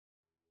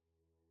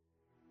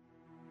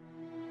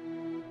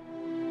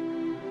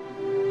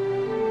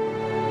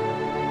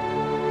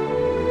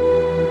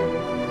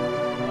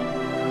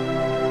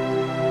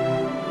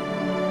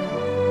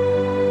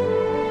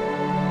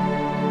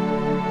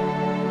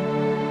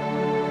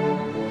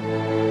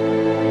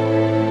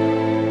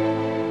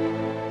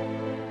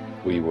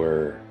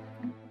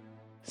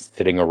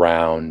sitting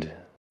around,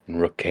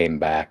 and Rook came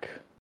back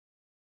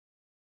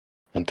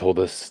and told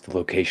us the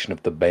location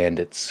of the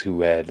bandits who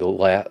had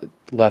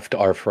left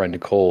our friend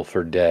Cole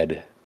for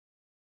dead.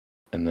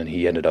 And then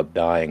he ended up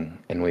dying,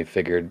 and we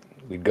figured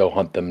we'd go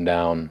hunt them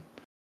down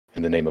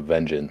in the name of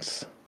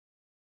vengeance.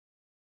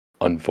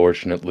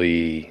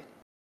 Unfortunately,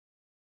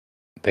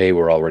 they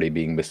were already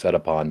being beset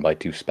upon by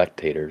two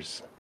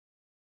spectators.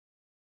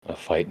 A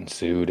fight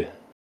ensued,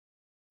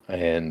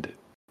 and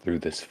through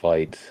this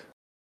fight,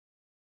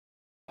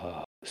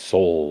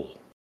 Soul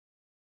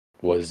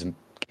was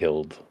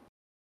killed.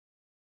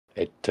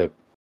 It took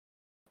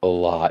a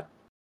lot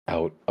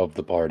out of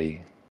the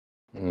party.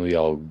 We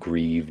all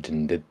grieved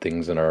and did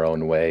things in our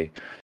own way.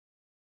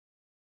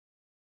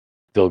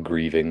 Still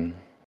grieving.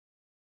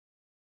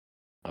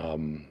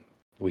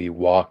 We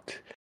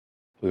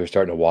were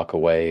starting to walk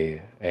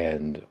away,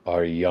 and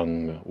our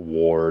young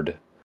ward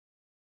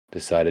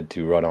decided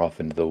to run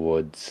off into the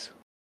woods.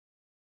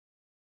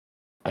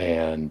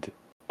 And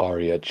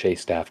Arya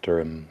chased after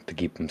him to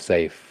keep him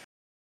safe.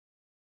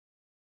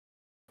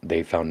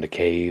 They found a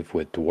cave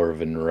with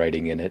dwarven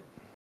writing in it,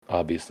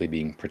 obviously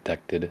being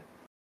protected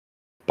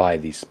by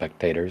these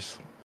spectators,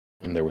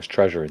 and there was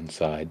treasure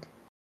inside.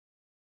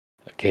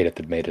 Kadeth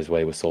had made his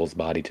way with Soul's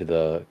body to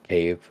the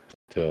cave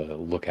to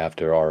look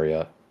after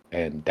Arya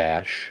and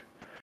Dash,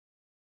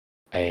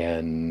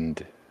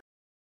 and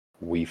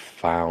we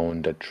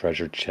found a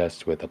treasure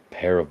chest with a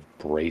pair of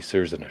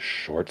bracers and a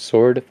short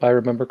sword, if I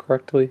remember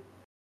correctly.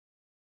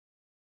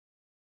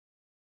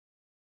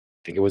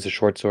 I think it was a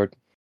short sword.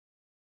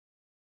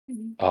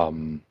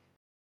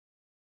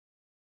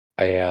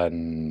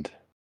 And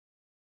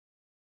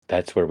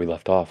that's where we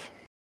left off.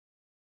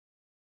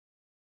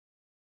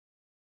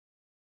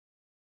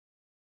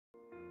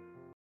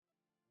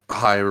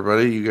 Hi,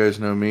 everybody. You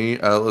guys know me.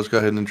 Let's go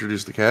ahead and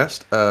introduce the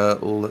cast.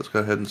 Let's go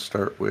ahead and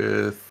start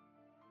with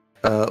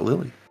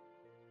Lily.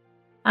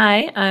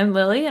 Hi, I'm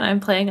Lily, and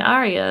I'm playing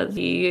Arya,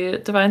 the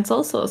Divine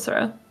Soul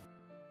Sorcerer.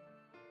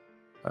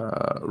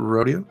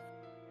 Rodeo.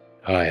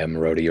 Hi, I'm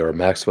Rodior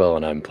Maxwell,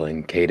 and I'm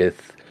playing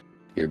Kadeth,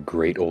 your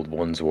Great Old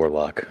One's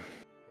Warlock.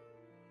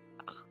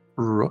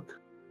 Rook.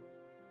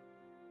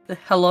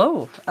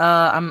 Hello,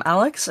 I'm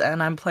Alex,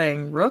 and I'm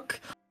playing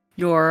Rook,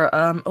 your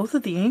Oath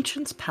of the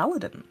Ancients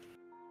Paladin.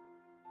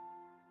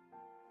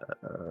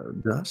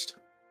 Dust.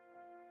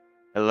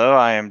 Hello,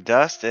 I am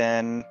Dust,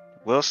 and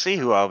we'll see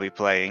who I'll be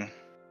playing.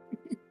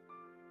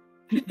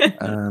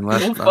 And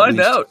last We'll but not find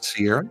least, out.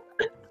 Sierra.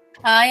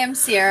 Hi, I'm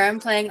Sierra.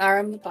 I'm playing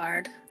Aram the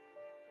Bard.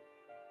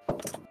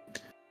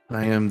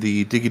 I am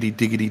the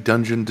Diggity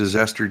Dungeon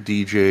Disaster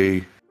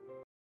DJ.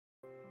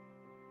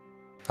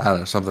 I don't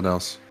know, something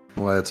else.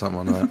 We'll add something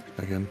on that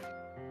again.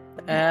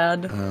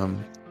 Add.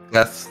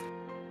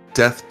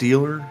 Death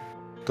Dealer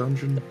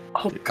Dungeon? Oh,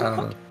 I don't God.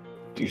 know.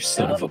 You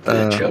son of a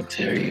bitch, how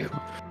dare you.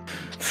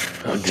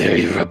 How dare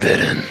you rub it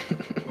in.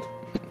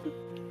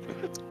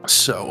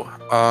 So,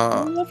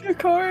 I love you,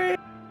 Corey.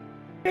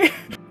 I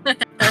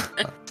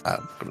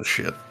don't give a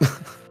shit.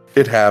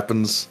 It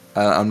happens.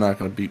 I'm not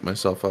going to beat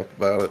myself up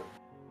about it.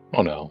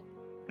 Oh no.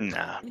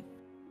 Nah.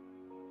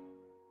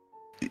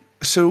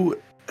 So,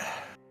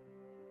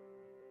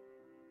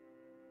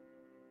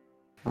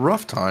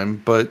 rough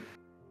time, but,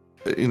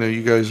 you know,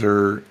 you guys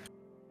are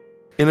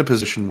in a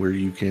position where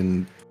you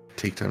can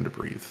take time to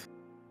breathe.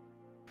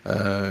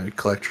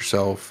 Collect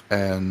yourself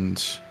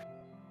and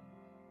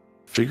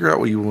figure out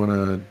what you want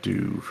to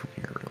do from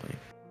here, really.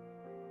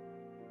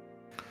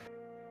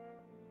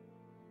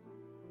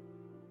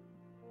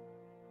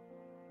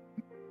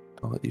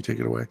 I'll let you take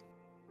it away.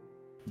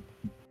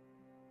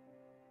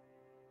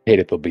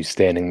 Kadeth will be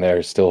standing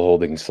there, still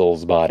holding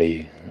Soul's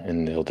body,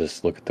 and he'll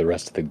just look at the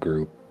rest of the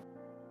group.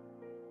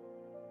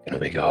 Can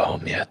we go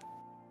home yet?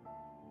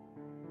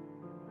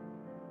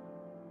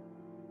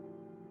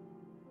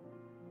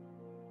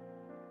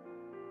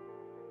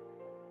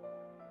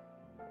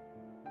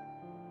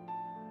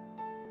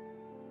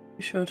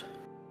 We should.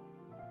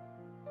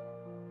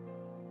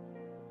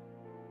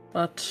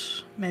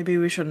 But maybe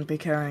we shouldn't be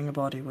carrying a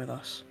body with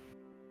us.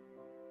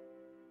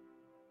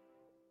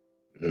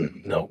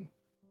 No.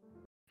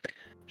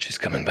 She's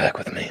coming back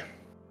with me.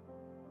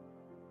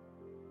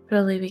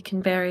 Surely we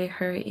can bury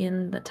her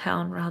in the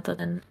town rather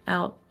than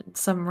out in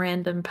some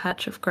random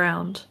patch of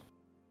ground.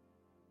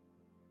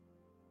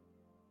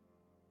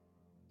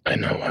 I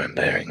know why I'm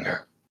burying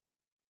her.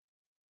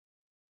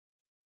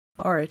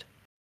 Alright.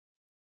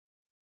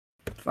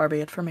 Far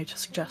be it for me to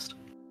suggest.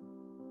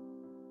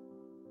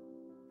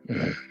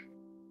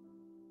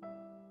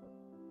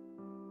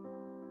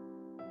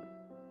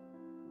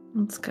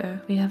 Let's go.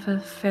 We have a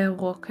fair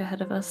walk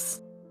ahead of us.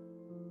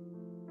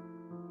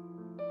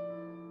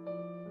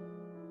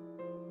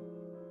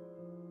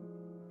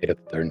 Kadeth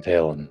will turn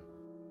tail and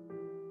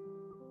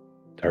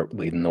start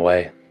leading the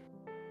way.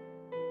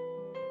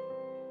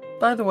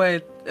 By the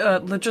way,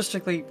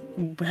 logistically,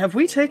 have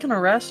we taken a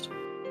rest?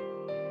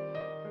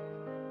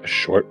 A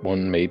short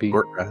one, maybe?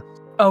 Short rest.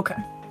 Okay,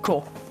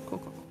 cool.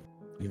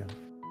 Yeah.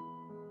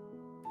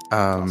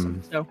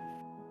 Awesome. So,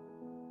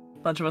 a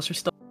bunch of us are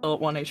still at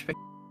 1 HP.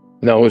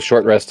 No, with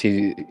short rest,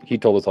 he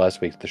told us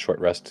last week the short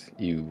rest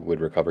you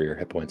would recover your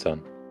hit points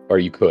on, or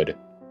you could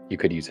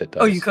use hit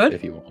dice. Oh, you could?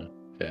 if you want.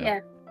 Yeah.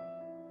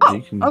 Oh,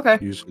 You can okay.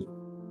 use it.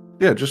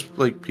 Yeah, just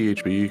like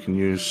PHB, you can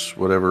use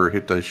whatever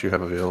hit dice you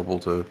have available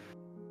to.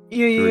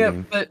 Yeah.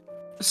 regain.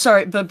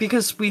 But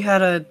because we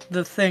had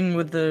the thing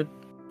with the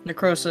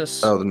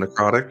necrosis. Oh, the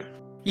necrotic.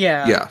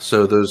 Yeah. Yeah.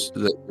 So those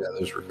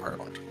require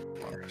long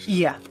rest.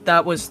 Yeah.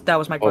 That was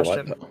my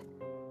question.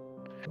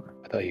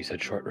 I thought you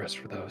said short rest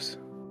for those.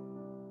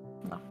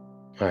 No.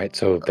 All right,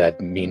 so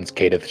that means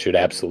Kadeth should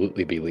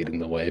absolutely be leading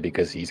the way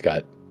because he's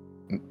got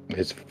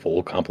his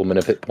full complement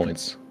of hit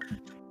points.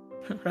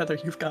 Rather,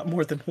 you've got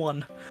more than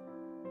one.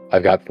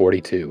 I've got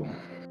 42.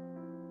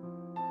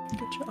 Good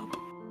job.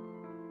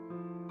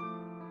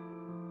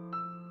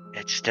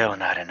 It's still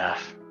not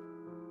enough.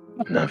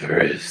 Never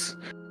is.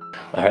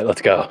 All right,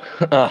 let's go.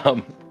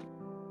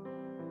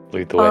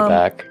 Lead the way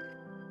back.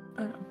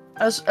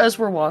 As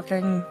we're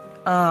walking,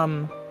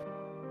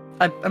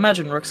 I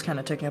imagine Rook's kind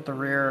of taking up the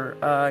rear.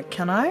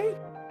 Can I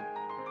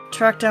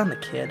track down the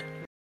kid,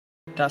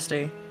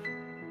 Dusty?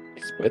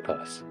 He's with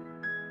us.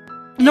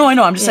 No, I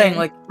know. I'm just Yeah.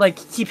 saying, like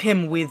keep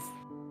him with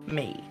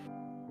me,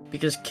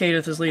 because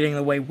Kadeth is leading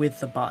the way with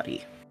the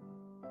body.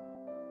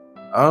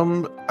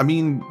 I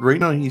mean, right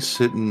now he's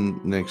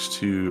sitting next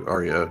to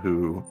Arya,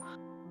 who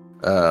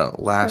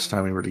last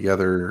time we were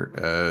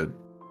together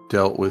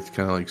dealt with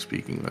kind of like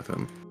speaking with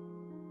him.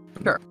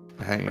 Sure.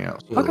 Hanging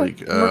out. So Okay, like,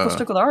 Rook will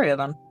stick with Arya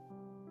then.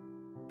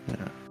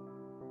 yeah.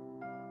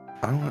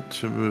 I want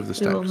to move this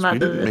We down will 'cause we mother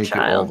didn't the make it all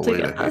child the way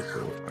to together.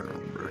 Hazel, if I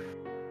remember.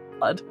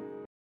 Blood.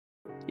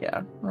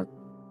 Yeah,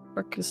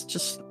 Rook is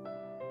just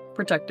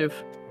protective.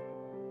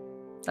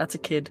 That's a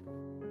kid.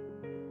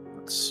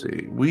 Let's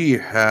see. We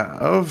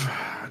have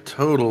a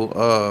total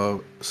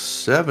of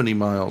 70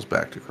 miles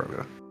back to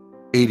Kroga.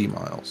 80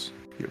 miles,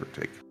 give or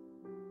take.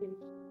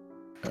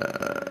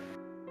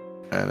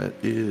 And it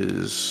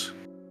is,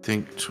 I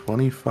think,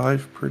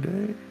 25 per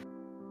day.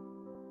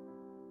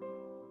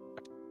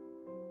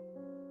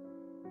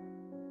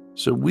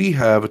 So we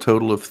have a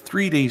total of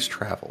 3 days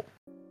travel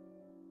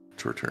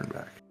to return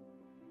back.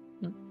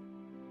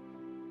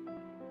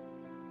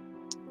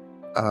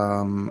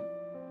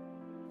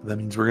 That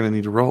means we're going to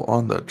need to roll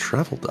on the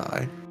travel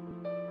die.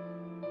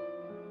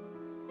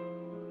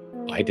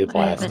 I did I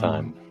last haven't-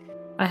 time.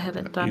 I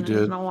haven't done it did.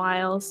 in a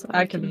while, so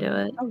I I can do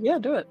it. Oh yeah,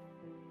 do it.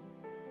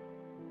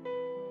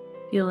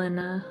 Feeling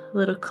a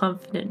little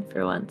confident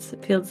for once.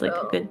 It feels like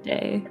a good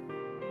day.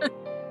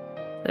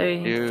 So you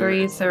need Dude.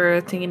 3, so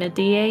we're thinking a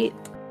D8?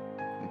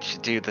 You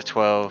should do the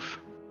 12.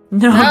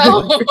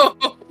 No,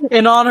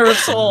 In honor of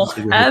Soul.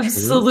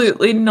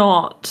 absolutely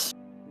not.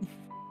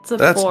 It's a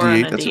That's 4 D8.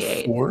 and a That's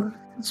D8. a 4.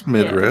 It's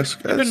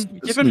mid-risk.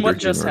 Given what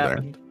just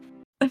happened.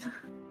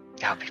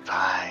 I'll be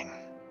fine.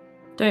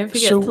 Don't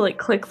forget So- to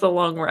click the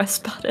long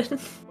rest button.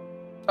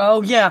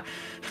 Oh yeah.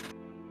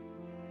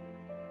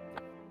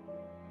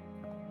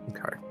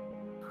 Okay.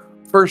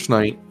 First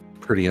night,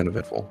 pretty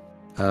uneventful.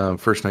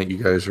 First night, you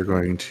guys are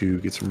going to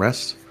get some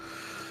rest,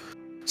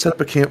 set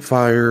up a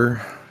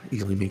campfire,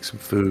 easily make some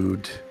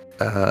food,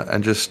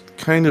 and just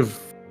kind of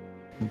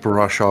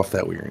brush off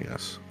that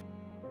weariness.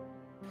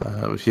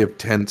 If you have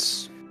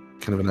tents,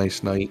 kind of a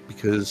nice night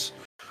because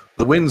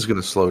the wind's going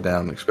to slow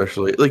down,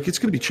 especially like it's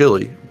going to be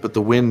chilly, but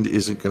the wind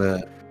isn't going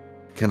to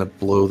kind of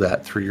blow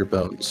that through your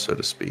bones, so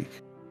to speak.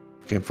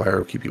 Campfire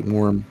will keep you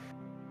warm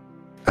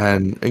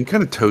and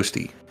kind of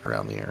toasty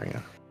around the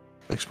area.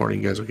 Next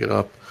morning, you guys will get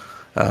up.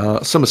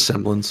 Some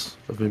semblance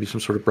of maybe some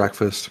sort of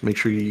breakfast. Make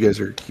sure you guys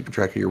are keeping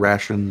track of your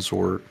rations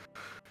or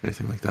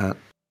anything like that.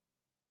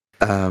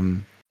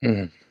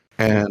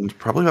 And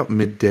probably about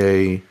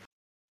midday,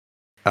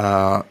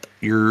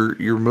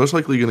 you're most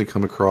likely going to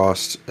come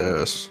across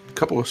a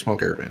couple of small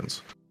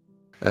caravans.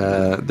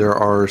 There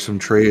are some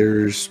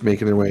traders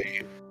making their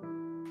way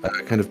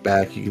kind of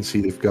back. You can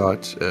see they've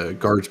got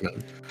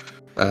guardsmen.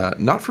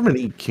 Not from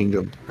any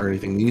kingdom or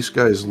anything. These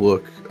guys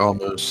look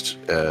almost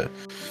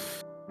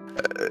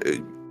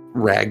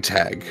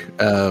ragtag,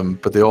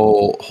 but they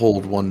all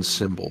hold one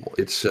symbol.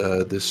 It's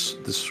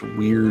this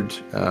weird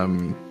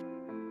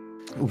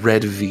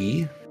red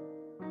V.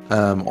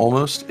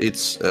 Almost.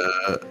 It's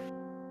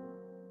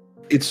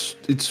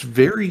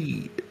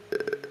very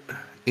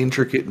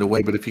intricate in a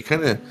way, but if you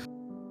kind of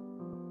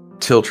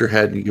tilt your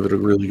head and you give it a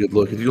really good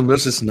look, you'll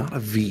notice it's not a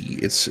V.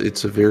 It's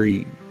a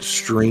very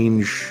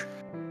strange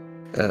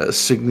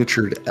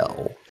signatured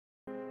L.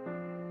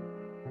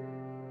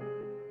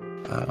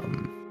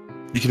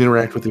 You can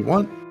interact with it if you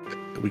want.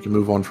 We can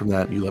move on from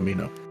that. You let me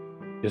know.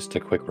 Just a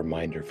quick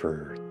reminder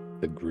for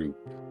the group.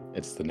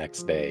 It's the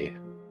next day,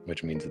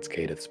 which means it's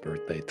Kadeth's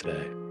birthday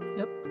today.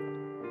 Yep.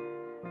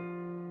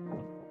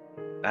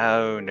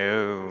 Oh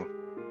no.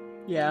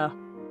 Yeah.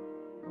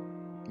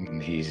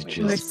 And he's We're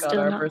just Got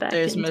still our not back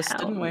birthdays in missed,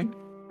 didn't we? town.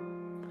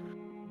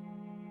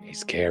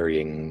 he's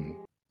carrying.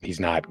 He's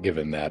not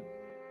given that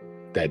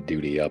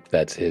duty up.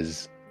 That's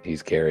his.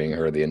 He's carrying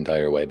her the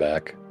entire way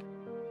back.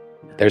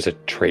 There's a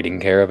trading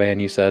caravan,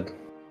 you said?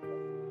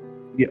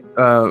 Yeah.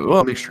 Well,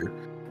 a mixture.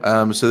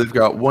 So they've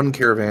got one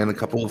caravan, a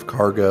couple of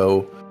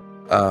cargo.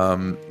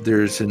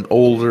 There's an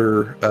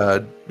older,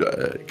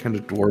 kind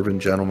of dwarven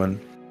gentleman,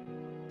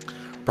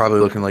 probably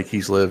looking like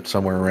he's lived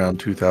somewhere around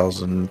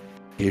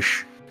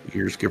 2,000-ish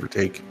years, give or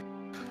take.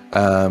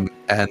 And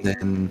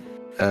then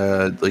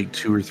like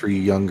 2 or 3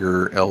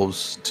 younger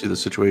elves to the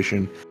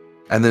situation,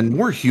 and then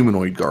more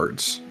humanoid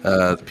guards,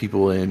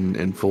 people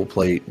in full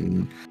plate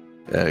and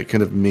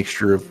kind of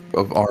mixture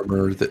of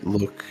armor that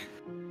look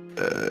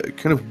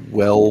kind of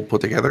well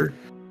put together.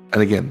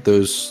 And again,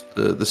 those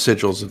the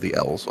sigils of the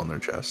elves on their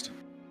chest.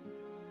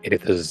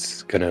 Edith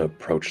is gonna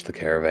approach the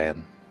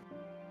caravan.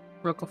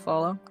 Rook will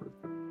follow.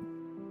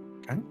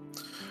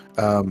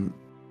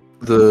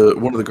 The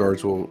one of the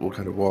guards will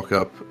kind of walk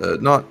up,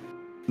 not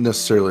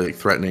necessarily like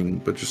threatening,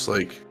 but just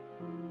like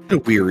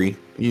weary.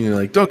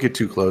 Like don't get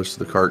too close to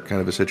the cart,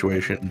 kind of a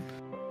situation.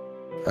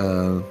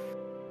 He'll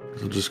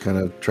just kind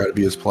of try to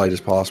be as polite as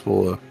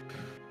possible.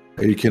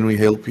 Hey, can we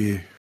help you?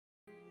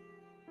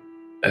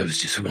 I was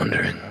just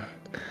wondering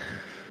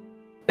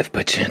if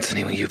by chance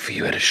any of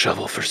you had a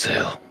shovel for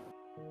sale.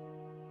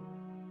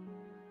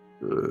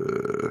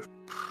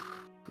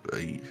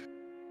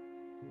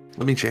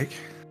 Let me check.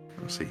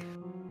 Let's see.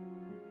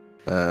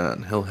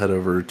 And he'll head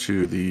over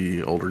to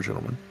the older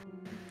gentleman.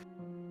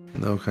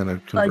 And they'll kind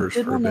of converse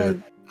for a bit.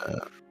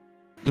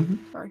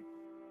 Sorry.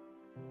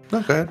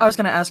 Okay. I was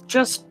going to ask,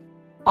 just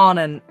on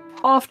an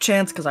off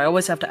chance, because I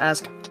always have to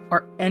ask,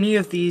 are any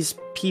of these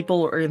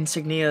people or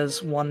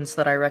insignias ones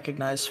that I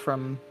recognize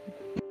from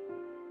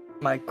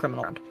my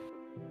criminal round?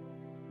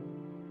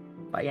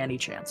 By any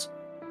chance?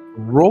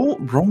 Roll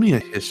me a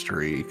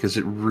history, because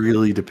it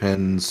really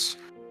depends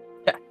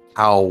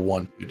how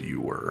wanted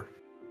you were.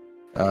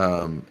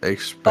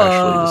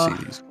 Especially to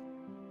see these.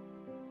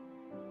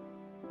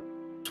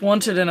 It's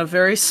wanted in a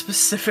very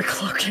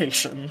specific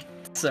location,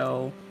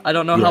 so I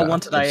don't know how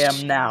wanted I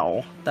am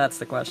now. That's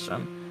the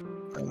question.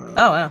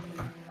 Oh, yeah.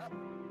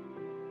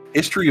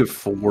 History of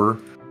 4.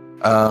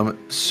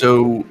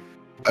 So,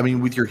 I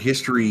mean, with your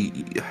history,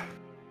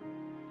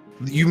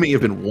 you may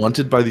have been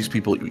wanted by these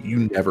people.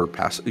 You never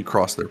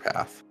cross their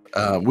path,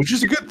 which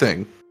is a good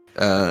thing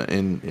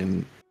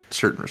in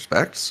certain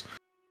respects.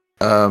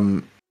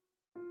 But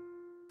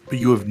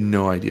you have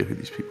no idea who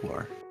these people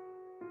are.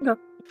 Okay.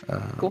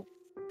 Cool.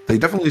 They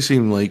definitely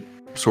seem like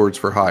swords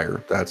for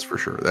hire. That's for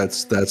sure.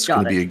 That's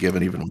going to be a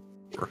given even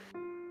more.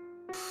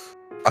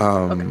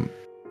 Okay.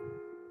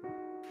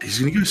 He's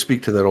going to go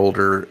speak to that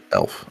older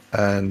elf,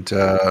 and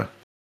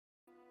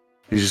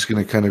he's just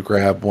going to kind of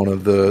grab one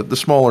of the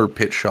smaller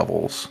pit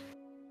shovels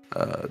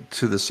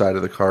to the side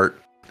of the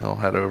cart. He'll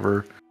head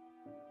over.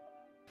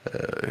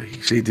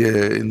 He said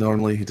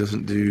normally he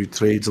doesn't do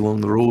trades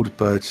along the road,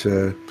 but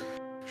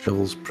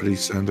shovel's pretty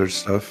standard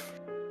stuff.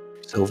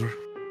 Silver.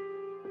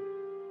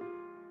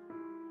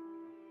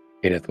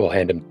 Edith will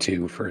hand him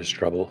 2 for his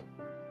trouble.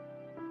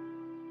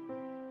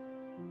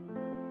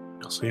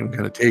 You'll see him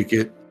kind of take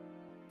it,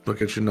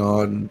 look at you,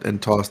 nod,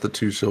 and toss the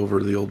 2 silver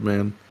to the old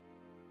man.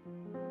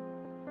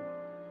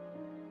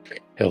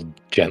 He'll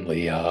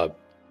gently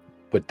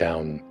put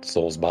down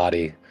Soul's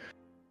body,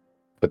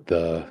 put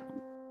the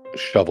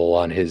shovel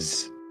on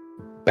his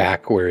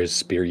back where his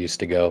spear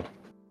used to go,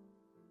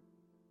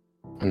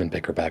 and then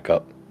pick her back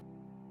up.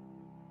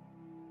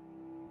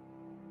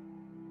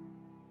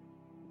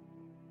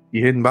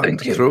 You heading back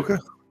Thank to you. Troka?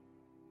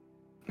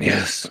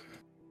 Yes.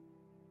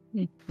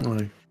 Aye.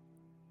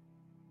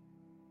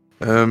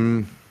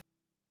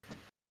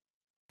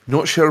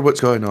 Not sure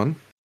what's going on,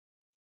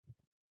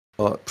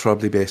 but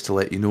probably best to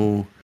let you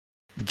know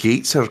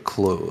gates are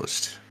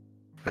closed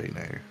right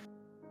now.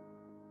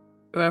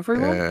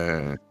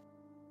 Everyone?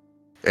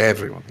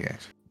 Everyone,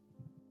 yes.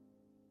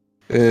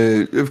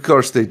 Of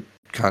course, they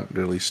can't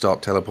really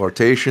stop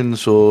teleportation,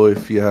 so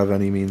if you have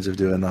any means of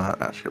doing that,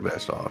 that's your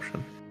best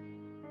option.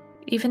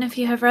 Even if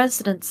you have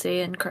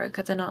residency in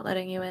Croker, they're not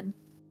letting you in.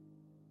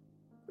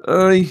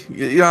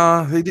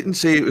 Yeah, they didn't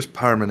say it was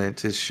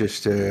permanent. It's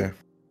just a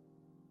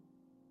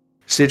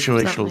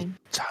situational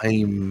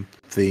time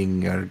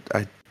thing.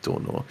 I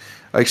don't know.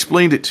 I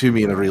explained it to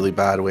me in a really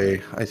bad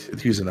way.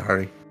 He was in a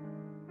hurry.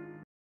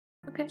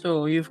 Okay.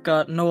 So you've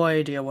got no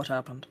idea what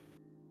happened?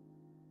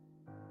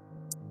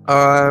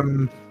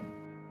 Some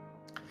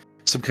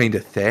kind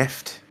of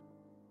theft.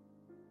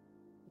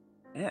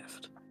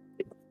 Theft?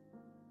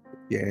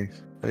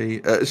 Yes.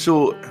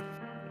 So,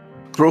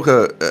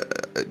 Kroka,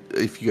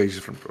 if you guys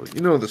are from Kroka, you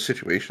know the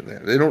situation there.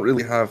 They don't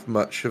really have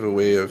much of a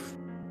way of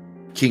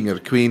king or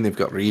queen. They've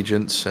got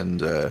regents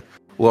and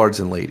lords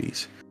and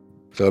ladies.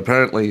 So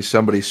apparently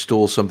somebody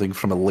stole something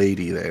from a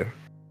lady there.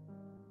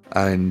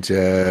 And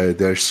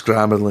they're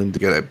scrambling to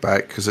get it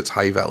back because it's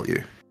high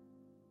value.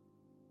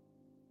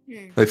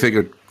 They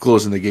figured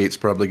closing the gate's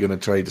probably going to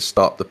try to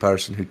stop the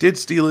person who did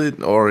steal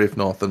it, or if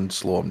nothing,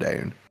 slow them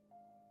down.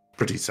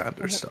 Pretty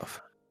standard stuff.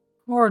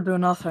 Or do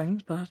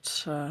nothing,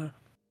 but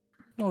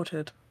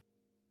noted.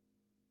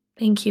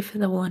 Thank you for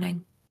the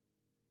warning.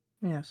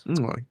 Yes.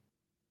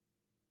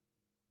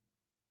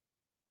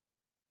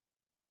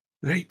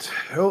 Right.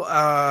 Well,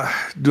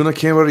 don't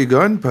know where you're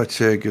going, but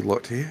good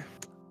luck to you.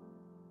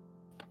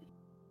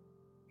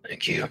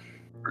 Thank you.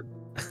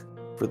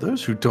 For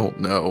those who don't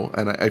know,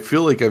 and I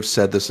feel like I've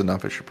said this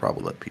enough, I should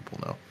probably let people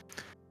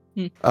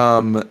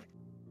know.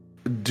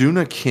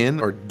 Duna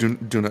kin or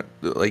Duna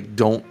like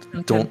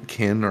don't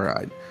kin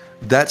or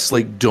that's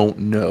like don't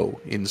know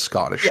in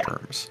Scottish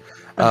terms.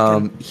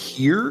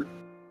 Here,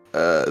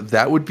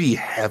 that would be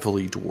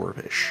heavily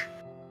dwarvish.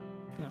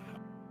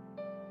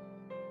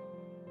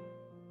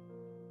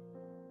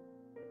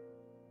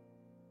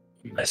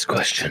 Nice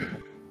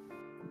question.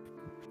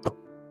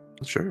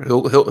 Sure,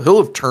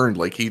 he'll have turned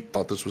like he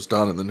thought this was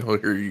done, and then he'll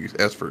hear you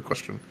ask for a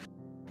question.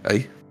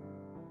 Hey,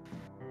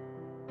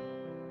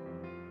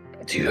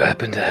 Do you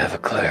happen to have a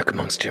cleric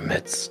amongst your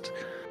midst?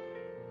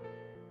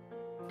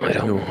 I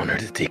don't want her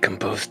to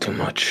decompose too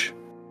much.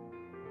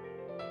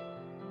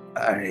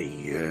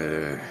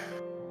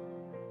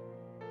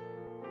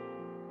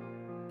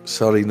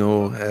 Sorry,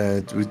 no.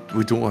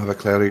 We don't have a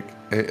cleric.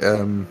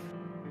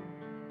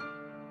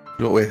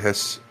 Not with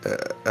us.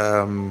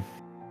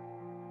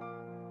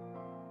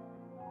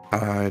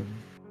 I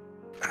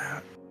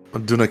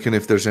don't know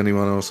if there's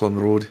anyone else on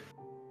the road.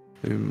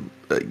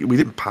 We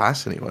didn't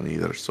pass anyone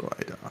either, so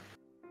I don't know.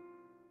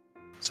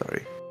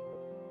 Sorry.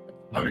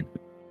 Fine.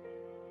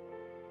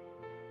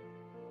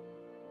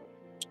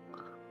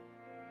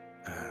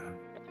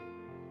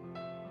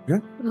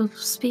 We'll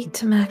speak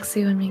to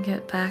Maxie when we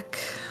get back.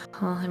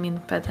 Well, I mean,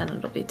 by then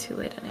it'll be too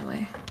late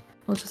anyway.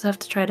 We'll just have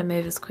to try to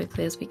move as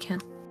quickly as we can.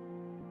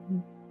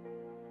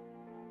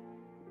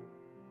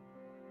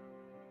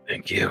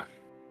 Thank you.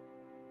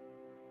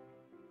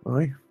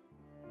 Aye.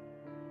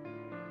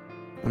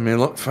 I may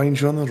not find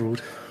you on the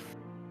road.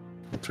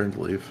 I'll turn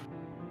to leave.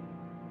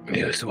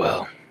 You as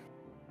well.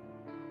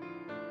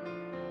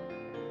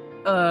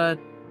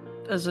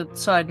 As a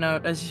side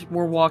note, as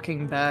we're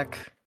walking back,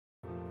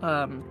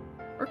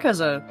 Brooke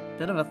has a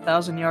bit of a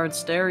 1,000-yard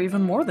stare,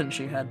 even more than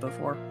she had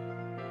before.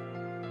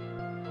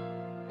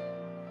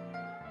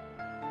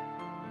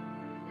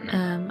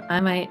 I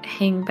might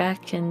hang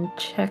back and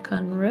check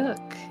on Rook.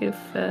 If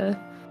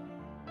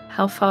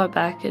how far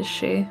back is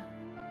she?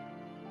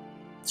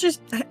 She's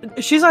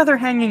either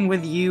hanging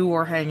with you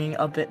or hanging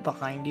a bit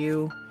behind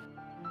you.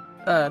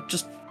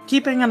 Just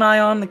keeping an eye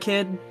on the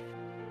kid,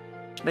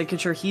 making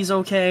sure he's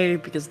okay,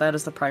 because that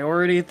is the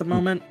priority at the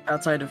moment,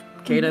 outside of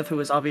Kadeth,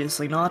 who is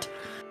obviously not.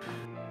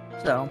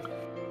 So.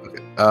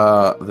 Okay.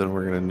 Then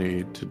we're gonna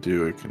need to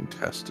do a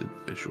contested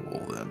visual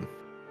then.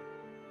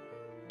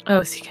 Oh,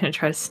 is he gonna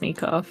try to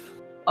sneak off?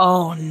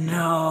 Oh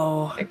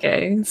no.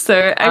 Okay,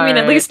 so I mean,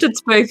 at least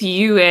it's both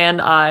you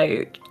and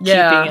I keeping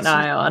an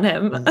eye on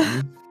him.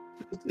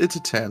 It's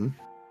a 10.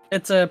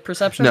 It's a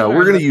perception. No,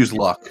 we're gonna use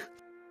luck.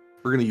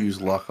 We're gonna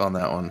use luck on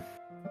that one.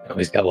 Oh,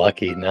 he's got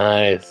lucky.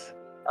 Nice.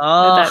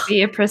 Would that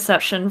be a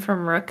perception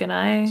from Rook and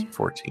I?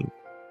 14.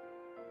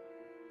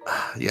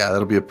 Yeah,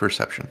 that'll be a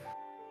perception.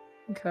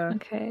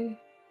 Okay.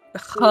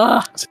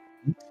 I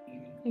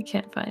I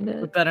can't find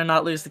it. better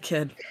not lose the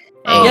kid.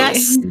 Hey.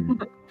 Yes.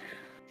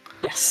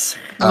 Yes.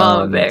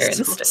 Mama bear So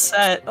instinct.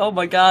 upset. Oh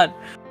my god.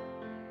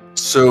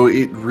 So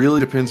it really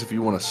depends if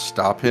you want to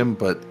stop him,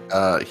 but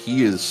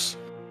he is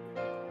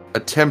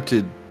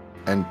attempted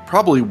and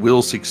probably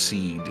will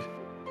succeed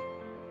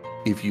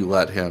if you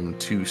let him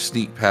to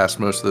sneak past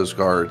most of those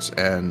guards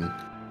and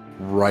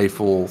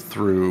rifle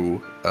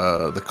through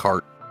the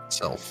cart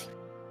itself.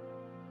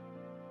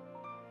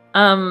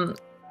 I'm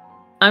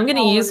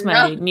gonna use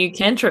my new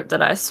cantrip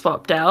that I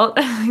swapped out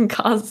and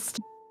cast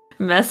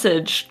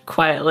message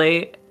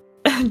quietly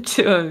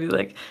to him, be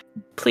like,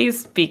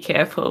 please be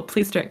careful,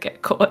 please don't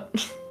get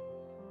caught.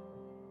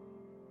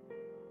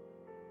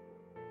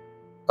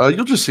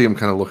 You'll just see him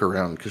kind of look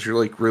around because you're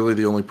like really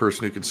the only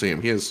person who can see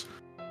him. He's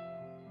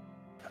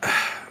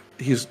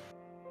he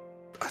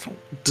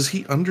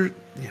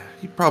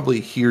probably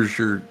hears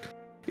your,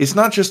 it's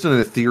not just an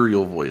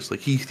ethereal voice, like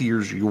he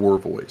hears your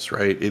voice,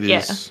 right? It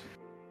is.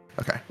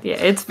 Okay. Yeah,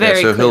 it's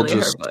very so clearly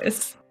her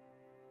voice.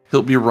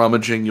 He'll be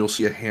rummaging, you'll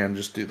see a hand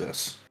just do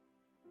this.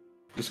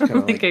 Just kind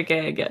of like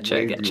okay, I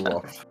getcha. wave you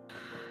off.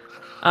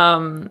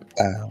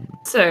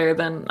 So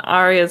then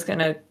Arya's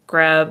gonna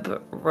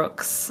grab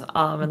Rook's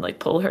arm and like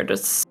pull her to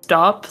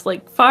stop,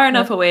 like far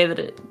enough away that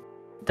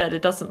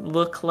it doesn't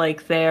look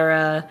like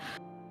they're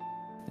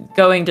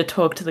going to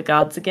talk to the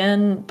guards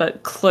again,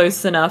 but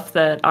close enough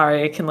that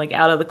Arya can, like,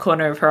 out of the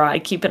corner of her eye,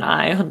 keep an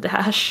eye on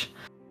Dash.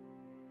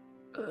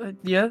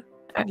 Yeah.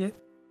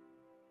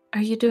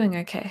 Are you doing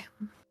okay?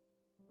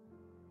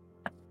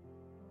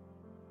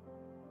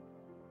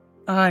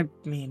 I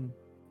mean,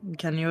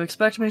 can you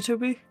expect me to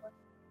be?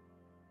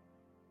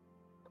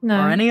 No.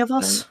 Or any of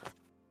us?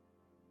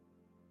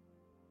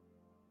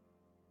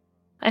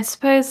 I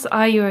suppose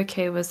 "are you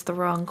okay" was the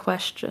wrong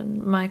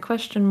question. My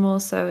question more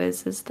so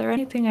is there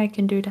anything I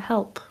can do to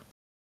help?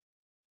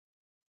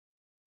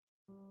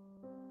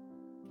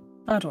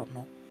 I don't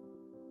know.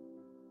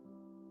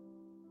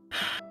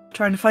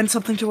 Trying to find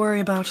something to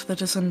worry about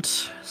that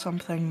isn't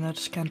something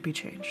that can't be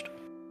changed,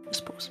 I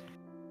suppose.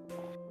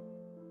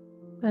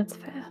 That's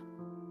fair.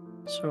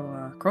 So,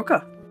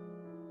 Kroka.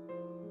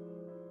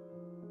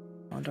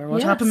 Wonder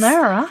what happened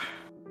there, huh?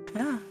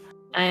 Yeah.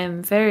 I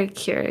am very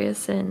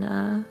curious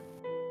in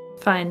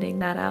finding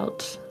that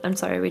out. I'm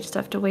sorry, we just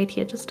have to wait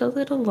here just a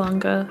little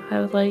longer. I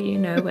will let you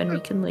know when we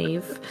can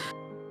leave.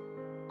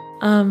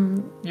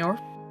 You're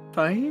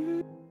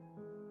fine.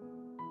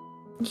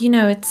 You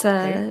know, it's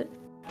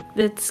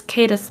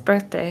Kata's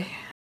birthday.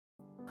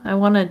 I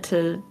wanted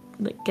to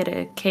get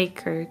a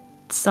cake or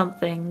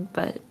something,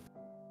 but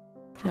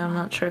I'm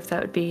not sure if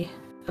that would be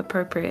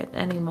appropriate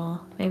anymore.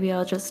 Maybe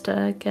I'll just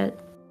get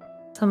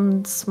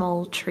some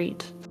small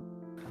treat.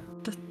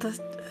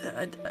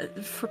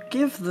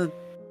 Forgive the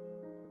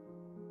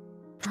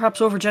perhaps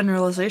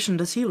overgeneralization.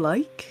 Does he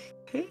like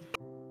cake?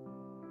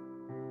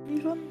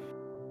 Even?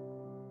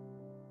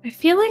 I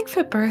feel like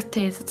for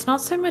birthdays, it's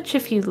not so much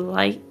if you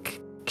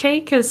like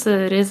cake as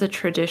it is a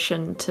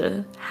tradition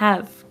to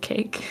have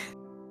cake.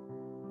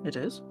 It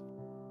is.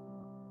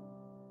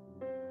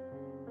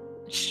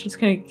 She's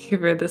gonna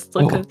give her this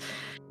look of,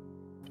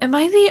 am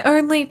I the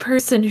only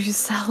person who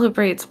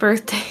celebrates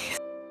birthdays?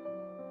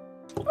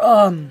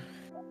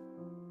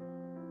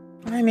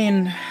 I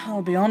mean,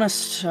 I'll be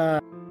honest,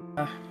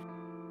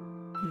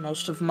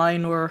 most of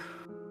mine are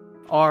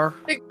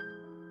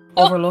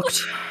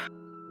overlooked.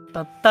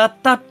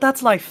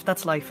 That's life.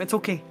 That's life. It's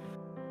okay.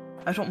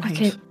 I don't mind.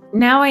 Okay,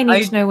 now I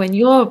need to know when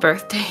your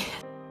birthday is.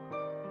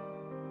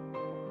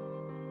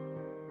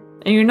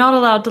 And you're not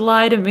allowed to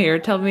lie to me or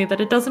tell me that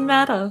it doesn't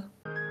matter.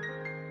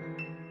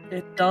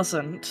 It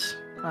doesn't.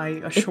 I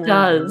assure It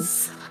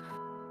does.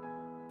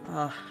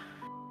 you.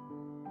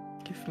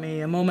 Give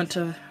me a moment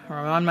to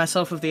remind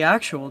myself of the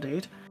actual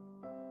date.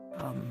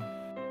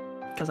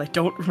 Because I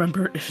don't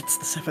remember if it's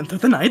the 7th or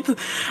the 9th.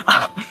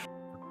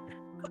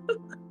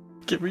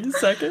 Give me a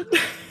second.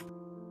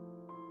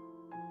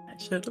 I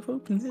should have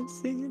opened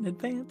this in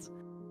advance.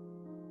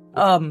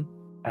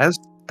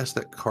 As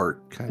that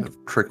cart kind of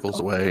trickles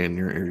away and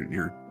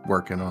you're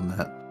working on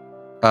that,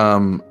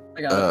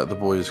 the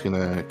boy is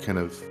gonna kind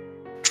of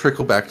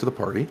trickle back to the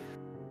party,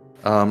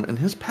 and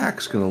his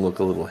pack's gonna look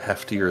a little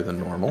heftier than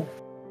normal.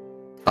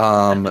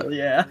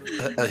 Yeah.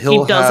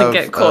 He doesn't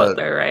get caught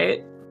though,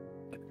 right?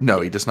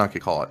 No, he does not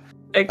get caught.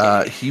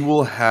 Okay. He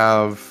will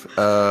have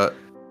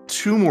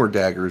 2 more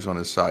daggers on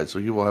his side, so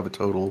he will have a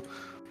total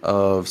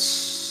of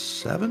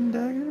 7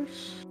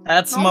 daggers.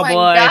 That's Oh my my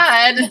boy.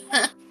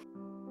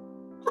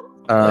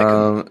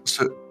 god.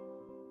 So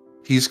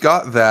he's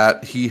got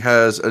that. He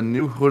has a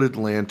new hooded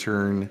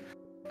lantern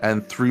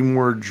and 3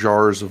 more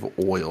jars of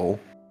oil.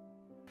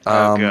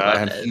 Oh, God.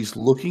 And he's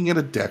looking at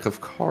a deck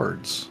of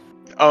cards.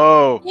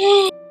 Oh.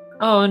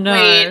 Oh no.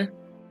 Wait.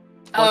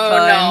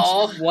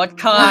 Oh no. What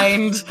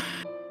kind?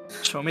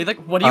 Show me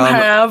what do you Um,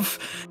 have?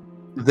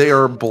 They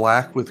are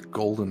black with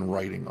golden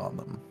writing on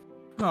them.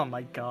 Oh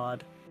my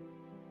god.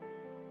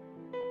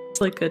 It's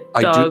like a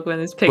I do- dog when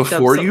it's picked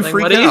before up you something.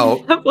 freak What do you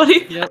out- what do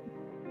you Yep.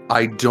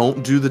 I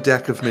don't do the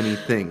deck of many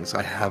things.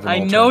 I have an I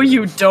know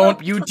you alternative.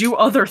 don't. You do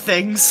other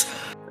things.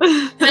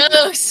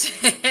 No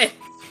shit.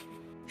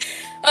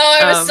 Oh,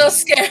 I was so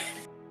scared.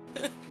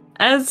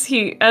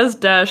 As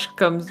Dash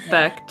comes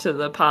back to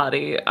the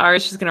party,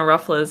 Ari's just gonna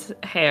ruffle his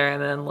hair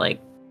and then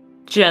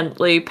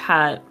gently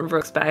pat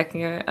Rook's back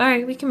and go,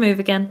 alright, we can move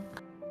again.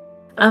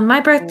 My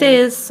birthday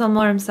is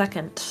Solemn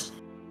 2nd.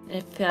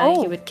 If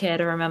you would care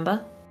to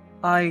remember.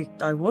 I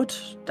would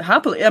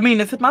happily. I mean,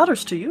 if it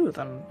matters to you,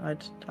 then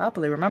I'd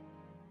happily remember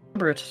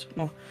it.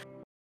 Well,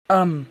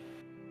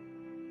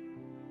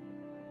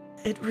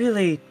 it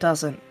really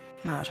doesn't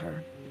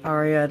matter,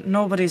 Arya.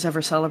 Nobody's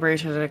ever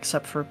celebrated it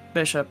except for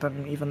Bishop,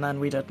 and even then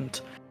we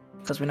didn't,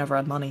 because we never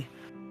had money.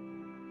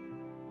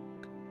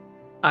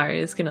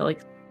 Arya's gonna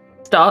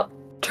stop,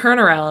 turn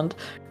around,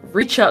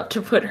 reach up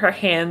to put her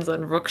hands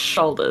on Rook's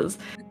shoulders,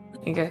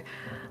 and go,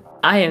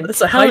 I am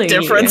That's a telling height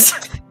difference.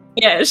 you.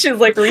 Yeah, she's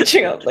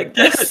reaching up like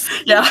this.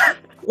 Yeah.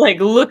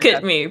 Look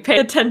at me, pay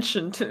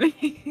attention to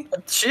me.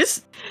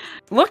 She's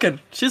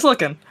looking. She's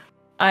looking.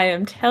 I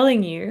am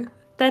telling you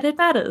that it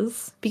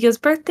matters, because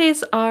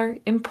birthdays are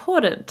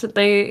important.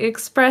 They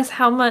express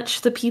how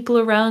much the people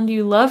around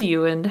you love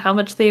you and how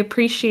much they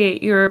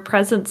appreciate your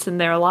presence in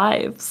their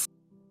lives.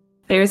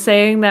 They're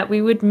saying that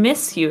we would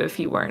miss you if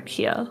you weren't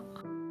here.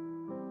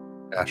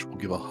 Ash will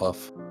give a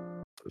huff.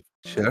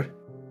 Sure.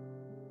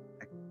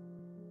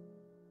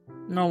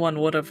 No one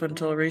would have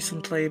until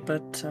recently,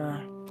 but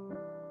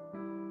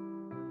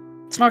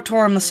it's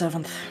Noctorum the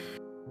 7th.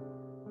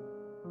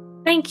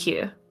 Thank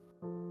you.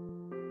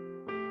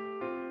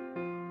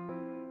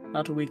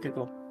 Not a week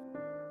ago.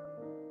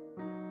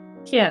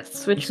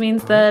 Yes, which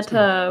means that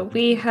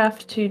we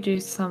have to do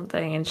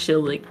something, and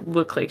she'll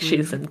look like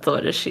she's in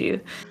thought as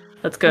she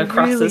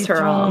crosses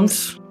her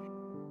arms.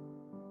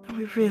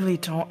 We really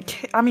don't.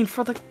 I mean,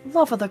 for the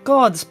love of the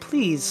gods,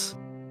 please.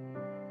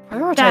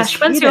 Prioritize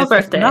Dash, when's your Edith,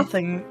 if birthday?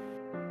 Nothing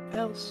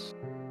else.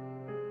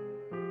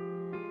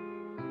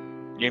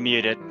 You're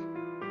muted.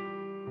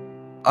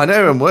 I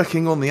know I'm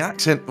working on the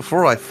accent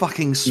before I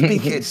fucking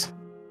speak it.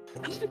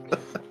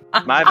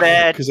 My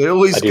bad. Because I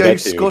always I do go that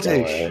too, don't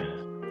Scottish. worry.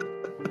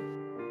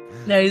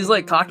 Yeah, he's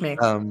like Cockney.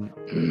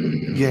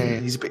 Yeah,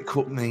 he's a bit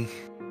Cockney.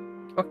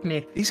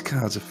 Cockney. These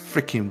cards are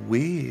freaking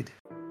weird.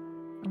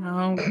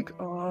 Oh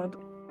God.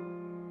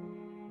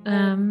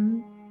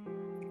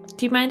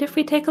 Do you mind if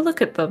we take a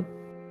look at them?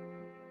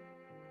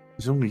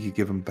 As long as you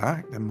give them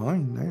back, they're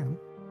mine now.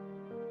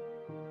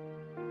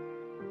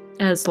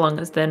 As long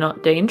as they're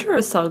not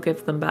dangerous, I'll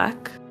give them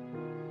back.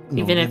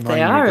 No, Even they're if they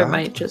mine are, it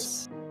might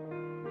regardless. just...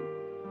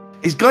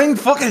 He's going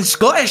fucking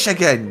Scottish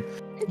again!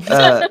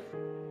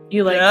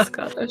 You like Yeah.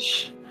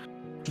 Scottish.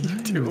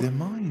 No, they're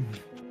mine.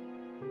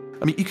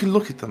 I mean, you can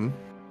look at them,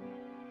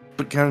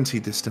 but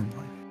guaranteed they're still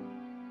mine.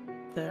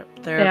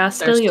 They are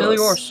still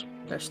yours.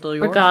 They're still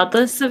yours.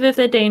 Regardless of if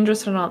they're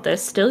dangerous or not, they're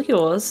still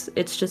yours.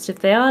 It's just if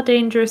they are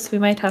dangerous, we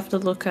might have to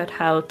look at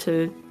how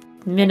to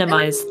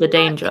minimize the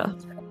danger.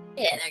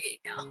 Yeah, there you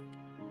go.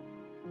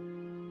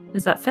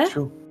 Is that fair?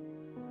 Sure.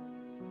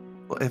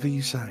 Whatever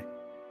you say.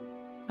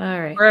 All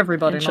right. For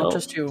everybody, And not she'll-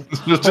 just you.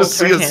 You'll just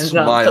her see a hands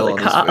up smile for on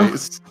the car.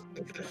 his face.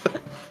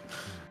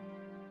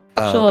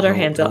 She'll hold her I'll-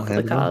 hands I'll up for the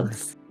hand it over.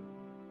 cards.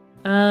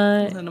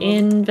 Hand them over.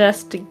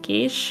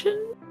 Investigation?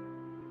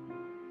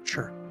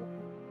 Sure.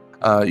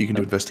 You can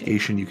do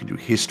investigation, you can do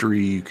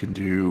history, you can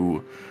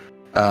do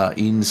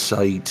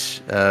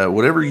insight,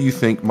 whatever you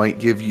think might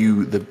give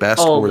you the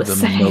best All or the the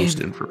same. most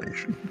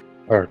information.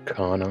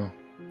 Arcana.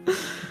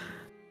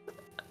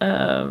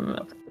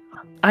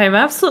 I am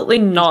absolutely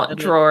not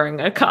drawing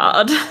a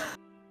card.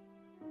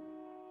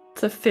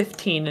 It's a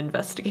 15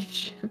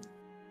 investigation.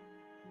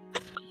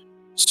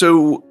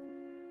 So,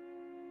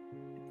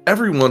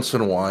 every once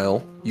in a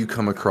while, you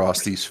come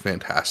across these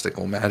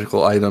fantastical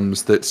magical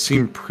items that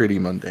seem pretty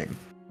mundane.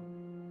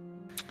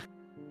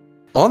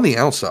 On the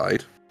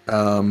outside,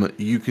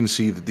 you can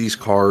see that these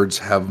cards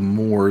have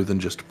more than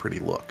just a pretty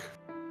look.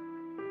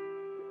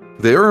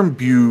 They're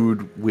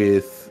imbued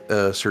with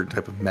a certain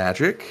type of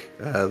magic.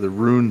 The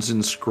runes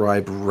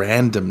inscribe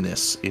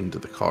randomness into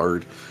the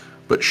card,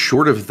 but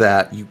short of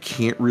that, you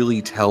can't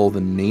really tell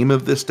the name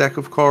of this deck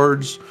of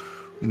cards,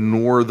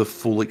 nor the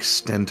full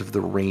extent of the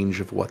range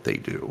of what they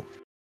do.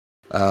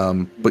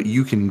 But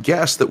you can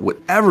guess that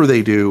whatever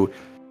they do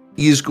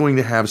is going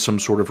to have some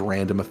sort of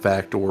random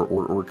effect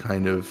or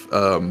kind of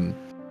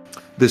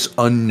this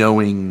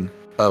unknowing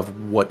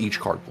of what each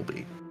card will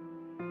be.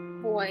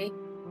 Boy.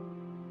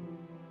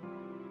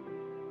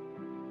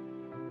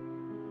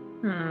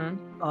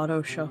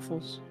 Auto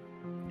shuffles.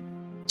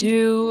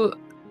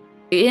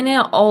 In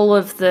all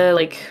of the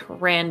like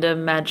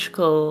random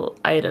magical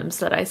items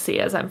that I see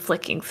as I'm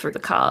flicking through the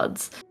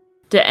cards,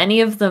 do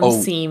any of them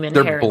seem they're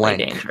inherently blank.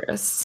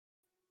 dangerous?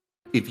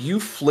 If you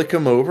flick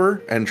them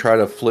over and try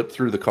to flip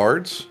through the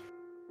cards,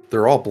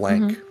 they're all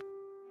blank.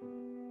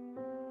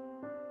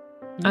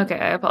 Okay,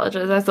 I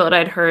apologize. I thought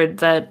I'd heard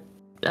that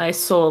I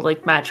saw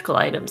like magical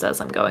items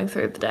as I'm going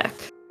through the deck.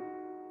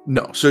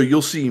 No, so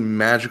you'll see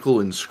magical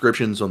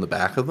inscriptions on the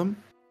back of them.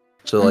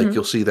 So like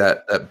you'll see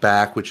that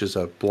back, which is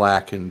a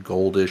black and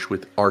goldish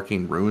with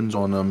arcane runes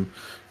on them,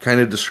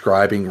 kind of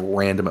describing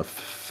random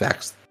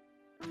effects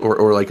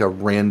or like a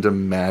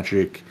random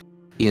magic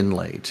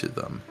inlay to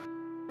them.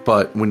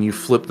 But when you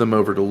flip them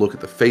over to look at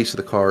the face of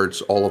the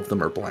cards, all of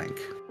them are blank.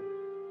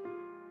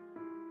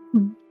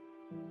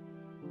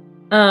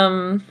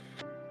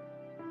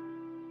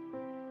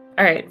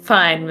 Alright,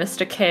 fine,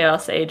 Mr.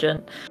 Chaos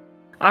Agent.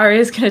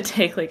 Arya's gonna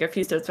take like a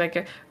few steps back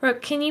here.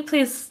 Rook, can you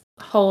please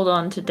hold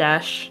on to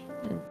Dash?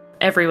 And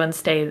everyone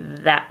stay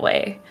that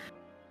way.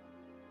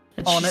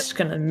 And On she's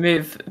gonna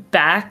move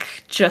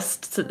back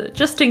just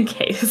in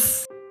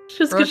case.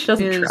 Just because she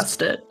doesn't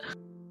trust it.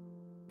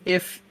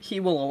 If he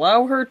will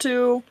allow her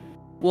to,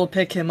 we'll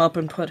pick him up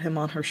and put him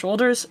on her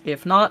shoulders.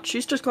 If not,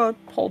 she's just gonna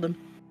hold him.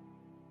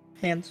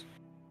 Hands.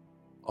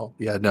 Oh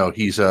yeah, no,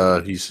 he's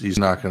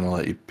not gonna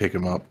let you pick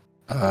him up.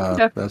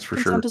 Okay. That's for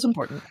Consent sure. is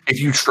important. If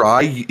you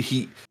try,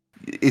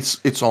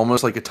 it's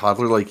almost like a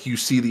toddler. Like you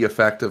see the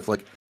effect of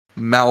like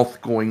mouth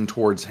going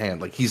towards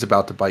hand, like he's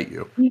about to bite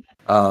you.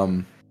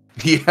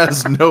 He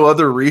has no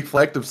other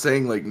reflex of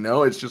saying like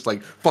no. It's just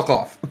like fuck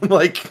off,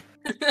 like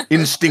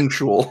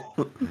instinctual.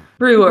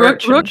 True Rook-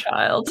 urchin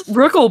child.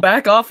 Rook will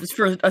back off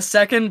for a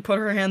second, put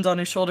her hands on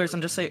his shoulders,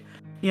 and just say,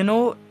 "You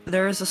know,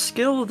 there is a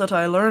skill that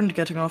I learned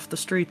getting off the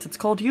streets. It's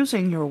called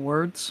using your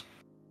words.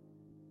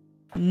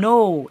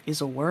 No is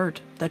a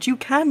word that you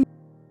can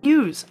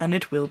use, and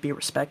it will be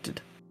respected."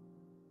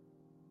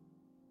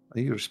 Are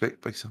you respected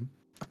by some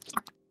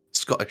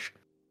Scottish?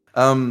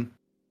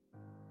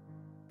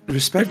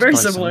 Respected very by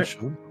similar. some,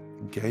 sure,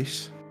 in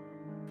case,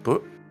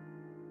 but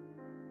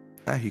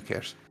who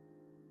cares?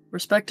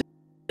 Respected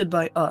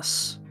by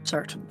us,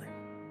 certainly.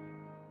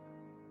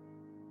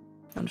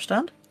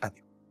 Understand?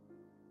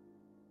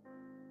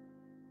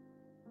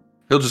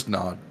 He'll just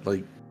nod,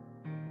 like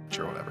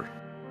sure, whatever.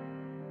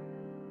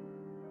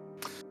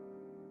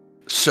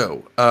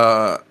 So,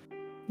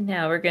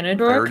 Now we're gonna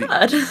draw a already-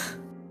 card.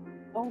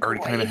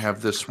 already kind of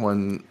have this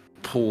one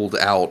pulled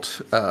out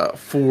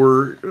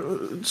for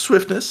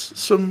swiftness,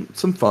 some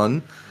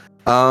fun.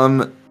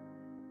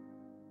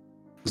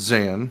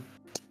 Zan,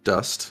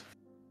 Dust,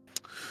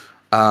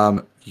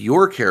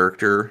 your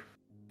character,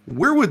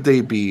 where would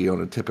they be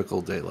on a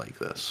typical day like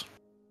this?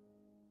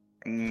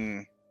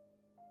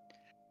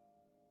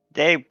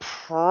 They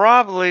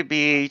probably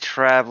be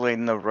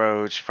traveling the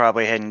roads,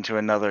 probably heading to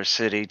another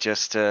city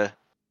just to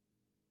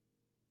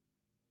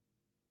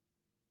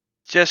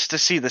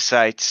see the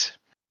sights.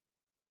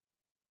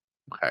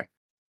 Okay.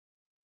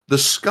 The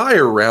sky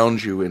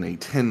around you in a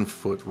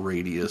 10-foot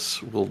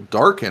radius will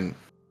darken.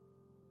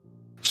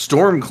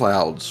 Storm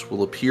clouds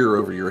will appear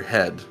over your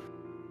head.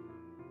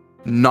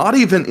 Not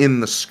even in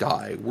the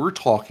sky. We're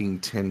talking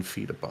 10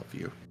 feet above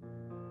you.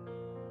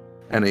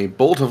 And a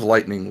bolt of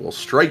lightning will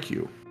strike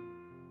you.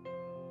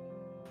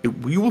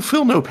 You will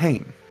feel no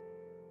pain.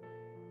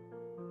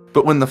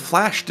 But when the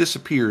flash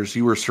disappears,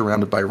 you are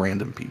surrounded by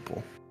random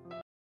people.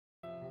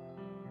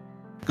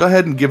 Go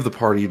ahead and give the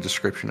party a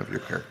description of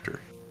your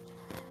character.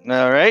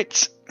 All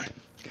right.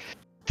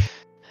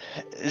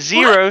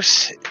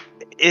 Zeros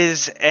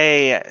is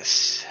a.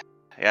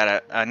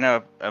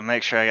 I'll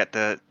make sure I got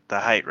the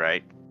height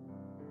right.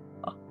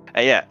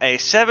 Yeah, a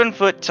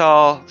 7-foot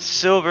tall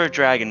silver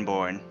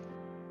dragonborn.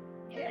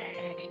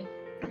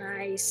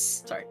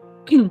 Nice. Sorry.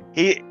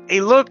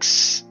 He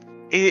looks.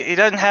 He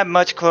doesn't have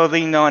much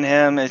clothing on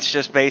him. It's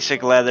just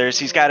basic leathers.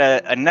 He's got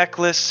a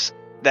necklace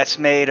that's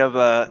made of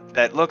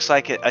that looks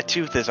like a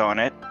tooth is on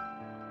it,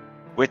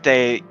 with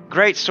a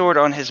great sword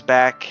on his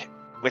back,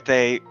 with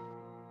a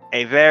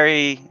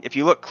very. If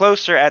you look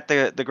closer at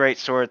the great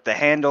sword, the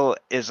handle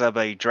is of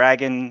a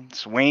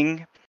dragon's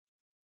wing,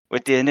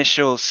 with the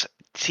initials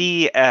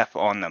TF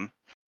on them.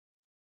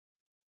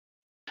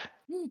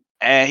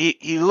 And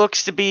he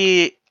looks to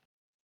be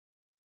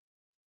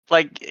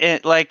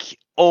like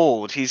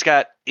old. He's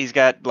got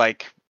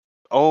like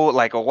old,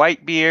 like a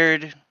white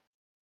beard.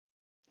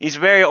 He's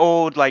very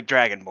old, like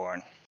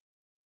dragonborn.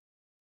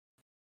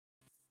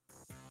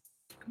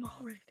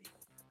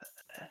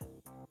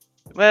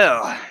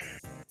 Well,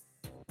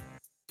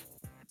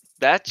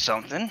 that's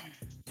something.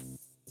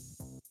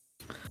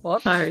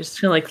 What? I'm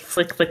just gonna like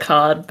flick the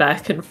card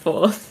back and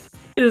forth.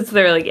 Is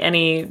there like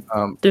any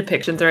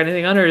depictions or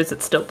anything on it, or is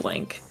it still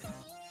blank?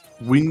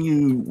 When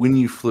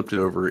you flipped it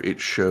over,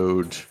 it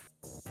showed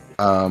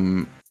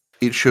one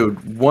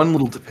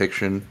little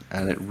depiction,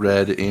 and it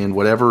read in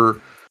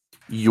whatever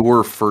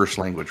your first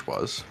language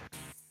was.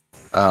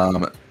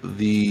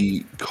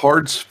 The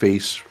card's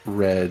face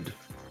read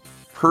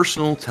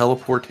personal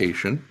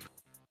teleportation,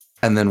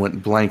 and then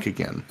went blank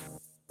again.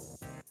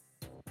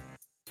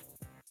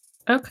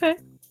 Okay.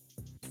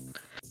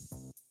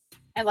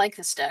 I like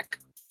this deck.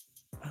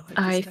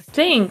 I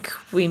think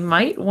we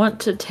might want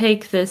to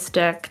take this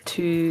deck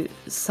to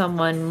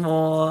someone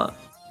more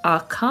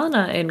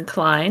Arcana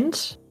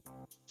inclined.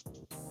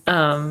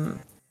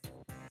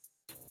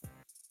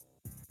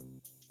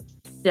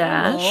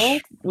 Dash, Hello?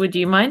 would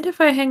you mind if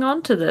I hang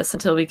on to this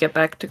until we get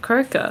back to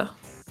Croker?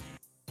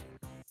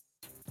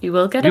 You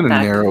will get I'm it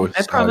gonna back. narrow its I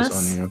size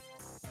promise. on you.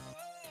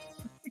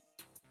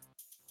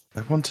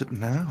 I want it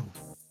now.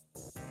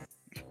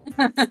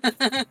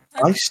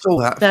 I stole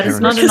that. That is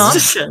not an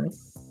option.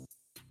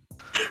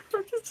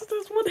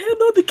 There's one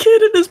hand on the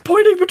kid and is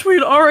pointing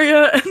between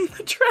Arya and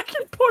the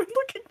Dragonborn,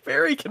 looking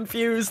very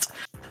confused.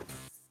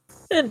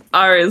 And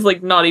Arya's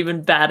like not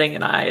even batting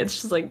an eye.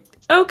 It's just like,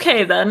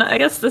 okay then, I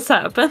guess this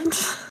happened.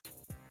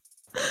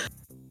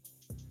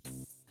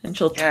 And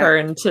she'll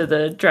turn to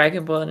the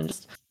Dragonborn and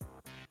just,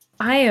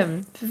 I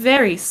am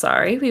very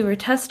sorry. We were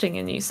testing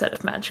a new set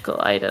of magical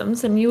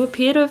items, and you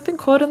appear to have been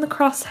caught in the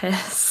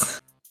crosshairs.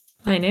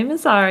 My name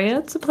is Arya.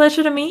 It's a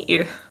pleasure to meet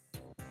you.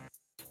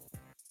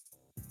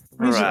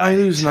 I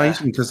lose an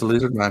item because the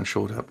lizard man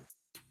showed up.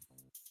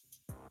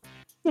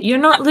 You're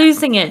not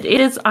losing it.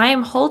 I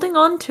am holding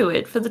on to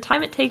it for the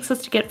time it takes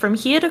us to get from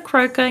here to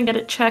Croker and get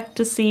it checked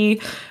to see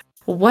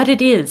what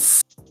it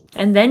is.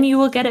 And then you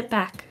will get it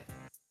back.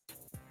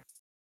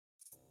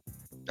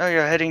 Oh,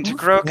 you're heading to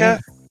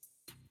Croker?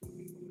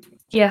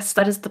 Yes,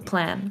 that is the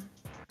plan.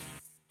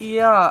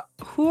 Yeah,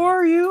 who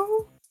are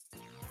you?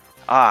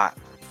 My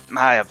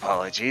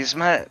apologies.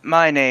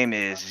 My name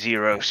is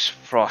Zeros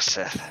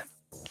Frosteth.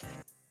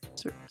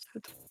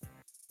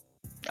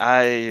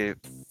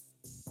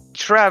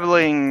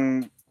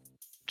 Traveling,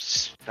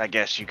 I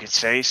guess you could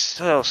say,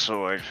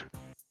 sellsword.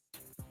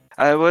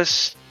 I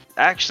was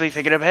actually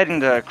thinking of heading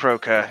to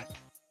Croker.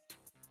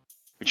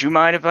 Would you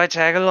mind if I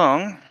tag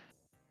along?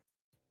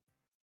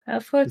 How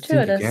Think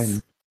fortuitous.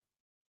 again.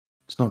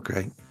 It's not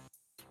great.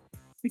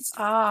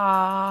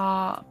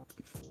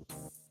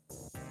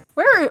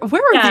 Where are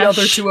the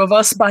other two of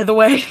us, by the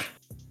way?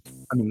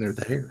 I mean, they're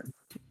there.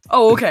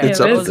 Oh, okay. It's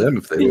Yeah, up it to is. them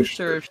if they I'm wish.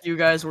 sure if you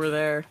guys were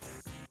there.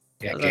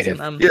 Yeah, That's Gative.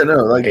 them. Yeah,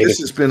 no, like Gative.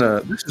 this has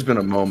been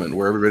a moment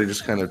where everybody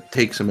just kind of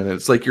takes a minute.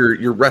 It's like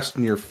you're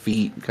resting your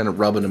feet, kind of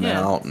rubbing them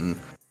Yeah. out, and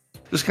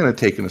just kind of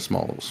taking a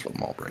small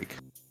break.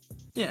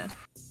 Yeah.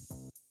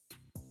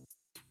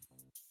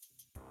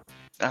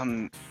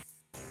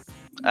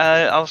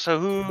 Also,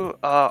 who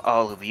are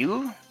all of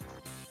you?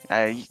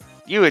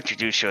 You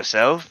introduce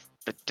yourself,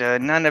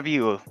 but none of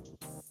you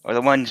are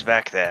the ones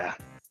back there.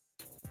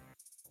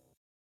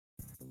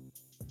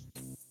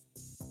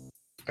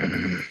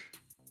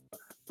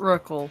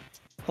 Rook will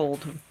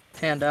hold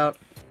hand out.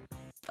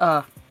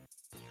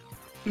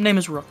 Name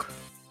is Rook.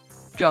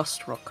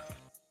 Just Rook.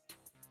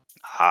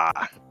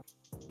 Ah,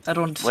 I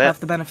don't Well- have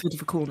the benefit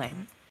of a cool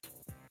name.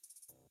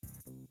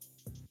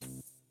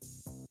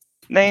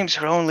 names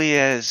are only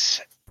as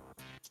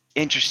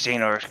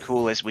interesting or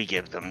cool as we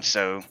give them,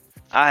 so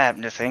I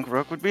happen to think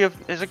Rook would be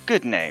is a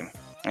good name.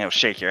 And he'll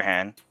shake your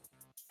hand.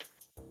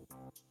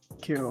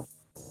 Cool.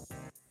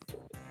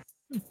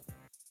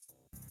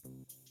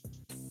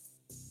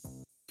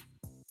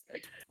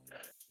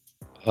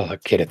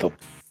 Kenneth will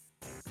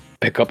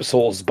pick up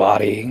Soul's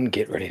body and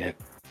get ready to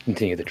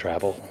continue the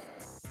travel.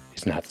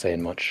 He's not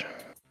saying much.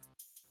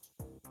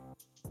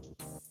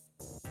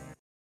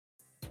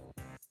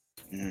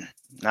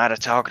 Not a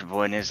talkative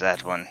one, is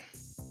that one?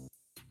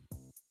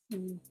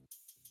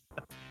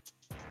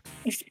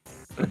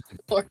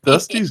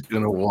 Dusty's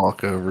gonna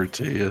walk over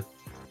to you,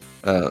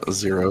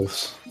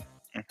 Zeros.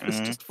 It's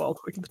Mhm. just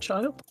following the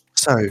child.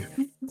 So,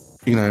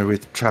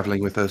 with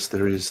traveling with us,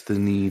 there is the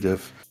need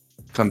of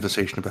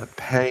conversation about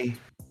pay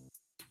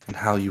and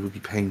how you will be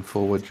paying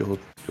forward your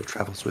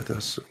travels with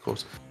us. Of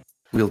course,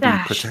 we'll be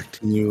Dash.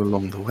 protecting you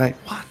along the way.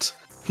 What?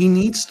 He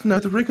needs to know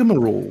the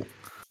rigmarole.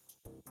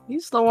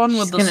 He's the one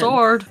with She's the gonna-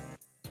 sword.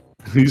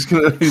 He's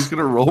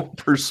gonna roll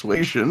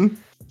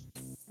persuasion.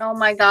 Oh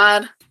my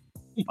god.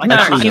 No,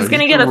 Actually, he's no,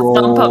 gonna you get can a roll-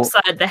 thump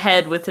upside the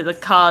head with the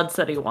cards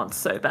that he wants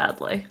so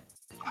badly.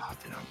 Oh,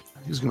 damn.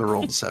 He's gonna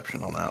roll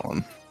deception on that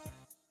one.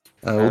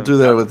 We'll do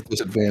that with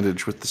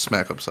disadvantage with the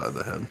smack upside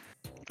the head.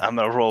 I'm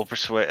gonna roll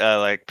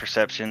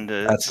perception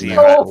to That's see. an If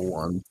I, actual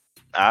one.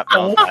 I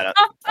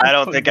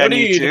don't think I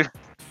need to.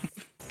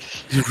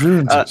 You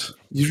ruined it.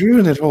 You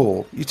ruined it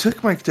all. You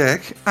took my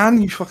deck,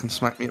 and you fucking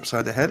smacked me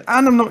upside the head,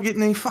 and I'm not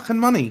getting any fucking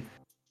money.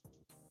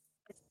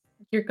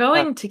 You're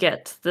going to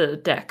get the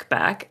deck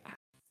back.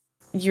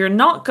 You're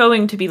not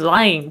going to be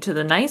lying to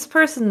the nice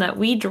person that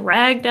we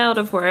dragged out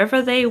of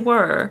wherever they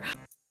were.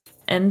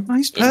 And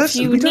Nice if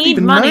person? you We don't need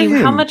even know money,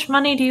 how him. much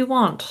money do you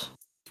want?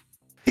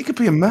 He could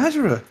be a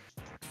murderer.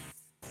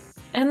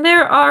 And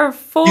there are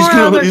four He's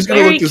gonna other look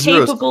very to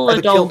Zeros. capable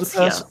Either killed the adults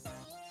here. person-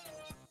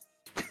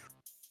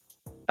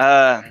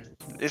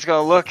 He's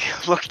gonna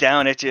look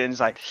down at you and he's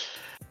like,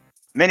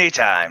 many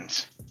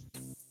times.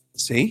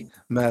 See?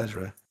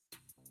 Murderer.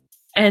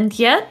 And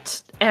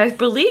yet, I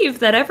believe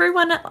that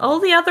all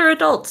the other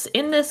adults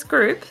in this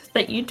group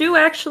that you do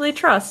actually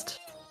trust,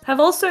 have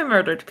also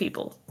murdered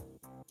people.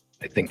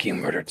 I think you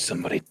murdered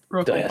somebody.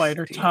 Rook will bite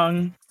her Dusty.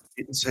 tongue. I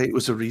didn't say it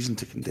was a reason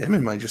to condemn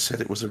him. I just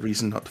said it was a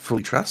reason not to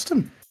fully trust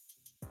him.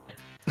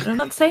 I'm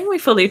not saying we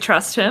fully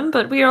trust him,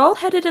 but we are all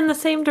headed in the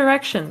same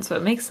direction, so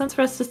it makes sense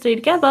for us to stay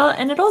together,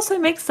 and it also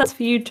makes sense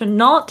for you to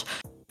not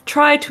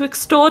try to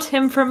extort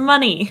him for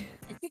money.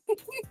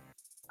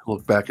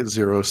 Look back at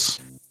Zeros.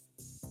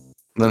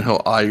 And then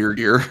he'll eye your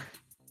ear.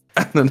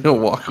 And then he'll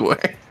walk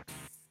away.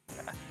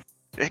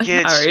 The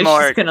kid's Ari's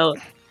smart.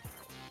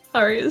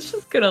 Ari's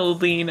just gonna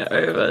lean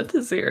over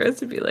to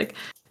Zeros and be like,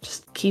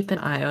 just keep an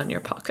eye on your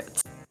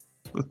pockets.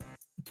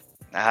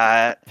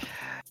 The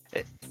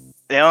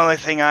only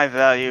thing I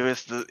value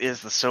is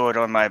the sword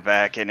on my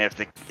back, and if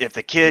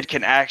the kid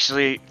can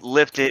actually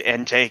lift it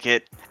and take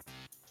it,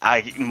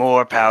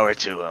 more power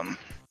to him.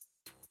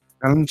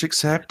 Challenge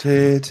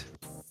accepted.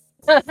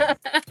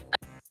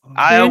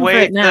 I You're in for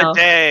it await now. the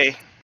day.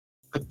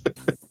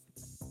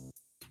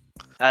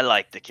 I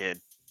like the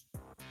kid.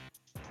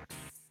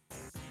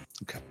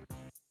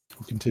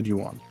 We'll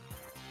continue on.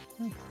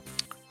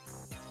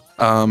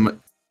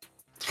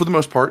 For the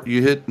most part,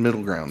 you hit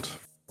middle ground.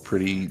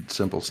 Pretty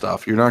simple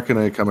stuff. You're not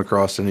going to come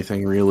across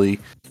anything really.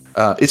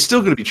 It's still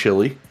going to be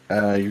chilly.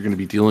 You're going to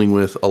be dealing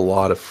with a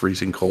lot of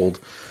freezing cold.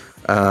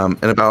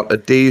 And about a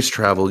day's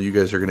travel, you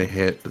guys are going to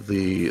hit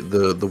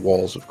the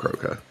walls of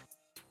Croca.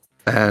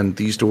 And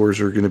these doors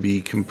are going to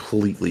be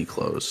completely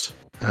closed.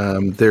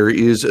 There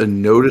is a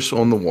notice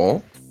on the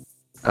wall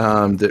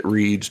that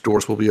reads,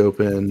 doors will be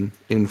open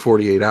in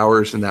 48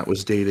 hours, and that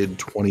was dated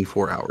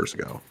 24 hours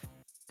ago.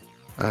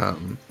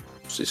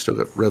 So you still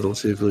got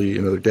relatively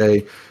another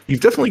day.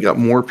 You've definitely got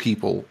more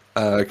people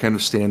kind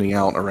of standing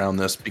out around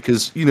this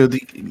because,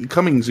 the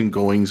comings and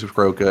goings of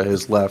Croca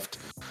has left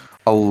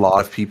a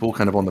lot of people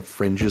kind of on the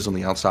fringes on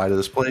the outside of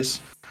this place.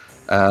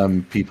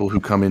 People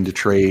who come in to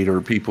trade or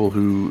people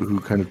who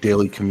kind of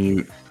daily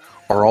commute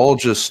are all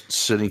just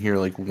sitting here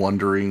like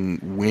wondering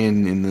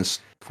when in this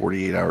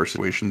 48-hour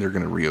situation they're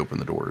going to reopen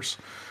the doors.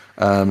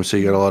 So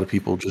you got a lot of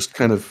people just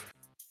kind of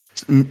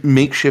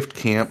makeshift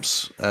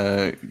camps.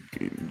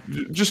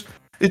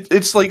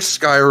 It's like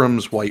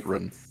Skyrim's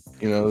Whiterun.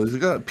 There's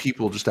got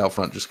people just out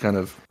front just kind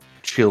of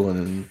chilling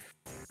and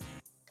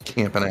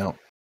camping out.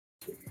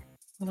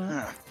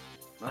 Huh.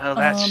 Well,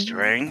 that's Um,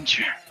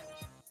 strange.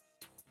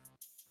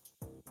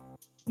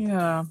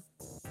 Yeah.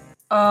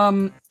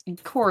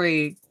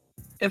 Corey,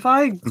 if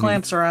I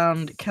glance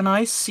around, can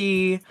I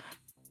see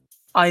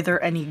either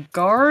any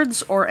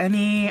guards or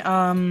any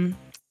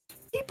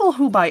people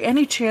who by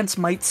any chance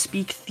might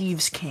speak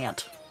thieves'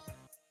 cant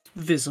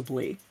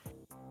visibly?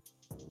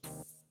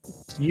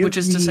 Which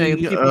is to say, Give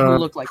me people who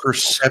look like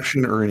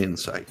perception or an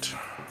insight.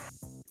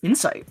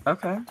 Insight.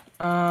 Okay.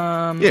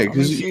 Yeah, let me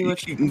because see you what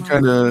can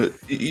kind of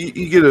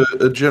you get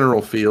a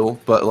general feel,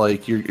 but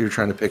like you're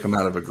trying to pick them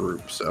out of a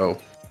group, so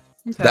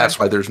Okay. that's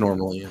why there's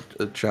normally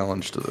a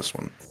challenge to this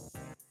one.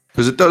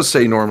 Because it does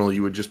say normally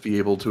you would just be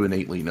able to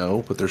innately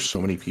know, but there's so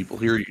many people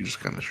here, you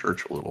just kind of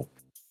search a little.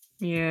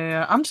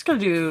 Yeah, I'm just gonna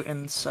do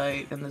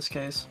insight in this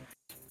case.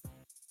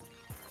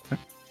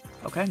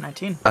 Okay,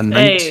 19. A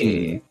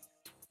 19. Hey.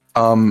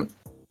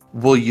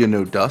 Well, you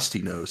know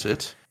Dusty knows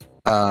it.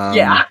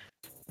 Yeah.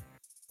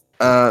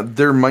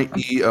 There might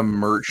be a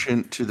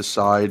merchant to the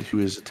side who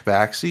is a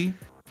tabaxi,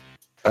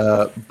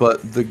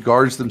 but the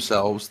guards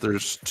themselves,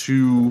 there's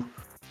 2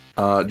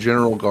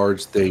 general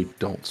guards, they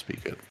don't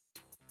speak it.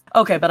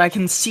 Okay, but I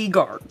can see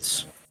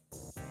guards.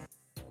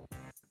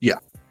 Yeah.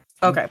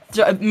 Okay.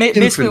 So,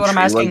 basically what I'm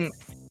Infantry, asking...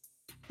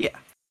 Yeah.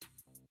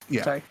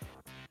 Yeah. Sorry.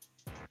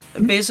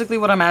 Basically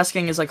what I'm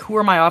asking is, like, who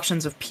are my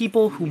options of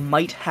people who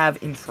might have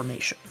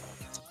information?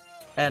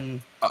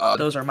 And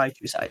those are my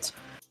 2 sides.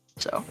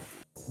 So...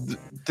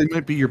 They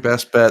might be your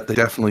best bet. They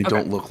definitely Okay.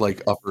 don't look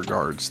like upper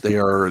guards. They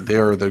are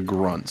the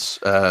grunts.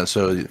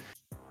 So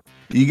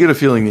you get a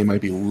feeling they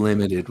might be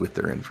limited with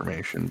their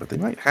information, but they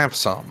might have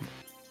some.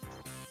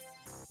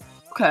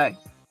 Okay.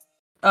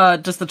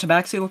 Does the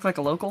tabaxi look like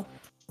a local?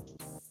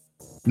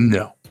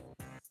 No.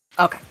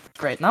 Okay,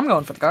 great. And I'm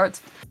going for the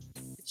guards.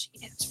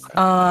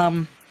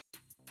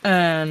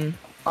 And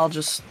I'll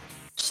just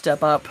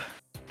step up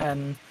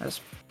and as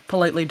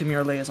politely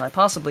demurely as I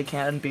possibly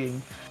can,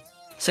 being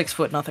 6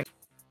 foot nothing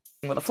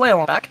with a flail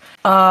on back.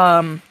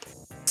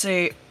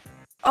 Say,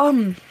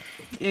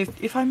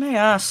 if I may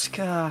ask,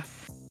 I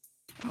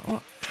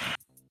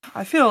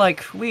feel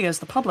like we as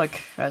the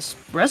public, as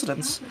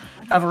residents,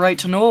 have a right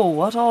to know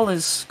what all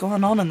is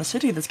going on in the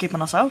city that's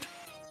keeping us out.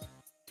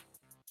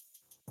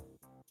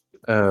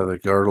 The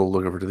guard will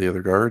look over to the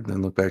other guard,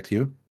 then look back to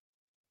you.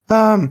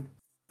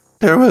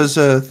 There was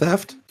a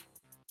theft.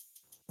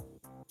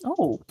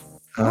 Oh,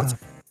 that's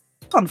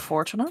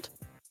unfortunate.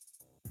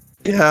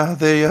 Yeah,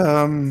 they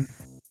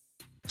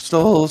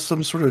stole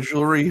some sort of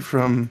jewelry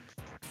from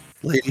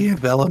Lady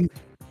Antebellum.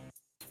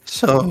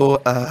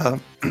 So,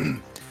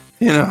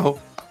 you know,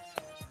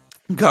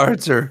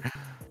 guards are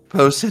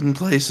posted in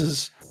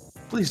places.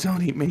 Please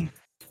don't eat me.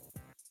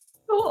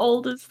 How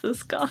old is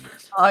this guy?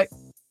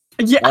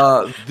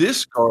 Yeah.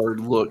 This guard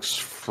looks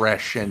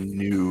fresh and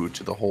new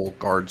to the whole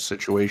guard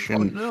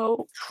situation.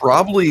 No.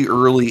 Probably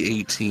early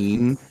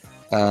 18.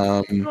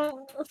 Oh,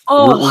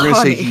 We're gonna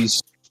say honey.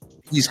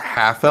 he's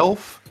half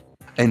elf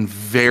and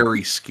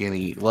very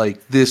skinny.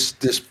 Like this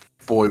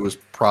boy was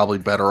probably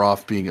better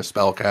off being a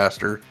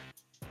spellcaster.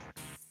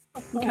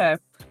 Okay.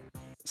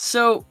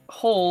 So,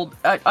 hold.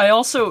 I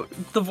also...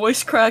 The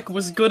voice crack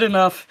was good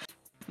enough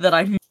that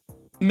I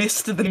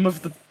missed the name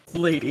of the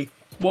lady.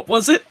 What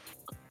was it?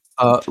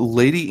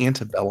 Lady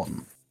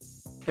Antebellum.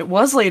 It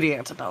was Lady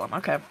Antebellum,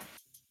 okay.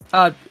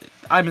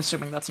 I'm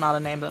assuming that's not a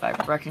name that I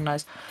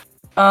recognize.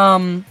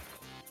 Because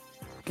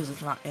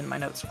it's not in my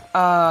notes.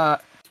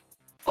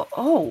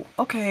 Oh,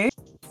 okay.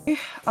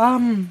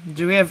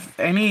 Do we have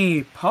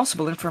any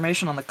possible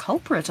information on the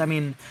culprit? I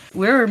mean,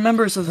 we're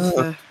members of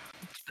the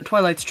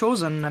Twilight's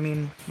Chosen. I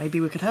mean,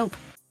 maybe we could help.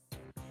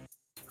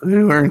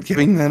 We weren't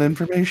giving that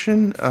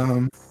information.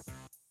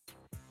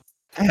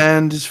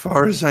 And as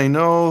far as I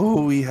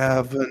know, we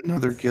have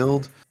another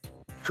guild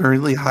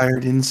currently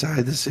hired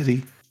inside the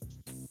city.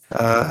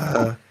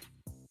 What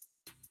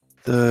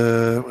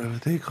are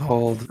they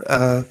called?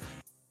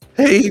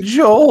 Hey,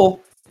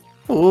 Joel!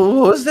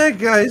 What was that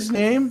guy's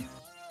name?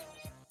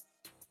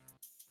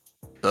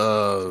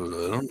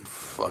 I don't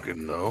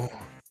fucking know.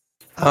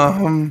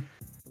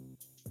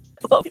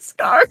 Love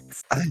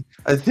scars.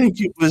 I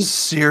think it was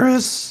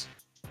Cirrus.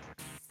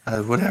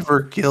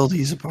 Whatever guild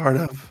he's a part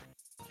of.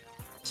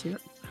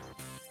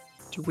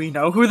 Do we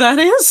know who that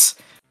is?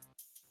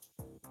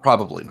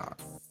 Probably not.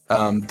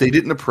 They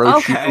didn't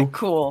approach you. Okay,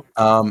 cool.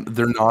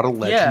 They're not a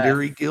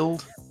legendary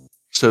guild,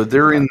 so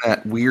they're in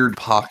that weird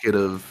pocket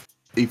of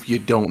if you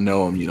don't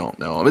know them, you don't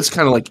know them. It's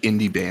kind of like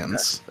indie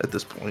bands at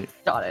this point.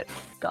 Got it.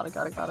 Got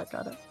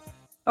it.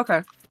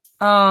 Okay.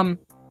 I'm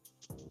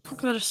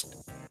gonna just...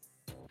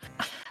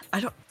 I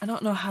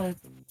don't know how to...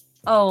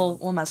 Oh,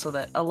 we'll mess with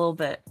it a little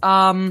bit.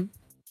 I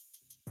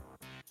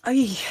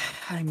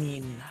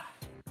mean...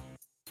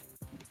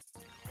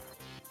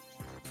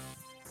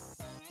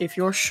 If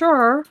you're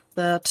sure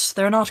that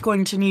they're not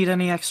going to need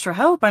any extra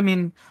help, I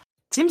mean,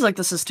 it seems like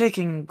this is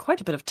taking quite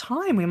a bit of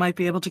time. We might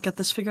be able to get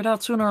this figured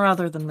out sooner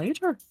rather than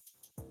later.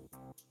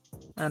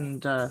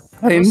 And,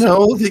 I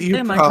know that you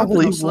they might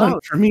probably help us want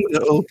out. for me to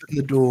open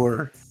the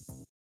door,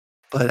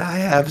 but I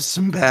have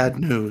some bad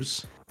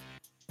news.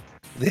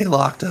 They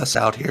locked us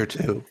out here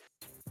too.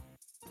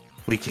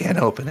 We can't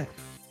open it.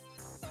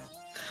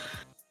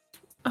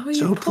 Oh, you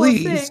So poor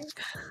please, thing.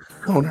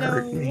 don't No.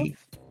 hurt me.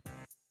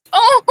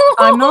 Oh!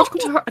 I'm not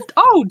going to hurt.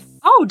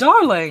 Oh,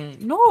 darling,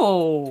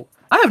 no.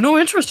 I have no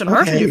interest in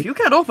hurting you. Okay. If you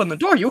can't open the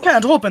door, you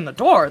can't open the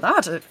door.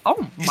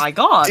 Oh my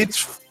god.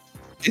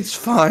 It's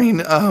fine.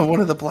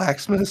 One of the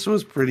blacksmiths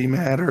was pretty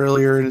mad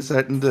earlier and is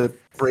threatened to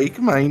break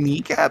my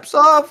kneecaps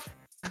off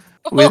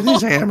with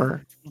his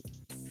hammer. Who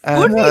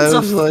And needs I a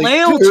was like,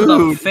 flail to the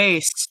dude.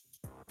 face?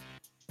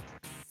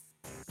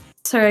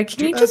 Sorry,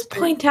 can you just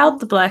point out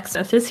the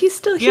blacksmith? Is he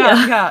still here?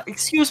 Yeah,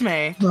 excuse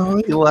me. No,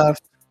 he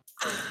left.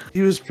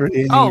 He was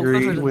pretty Oh, angry.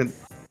 He perfect. went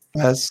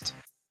west.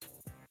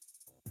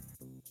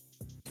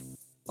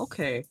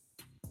 Okay.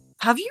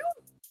 Have you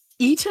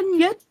eaten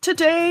yet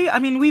today? I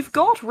mean, we've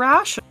got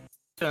rations.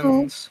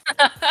 No,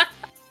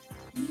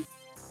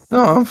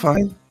 I'm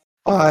fine.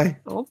 Bye.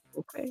 Oh,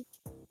 okay.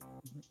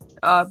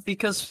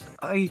 Because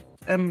I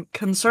am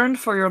concerned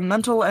for your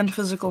mental and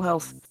physical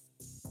health.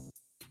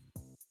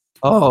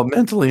 Oh,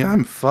 mentally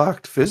I'm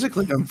fucked.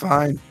 Physically I'm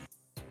fine.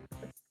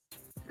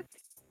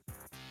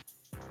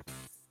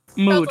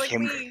 Mood. Sounds like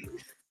Can- me.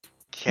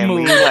 Can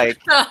we Mood. like?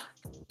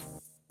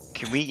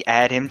 Can we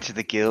add him to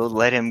the guild?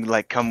 Let him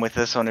like come with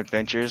us on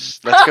adventures.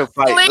 Let's go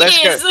fight.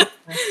 Let's go.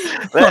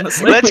 Please.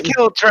 Honestly. Let's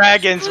kill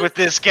dragons with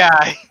this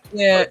guy.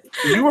 Yeah.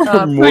 You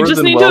are we more just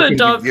than need to welcome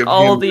adopt give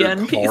all him the your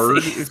NPCs. card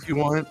if you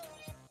want.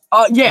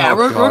 Yeah, Oh,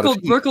 Rook God, will,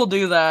 if he- Rook will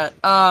do that.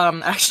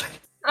 Actually,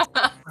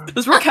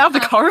 does Rook have the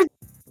cards?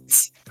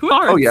 Who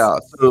cards? Oh yeah.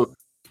 So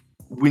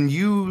when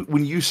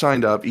you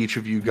signed up, each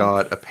of you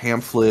got a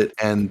pamphlet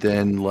and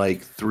then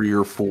like 3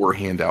 or 4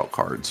 handout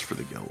cards for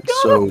the guild.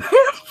 So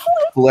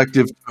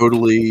collective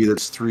totally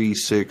that's 3,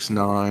 6,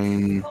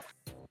 9,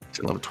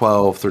 10, 11,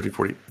 12, 13,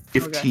 14,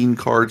 15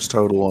 cards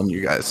total on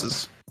you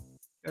guys's.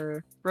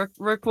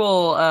 Rook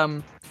will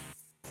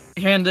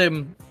hand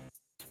him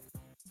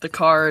the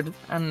card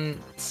and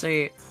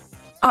say,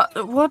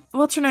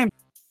 what's your name,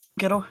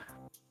 kiddo?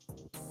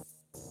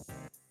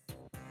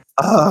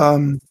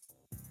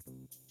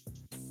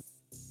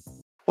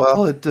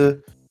 Well, it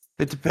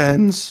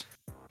depends.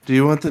 Do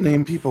you want the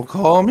name people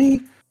call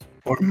me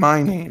or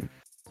my name?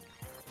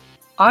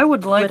 I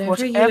would like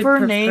Whatever you would whatever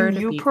prefer name to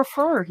you be.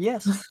 prefer.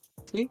 Yes.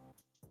 See?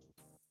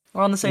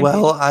 We're on the same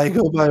Well, page. I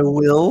go by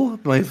Will.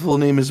 My full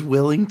name is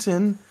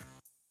Willington.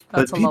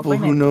 That's But a people lovely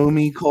who name. know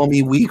me call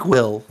me Weak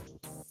Will.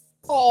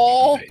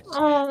 Oh.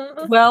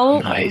 Oh,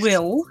 Well, Nice.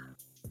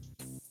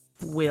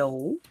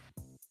 Will,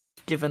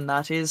 given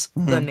that is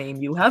the Mhm. name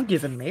you have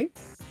given me,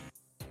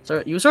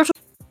 so you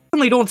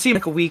certainly don't seem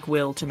like a weak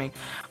will to me.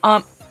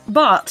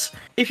 But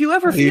if you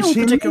ever Have you feel seen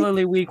me?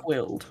 particularly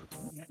weak-willed,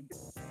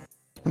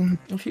 Mhm.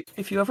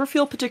 if you ever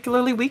feel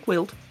particularly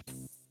weak-willed,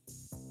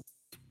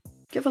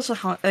 give us a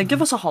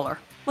holler.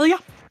 Well, yeah.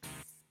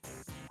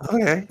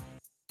 Okay.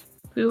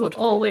 we will Good.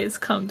 always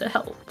come to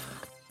help.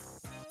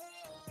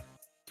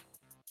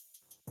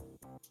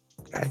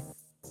 Okay.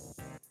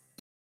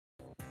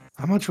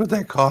 How much would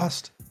that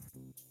cost?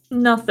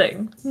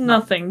 Nothing deal.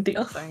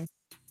 Nothing.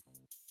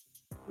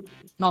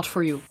 Not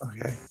for you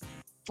Okay.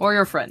 or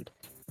your friend.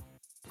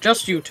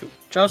 Just you two.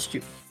 Just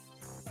you.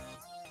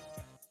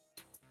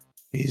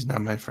 He's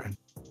not my friend.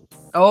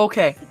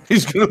 Okay.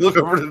 He's gonna look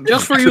over to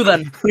Just for you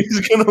then.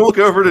 He's gonna look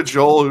over to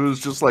Joel, who's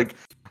just like,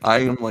 I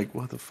am like,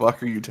 what the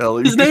fuck are you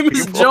telling His me? name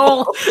is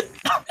Joel.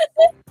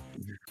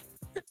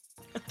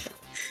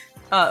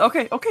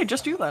 Okay,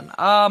 just you then.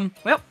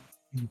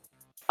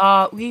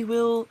 We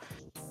will.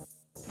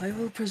 I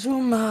will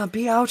presume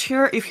be out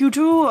here. If you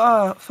do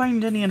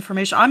find any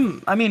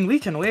information, I mean, we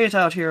can wait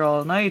out here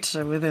all night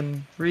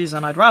within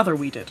reason. I'd rather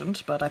we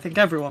didn't, but I think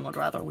everyone would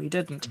rather we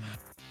didn't.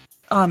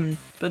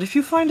 But if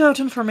you find out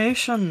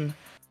information,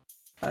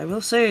 I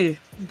will say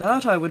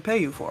that I would pay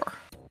you for.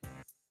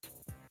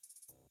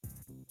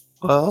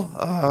 Well,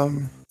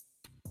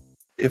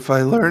 if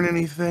I learn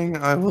anything,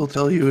 I will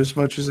tell you as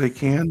much as I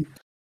can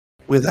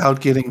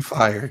without getting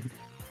fired.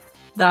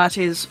 That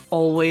is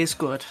always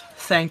good.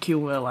 Thank you,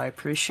 Will. I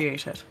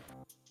appreciate it.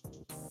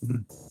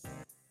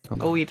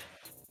 Go eat.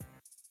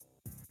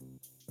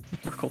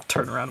 We'll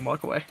turn around and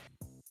walk away.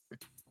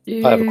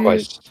 I have a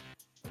question.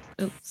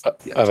 Oops. I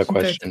have a Very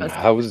question. fast.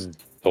 How's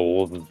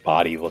Joel's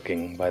body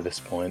looking by this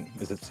point?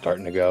 Is it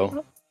starting to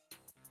go?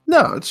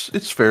 No,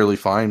 it's fairly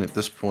fine at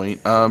this point.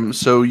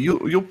 So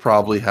you'll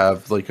probably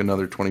have like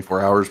another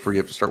 24 hours before you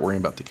have to start worrying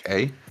about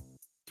decay.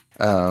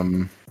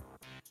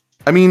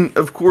 I mean,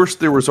 of course,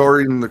 there was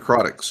already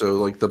necrotic, so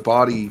like the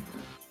body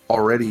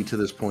already to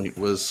this point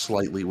was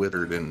slightly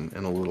withered and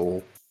a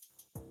little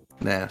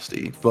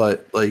nasty.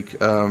 But like,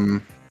 I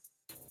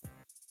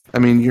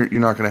mean, you're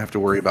not going to have to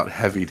worry about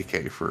heavy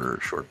decay for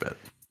a short bit.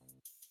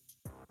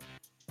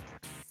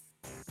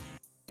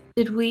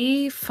 Did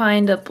we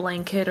find a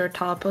blanket or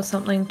top or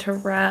something to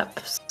wrap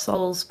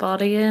Sol's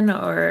body in,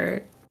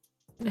 or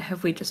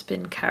have we just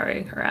been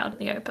carrying her out in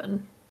the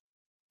open?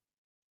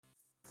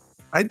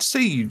 I'd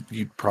say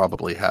you'd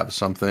probably have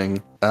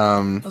something.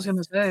 I was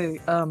gonna say,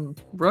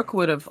 Rook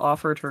would have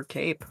offered her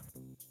cape.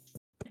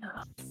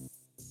 Yeah.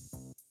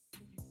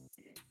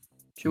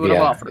 She would have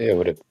Yeah, offered. it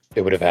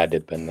would have had to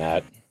have been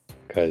that,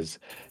 because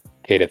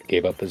Kadeth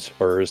gave up his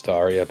furs to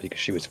Arya because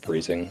she was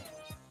freezing.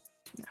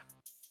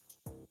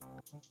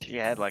 She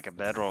had like a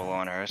bedroll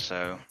on her,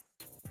 so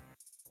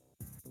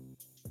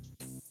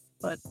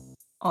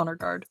Honor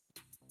guard.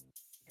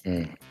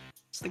 Mm.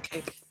 It's the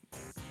cape.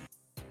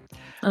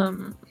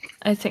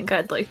 I think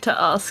I'd like to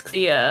ask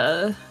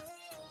the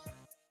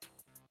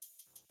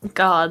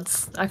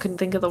gods. I couldn't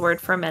think of the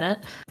word for a minute.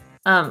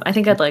 I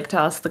think I'd like to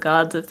ask the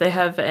gods if they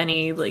have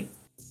any like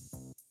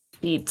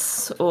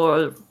beats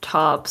or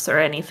tops or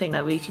anything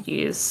that we could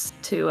use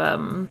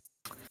to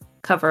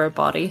cover a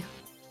body.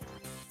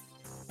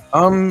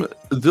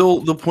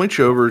 They'll point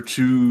you over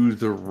to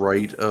the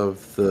right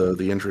of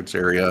the entrance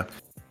area.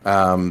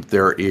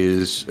 There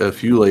is a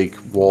few like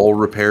wall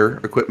repair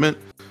equipment,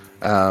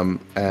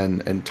 and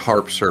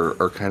tarps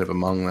are kind of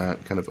among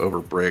that, kind of over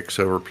bricks,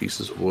 over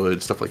pieces of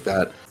wood, stuff like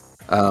that.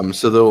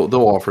 So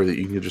they'll offer that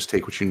you can just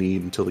take what you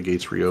need until the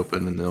gates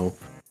reopen, and they'll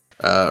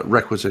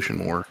requisition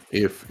more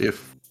if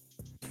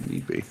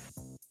need be.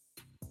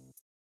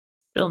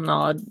 She'll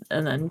nod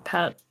and then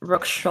pat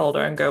Rook's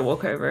shoulder and go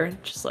walk over.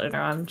 Just let her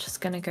know I'm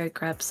just gonna go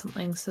grab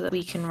something so that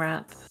we can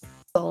wrap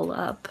Soul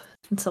up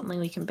and something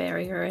we can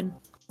bury her in.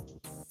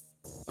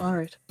 All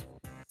right.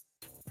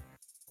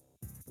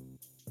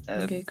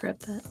 I'll go grab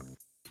that.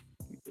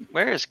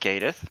 Where is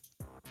Gadeth?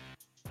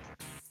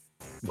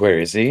 Where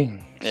is he?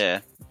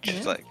 Yeah.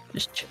 Just like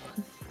just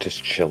chilling.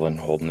 Just chilling,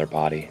 holding their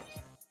body.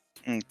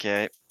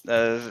 Okay.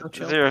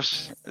 chill.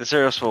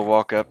 Zeros will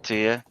walk up to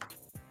you.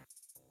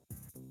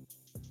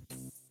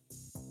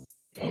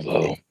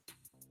 Hello.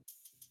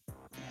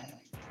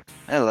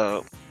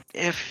 Hello.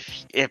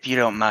 If you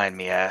don't mind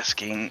me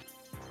asking,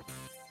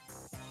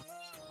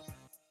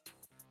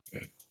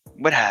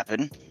 what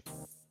happened?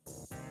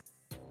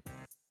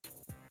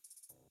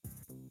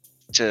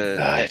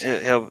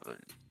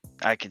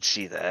 I could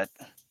see that.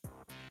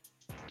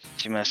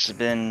 She must have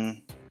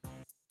been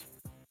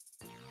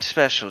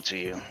special to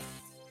you.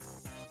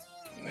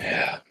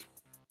 Yeah.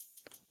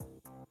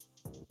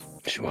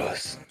 She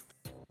was.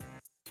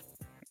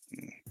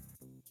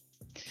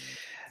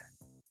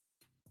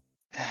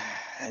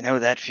 I know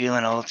that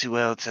feeling all too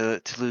well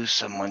to lose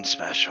someone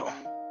special.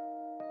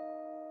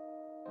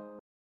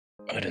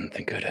 I didn't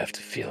think I'd have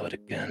to feel it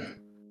again.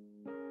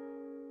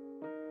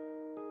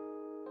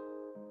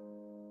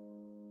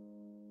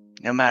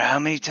 No matter how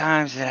many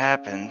times it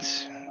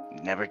happens,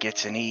 it never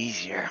gets any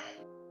easier.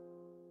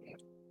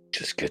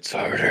 Just gets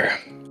harder.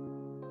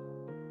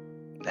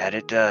 That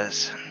it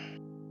does.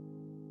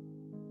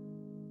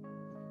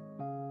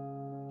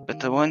 But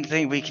the one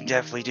thing we can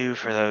definitely do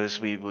for those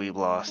we've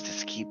lost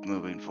is keep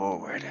moving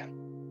forward.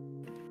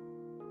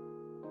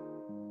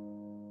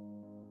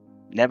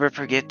 Never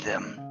forget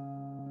them.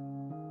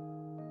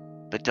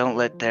 But don't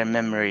let their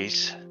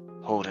memories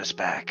hold us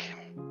back.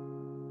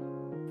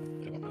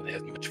 I don't really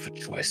have much of a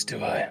choice,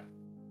 do I?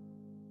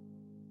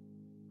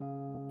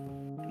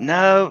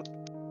 No.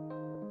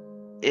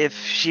 If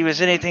she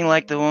was anything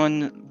like the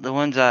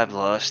ones I've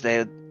lost,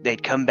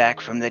 they'd come back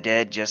from the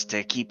dead just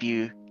to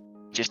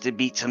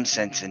beat some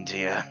sense into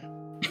you.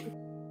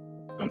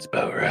 Sounds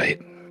about right.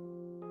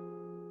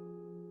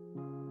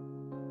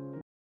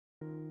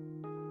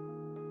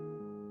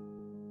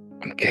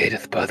 I'm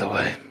Gadeth, by the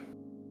way.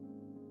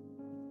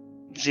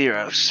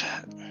 Zeros.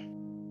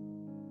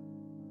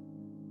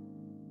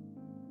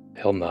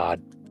 He'll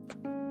nod.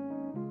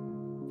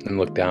 And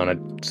look down at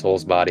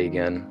Soul's body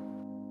again.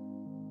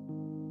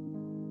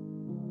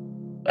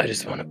 I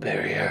just want to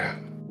bury her.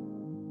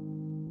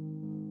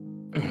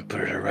 I'm gonna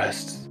put her to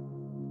rest.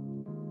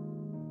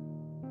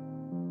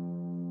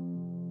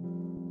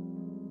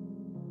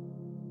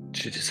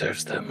 She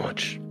deserves that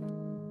much.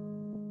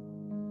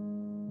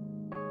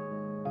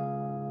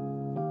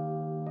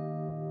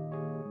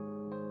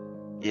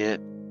 Yeah,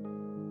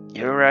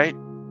 you're right.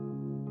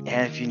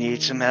 And if you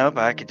need some help,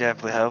 I could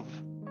definitely help.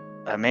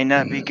 I may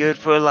not be good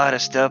for a lot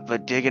of stuff,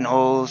 but digging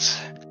holes,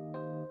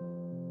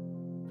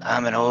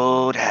 I'm an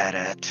old hat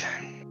at.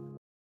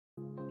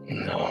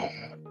 No.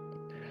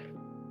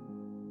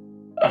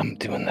 I'm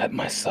doing that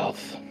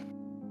myself.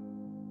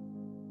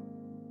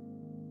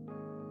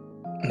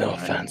 No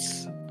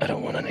offense. I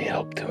don't want any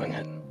help doing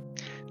it.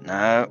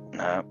 No,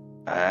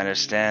 I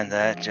understand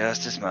that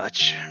just as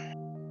much.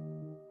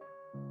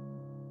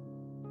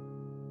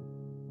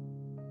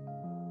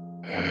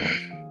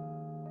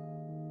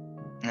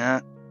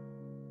 No,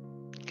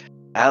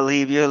 I'll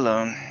leave you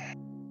alone.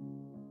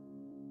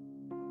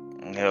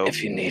 No.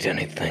 If you need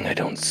anything, I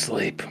don't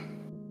sleep.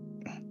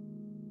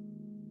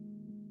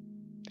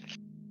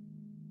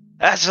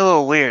 That's a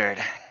little weird.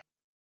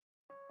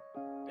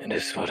 It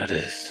is what it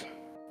is.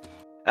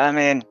 I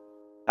mean,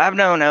 I've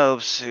known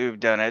elves who've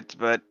done it,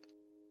 but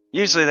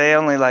usually they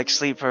only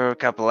sleep for a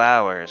couple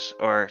hours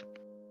or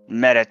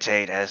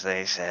meditate, as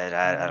they said.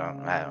 I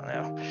don't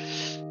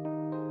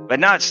know. But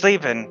not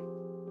sleeping.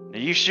 Are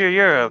you sure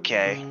you're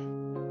okay?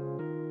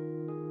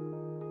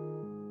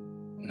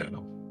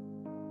 No.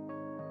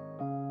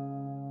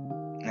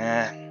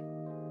 Nah.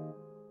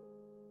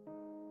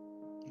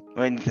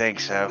 Wouldn't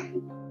think so.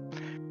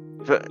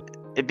 But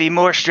it'd be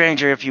more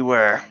stranger if you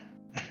were.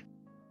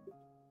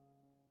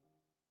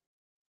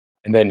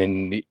 And then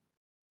in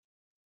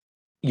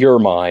your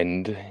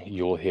mind,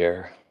 you'll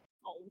hear,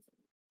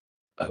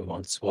 I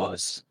once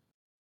was.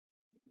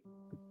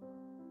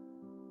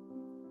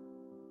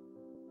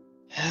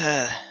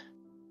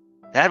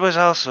 That was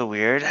also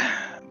weird,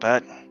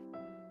 but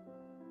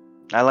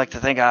I like to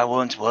think I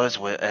once was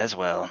as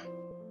well.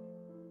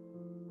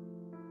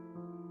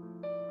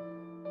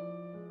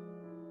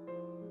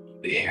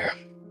 Be here.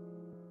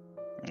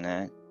 And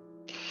then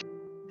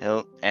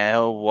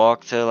he'll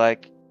walk to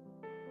like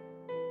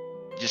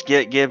just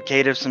give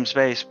Kato some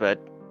space, but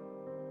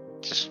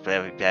just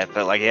I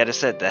felt like he had to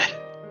said that.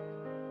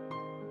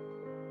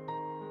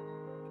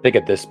 I think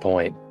at this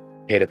point,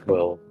 Edith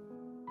will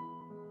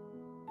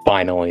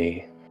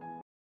finally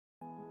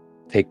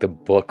take the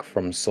book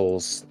from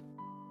Soul's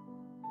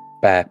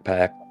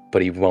backpack,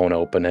 but he won't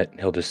open it.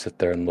 He'll just sit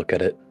there and look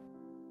at it.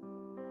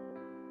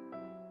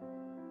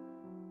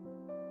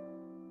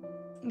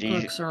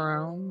 Looks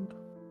around.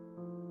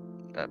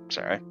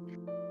 Sorry.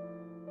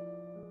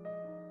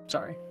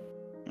 Sorry.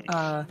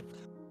 Go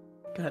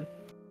ahead.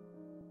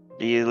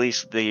 Do you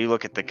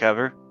look at the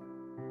cover?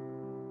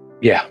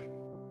 Yeah.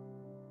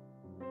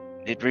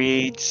 It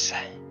reads,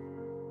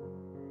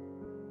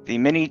 "The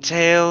many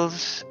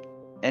tales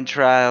and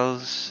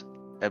trials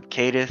of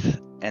Kadith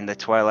and the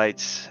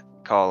Twilight's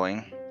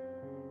calling."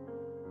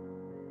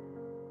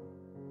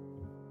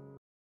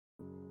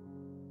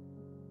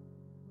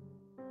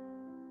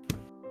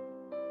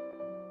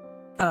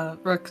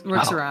 Rook's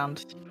Oh.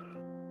 around.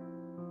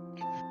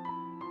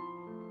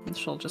 And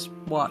she'll just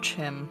watch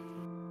him.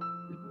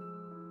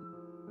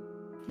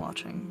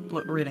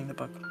 Reading the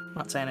book.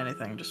 Not saying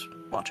anything, just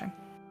watching.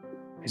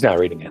 He's not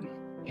reading it.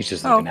 He's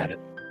just looking at it.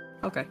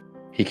 Okay.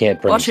 He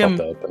can't bring Watch himself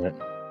him. to open it.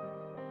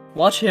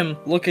 Watch him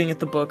looking at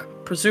the book,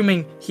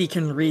 presuming he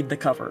can read the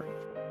cover.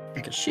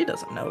 Because she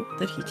doesn't know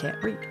that he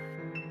can't read.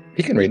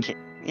 He can read.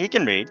 He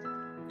can read.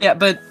 Yeah,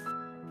 but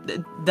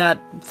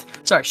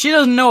sorry, she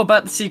doesn't know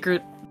about the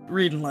secret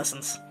reading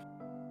lessons.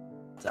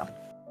 So.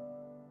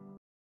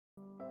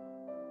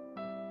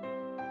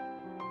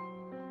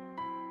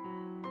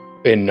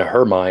 In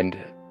her mind,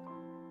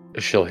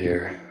 she'll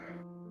hear,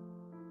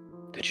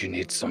 "Did you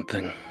need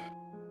something?"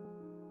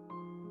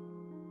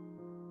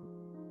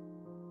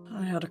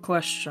 I had a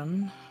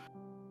question,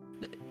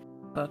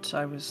 but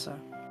I was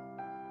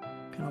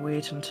gonna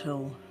wait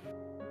until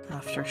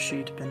after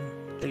she'd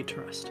been laid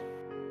to rest.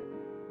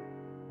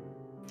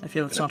 I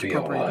feel it's Gonna not be a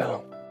appropriate now.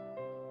 while.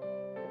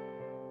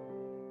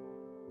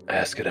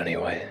 Ask it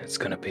anyway. It's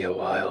gonna be a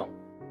while.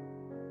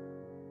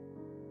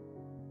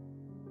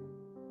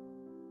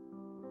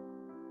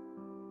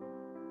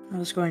 I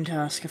was going to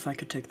ask if I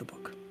could take the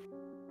book.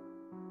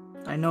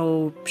 I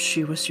know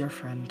she was your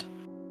friend.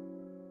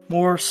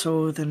 More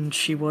so than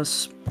she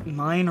was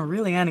mine or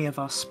really any of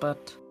us,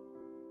 but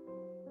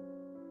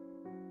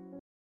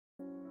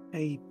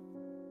I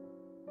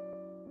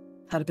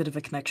had a bit of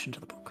a connection to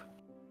the book.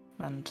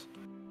 And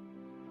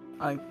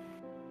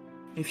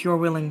if you're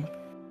willing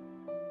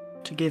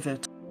to give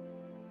it,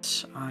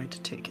 I'd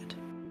take it.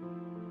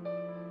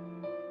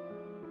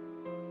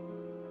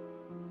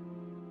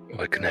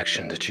 What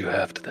connection did you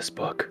have to this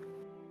book?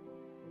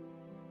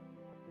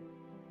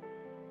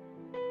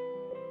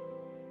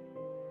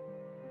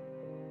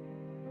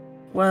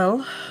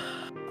 Well,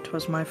 it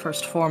was my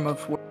first form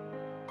of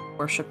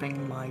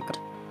worshipping my god.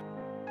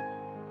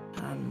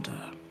 And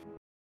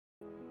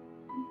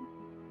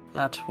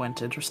that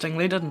went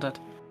interestingly, didn't it?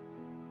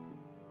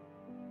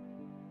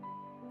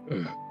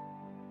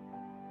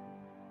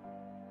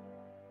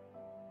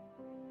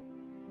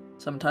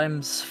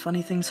 Sometimes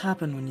funny things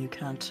happen when you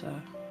can't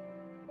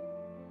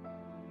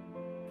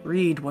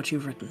read what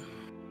you've written.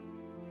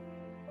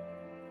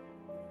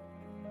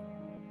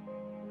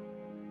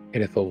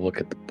 Edith will look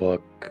at the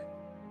book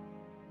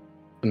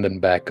and then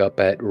back up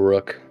at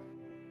Rook.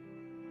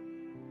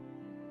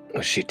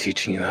 Was she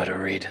teaching you how to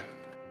read?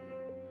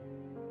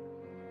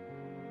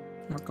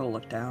 Rook will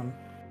look down.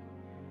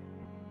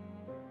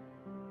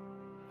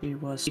 He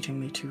was teaching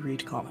me to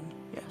read common,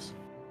 yes.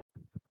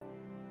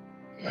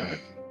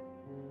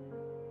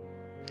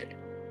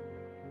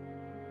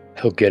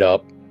 He'll get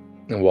up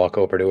and walk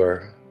over to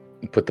her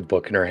and put the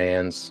book in her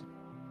hands.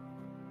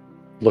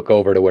 Look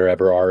over to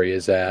wherever Ari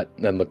is at,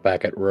 and then look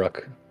back at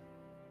Rook.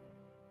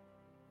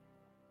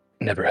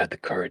 Never had the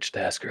courage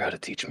to ask her how to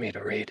teach me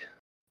to read.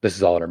 This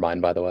is all in her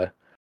mind, by the way.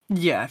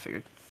 Yeah, I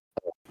figured.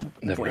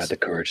 Never Voice. had the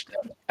courage to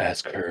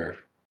ask her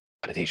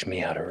how to teach me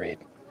how to read.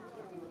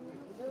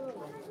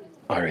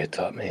 Arya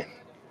taught me.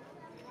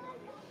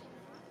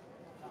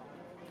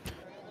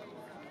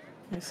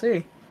 I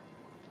see.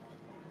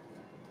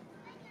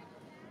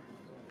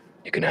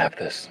 You can have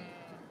this.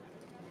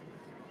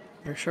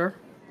 You're sure?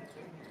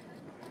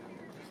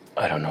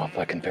 I don't know if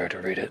I can bear to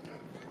read it.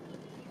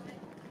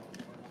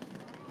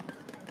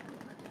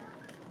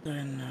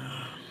 Then,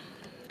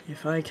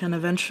 if I can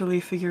eventually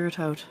figure it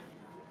out,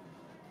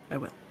 I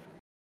will.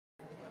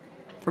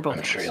 For both I'm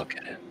of sure us. you'll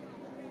get it.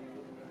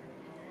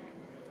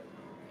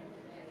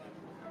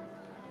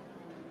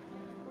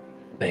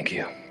 Thank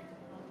you.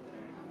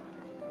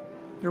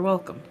 You're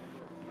welcome.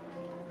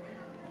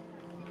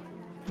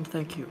 And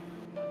thank you.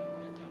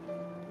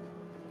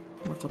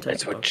 Rook will take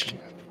That's the book.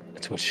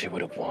 that's what she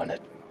would have wanted.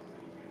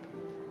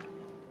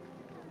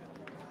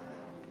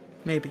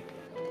 Maybe.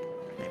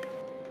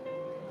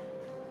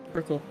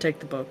 Rook will take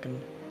the book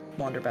and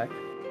wander back.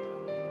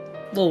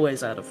 little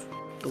ways out of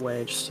the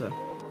way just to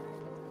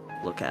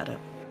look at it.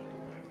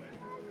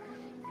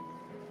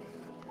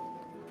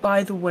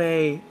 By the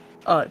way,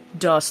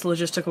 Dust,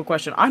 logistical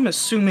question. I'm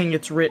assuming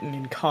it's written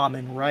in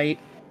common, right?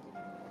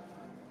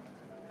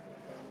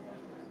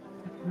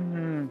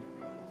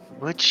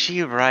 Would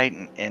she write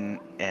in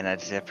a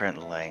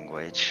different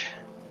language?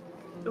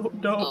 Oh,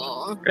 no.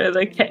 Oh.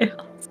 Really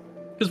chaos.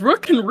 Because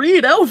Rook can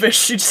read Elvish,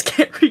 she just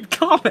can't read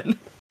common.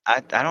 I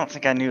don't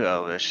think I knew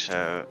Elvish,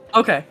 so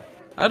Okay.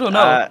 I don't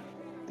know.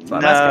 So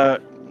I'm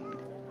asking. no.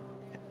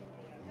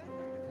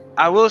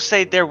 I will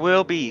say there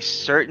will be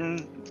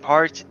certain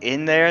parts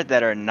in there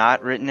that are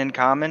not written in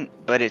common,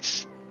 but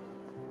it's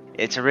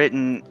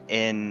written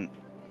in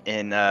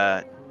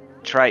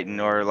Triton,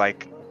 or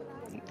like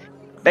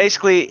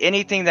basically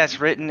anything that's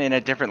written in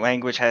a different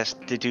language has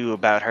to do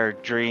about her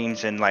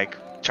dreams and like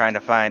trying to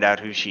find out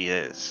who she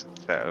is.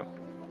 So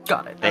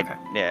Got it. Okay.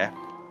 yeah.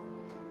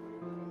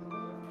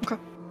 Okay.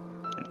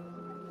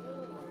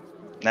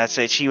 That's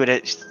it.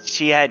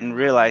 She hadn't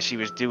realized she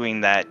was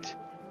doing that,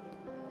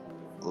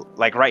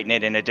 like writing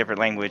it in a different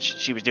language.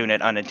 She was doing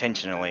it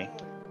unintentionally.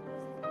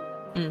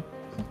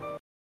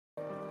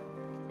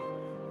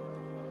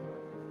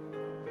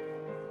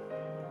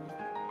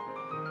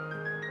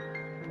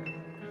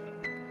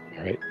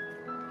 All right.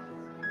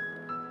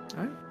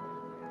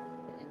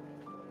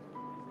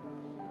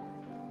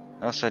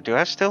 Also, do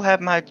I still have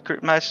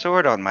my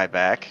sword on my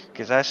back?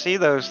 Because I see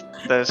those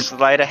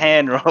sleight of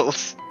hand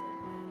rolls.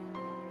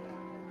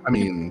 I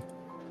mean,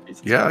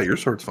 yeah, your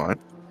sword's fine.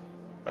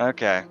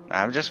 Okay,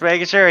 I'm just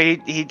making sure.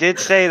 He did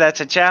say that's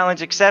a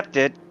challenge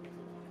accepted.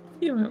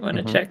 You might want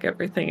to check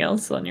everything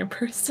else on your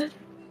person.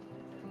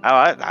 Oh,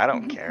 I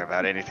don't care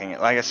about anything.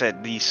 Like I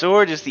said, the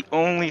sword is the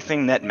only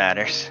thing that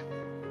matters.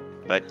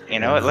 But you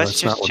know what? No, Let's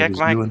that's not just what check he was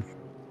my. doing.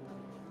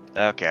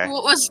 Okay.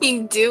 What was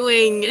he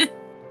doing?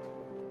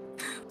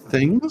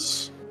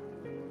 Things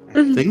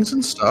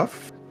and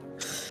stuff.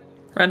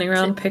 Running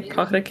around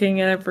pickpocketing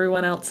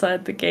everyone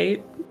outside the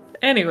gate.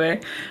 Anyway,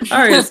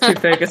 Arya's too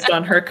focused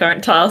on her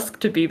current task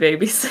to be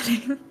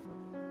babysitting.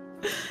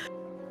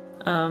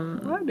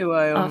 Why do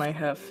I only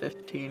have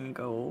 15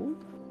 gold?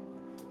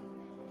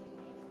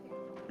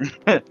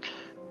 Did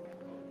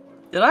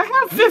I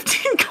have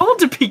 15 gold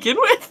to begin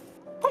with?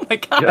 Oh my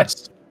god.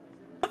 Yes.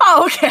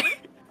 Oh, okay.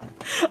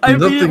 I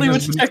Nothing immediately has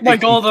went to been check my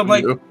taken gold. I'm from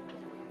like, you.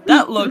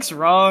 that looks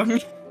wrong.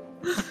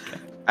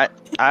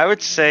 I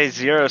would say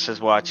Zeros is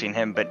watching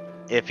him, but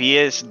if he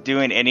is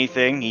doing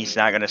anything, he's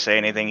not gonna say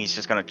anything. He's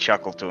just gonna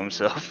chuckle to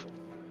himself.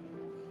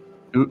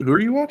 Who are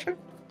you watching?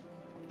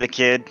 The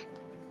kid,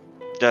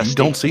 Dusty. You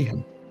don't see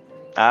him.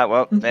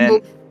 Well,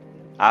 then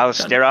I'll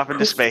stare off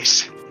into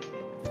space.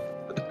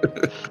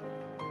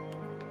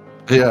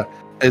 Yeah,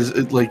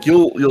 like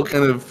you'll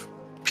kind of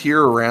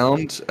peer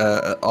around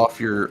off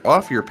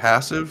your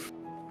passive.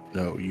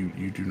 No, you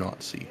do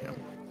not see him.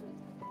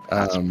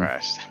 Not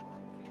surprised.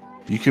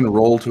 You can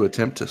roll to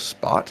attempt to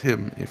spot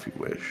him if you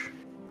wish.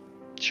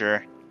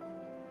 Sure.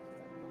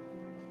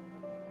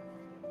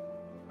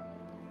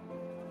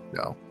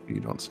 No, you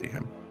don't see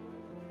him.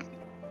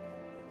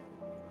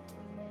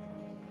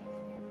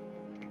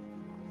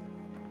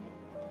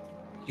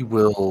 He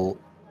will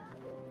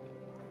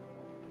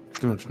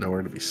pretty much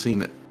nowhere to be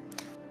seen. It.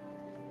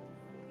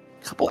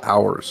 A couple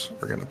hours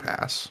are going to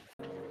pass.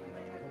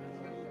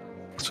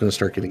 It's going to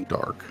start getting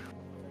dark.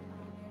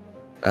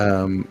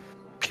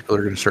 People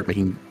are going to start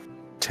making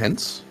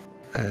tents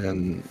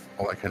and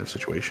all that kind of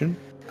situation.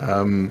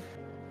 Kind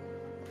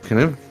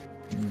of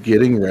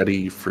getting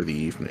ready for the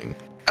evening.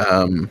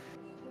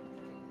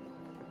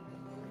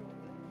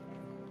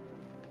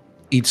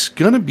 It's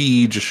going to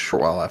be just a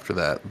short while after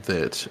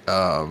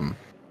that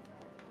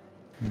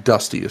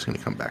Dusty is going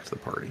to come back to the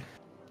party.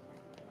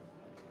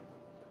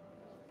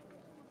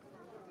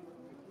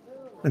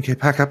 Okay,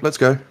 pack up, let's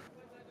go.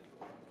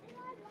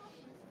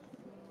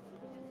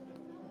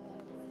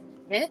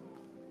 Eh?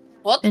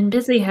 What? Been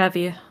busy, have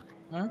you?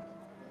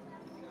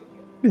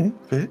 Yeah,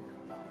 fair.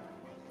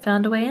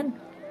 Found a way in?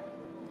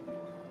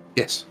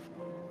 Yes.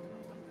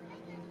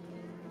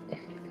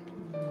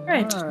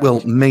 Right. Well,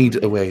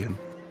 made a way in.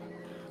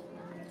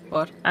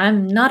 What?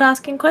 I'm not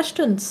asking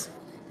questions.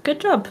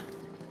 Good job.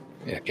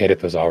 Yeah,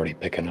 Kadith was already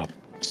picking up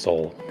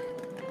soul.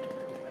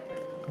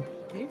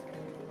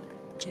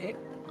 Okay.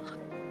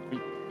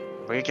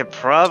 We could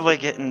probably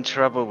get in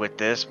trouble with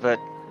this, but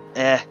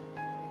What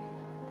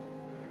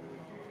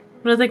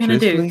are they gonna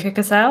do? Truthfully? Kick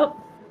us out?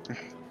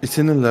 It's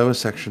in the lower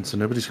section, so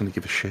nobody's going to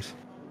give a shit.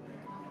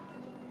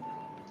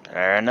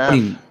 fair enough. I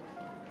mean,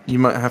 you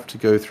might have to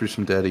go through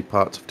some dirty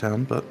parts of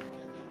town, but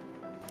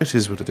it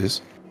is what it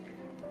is.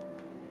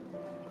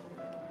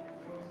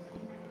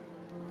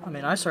 I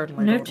mean, I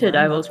certainly don't Noted, mind,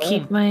 I will that's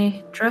keep home.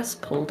 my dress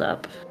pulled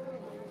up.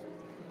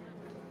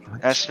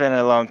 I spent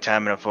a long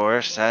time in a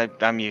forest.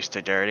 I'm used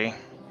to dirty.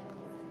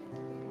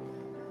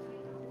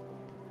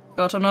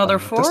 Got another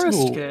Dusty forest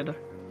will- kid.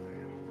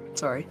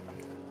 Sorry.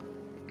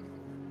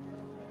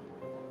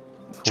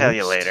 Tell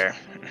you Forest? later.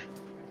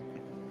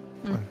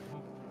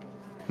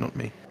 Not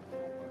me.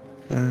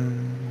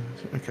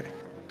 Okay.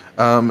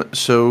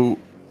 So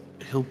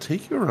he'll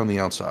take you around the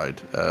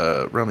outside,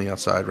 around the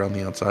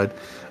outside,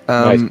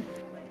 Nice.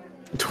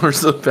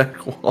 towards the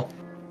back wall.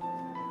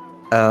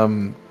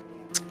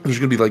 There's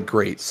gonna be like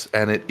grates,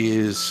 and it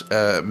is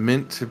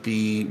meant to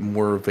be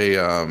more of a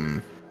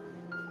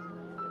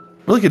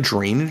like a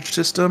drainage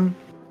system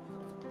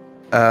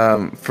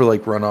for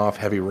like runoff,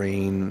 heavy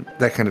rain,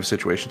 that kind of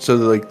situation, so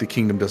that like the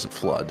kingdom doesn't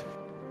flood.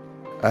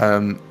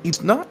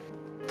 It's not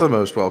the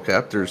most well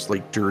kept. There's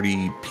like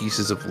dirty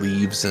pieces of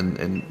leaves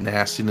and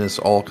nastiness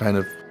all kind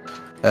of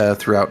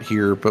throughout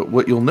here. But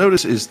what you'll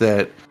notice is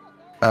that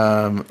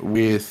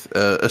with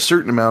a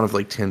certain amount of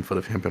like 10 foot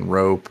of hempen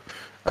rope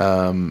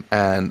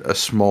and a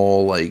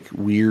small like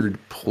weird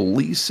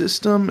pulley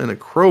system and a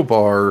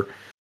crowbar,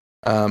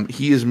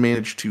 he has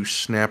managed to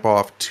snap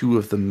off 2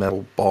 of the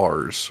metal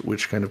bars,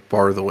 which kind of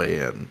bar the way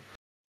in.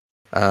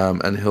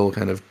 And he'll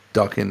kind of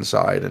duck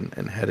inside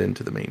and head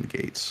into the main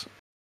gates.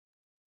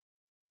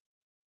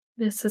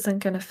 This isn't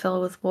going to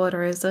fill with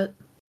water, is it?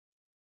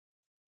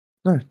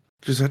 No,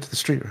 just out to the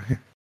street right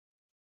here.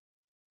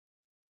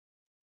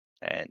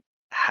 And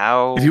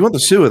how If you want the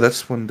sewer,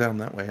 that's one down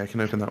that way. I can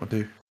open that one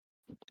too.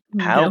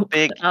 How Nope,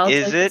 big I'll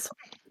is take it? this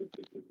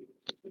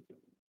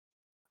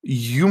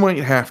You might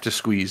have to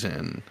squeeze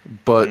in,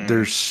 but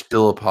there's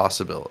still a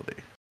possibility.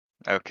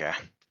 Okay.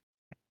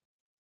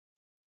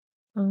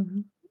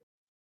 one.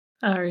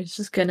 Ari's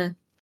just going to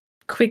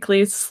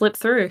quickly slip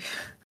through.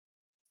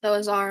 That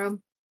was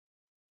Aram.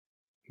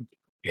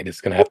 And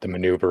he's gonna have to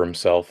maneuver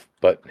himself,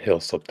 but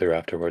he'll slip through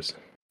afterwards.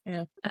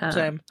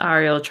 Same.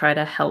 Ari will try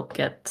to help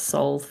get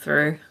Soul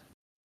through.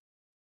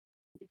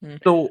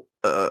 So,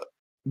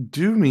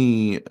 do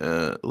me.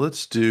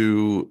 Let's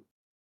do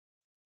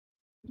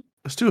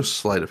a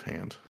sleight of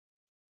hand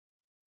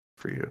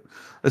for you.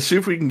 Let's see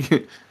if we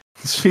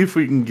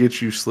can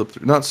get you slip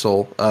through. Not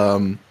Soul.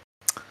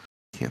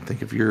 Can't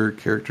think of your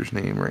character's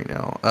name right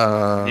now.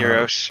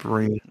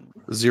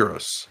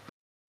 Zeros.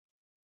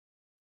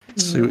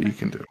 Let's see what you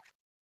can do.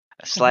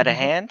 A sleight of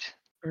hand?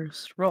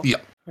 First roll. Yeah.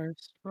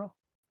 First roll.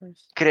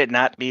 First. Could it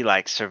not be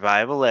like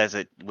survival, as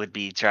it would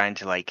be trying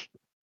to like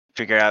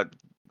figure out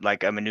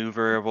like a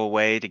maneuverable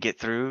way to get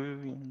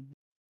through?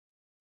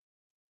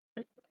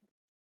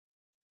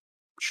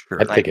 Sure.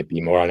 I'd think it'd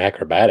be more on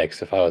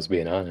acrobatics if I was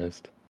being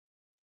honest.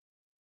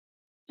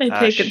 I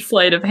take it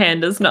sleight of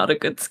hand is not a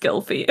good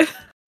skill for you.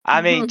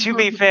 I mean, to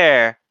be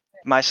fair,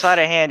 my sleight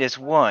of hand is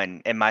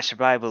 1 and my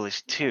survival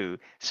is 2.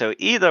 So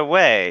either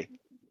way,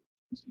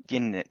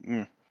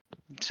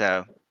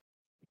 so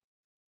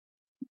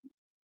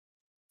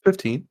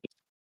 15.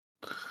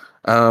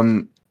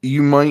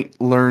 You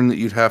might learn that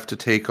you'd have to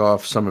take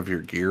off some of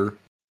your gear,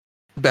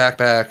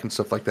 backpack and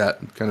stuff like that,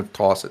 and kind of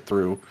toss it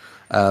through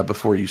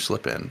before you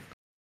slip in.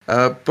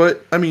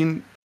 But I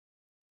mean,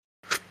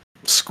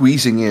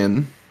 squeezing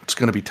in, it's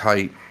going to be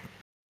tight.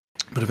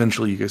 But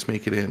eventually, you guys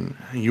make it in.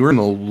 You're in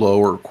the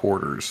lower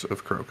quarters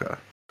of Croca,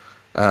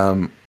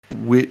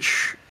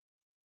 which,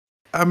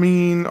 I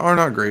mean, are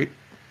not great.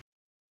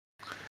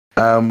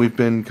 We've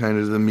been kind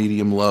of the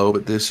medium low,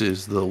 but this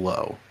is the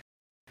low.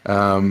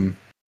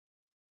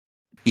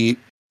 It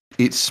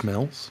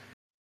smells.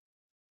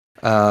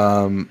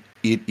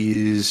 It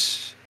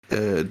is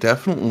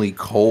definitely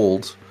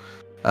cold.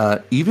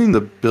 Even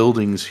the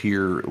buildings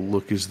here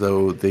look as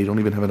though they don't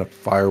even have enough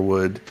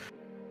firewood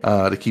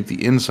to keep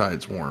the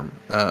insides warm.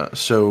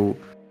 So,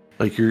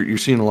 like you're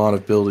seeing a lot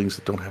of buildings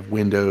that don't have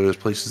windows,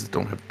 places that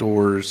don't have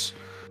doors.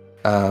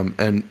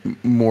 And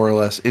more or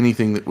less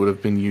anything that would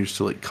have been used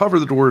to like cover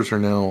the doors are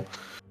now,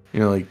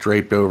 like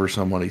draped over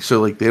somebody. So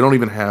like they don't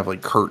even have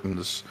like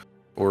curtains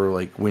or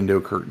like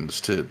window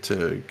curtains to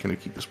kind of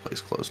keep this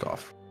place closed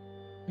off.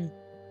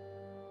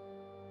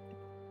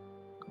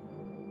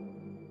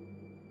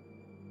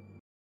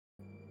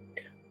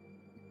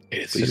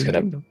 It's just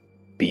gonna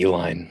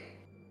beeline.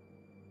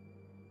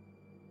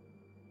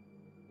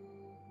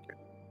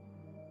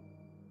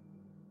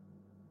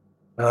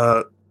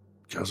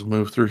 Guys will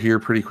move through here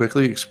pretty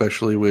quickly,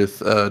 especially with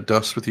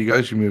dust with you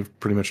guys. You move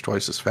pretty much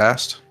twice as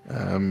fast.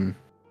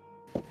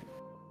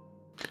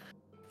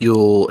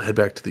 You'll head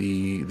back to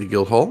the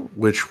guild hall,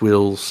 which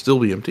will still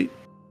be empty.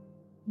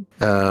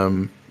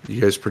 You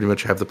guys pretty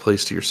much have the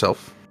place to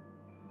yourself.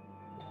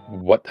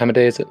 What time of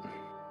day is it?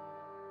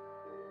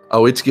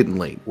 Oh, it's getting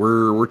late.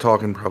 We're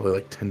talking probably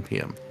like 10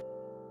 p.m.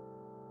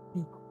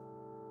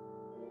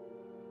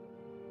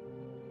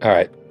 All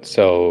right,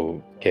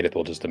 so Kadith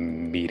will just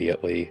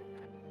immediately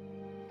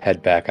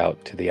head back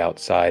out to the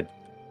outside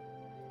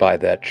by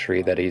that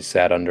tree that he's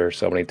sat under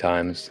so many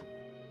times.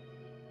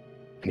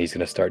 And he's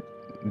going to start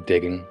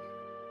digging.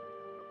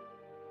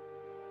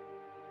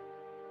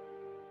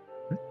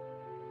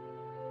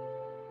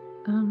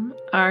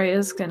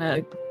 Arya's going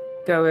to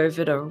go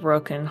over to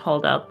Rook and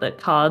hold out the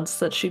cards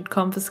that she'd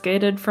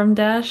confiscated from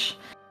Dash.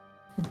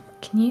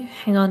 Can you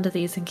hang on to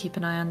these and keep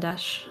an eye on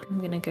Dash? I'm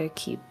going to go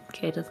keep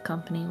Kadith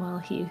company while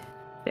he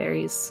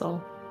buries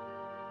Soul.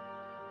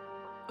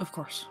 Of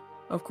course.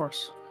 Of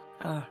course.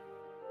 Did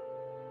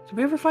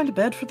we ever find a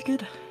bed for the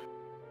kid?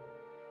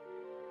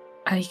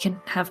 You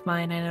can have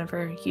mine. I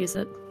never use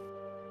it.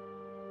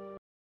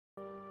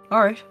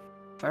 Alright.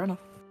 Fair enough.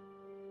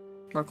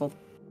 Rook will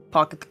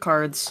pocket the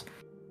cards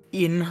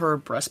in her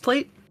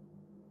breastplate.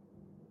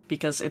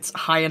 Because it's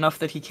high enough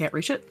that he can't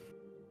reach it.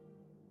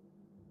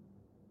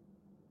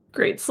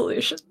 Great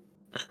solution.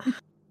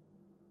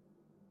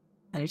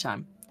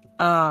 Anytime.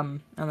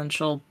 And then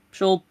she'll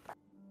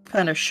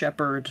kind of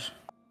shepherd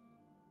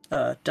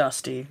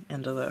Dusty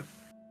into the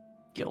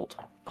guild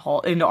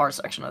hall, into our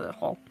section of the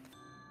hall.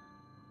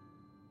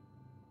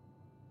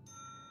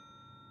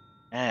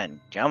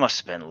 Man, y'all must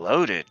have been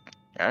loaded.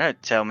 Y'all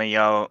didn't tell me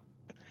y'all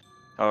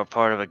are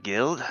part of a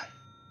guild.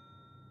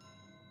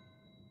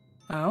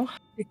 Oh,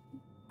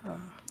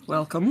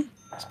 welcome,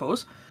 I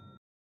suppose.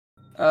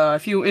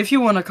 If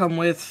you want to come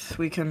with,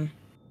 we can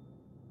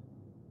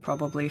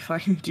probably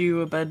find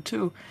you a bed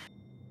too.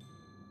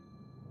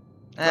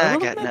 I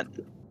got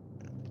nothing.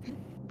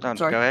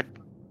 Sorry. Go ahead.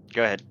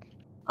 Go ahead.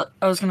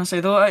 I was gonna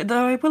say though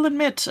I will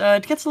admit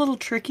it gets a little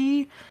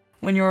tricky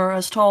when you're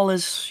as tall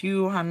as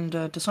you and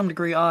to some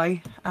degree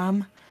I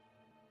am.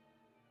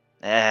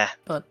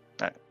 But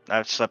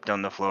I've slept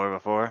on the floor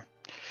before,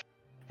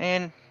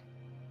 and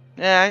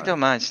yeah, I don't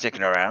mind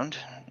sticking around.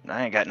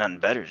 I ain't got nothing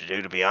better to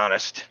do, to be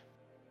honest.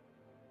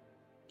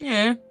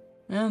 yeah,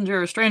 and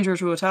you're a stranger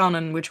to a town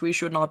in which we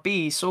should not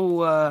be,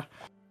 so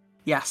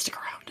yeah, stick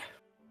around.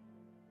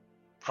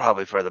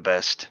 Probably for the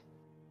best.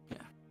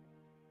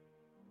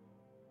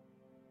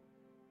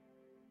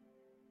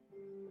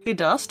 Hey,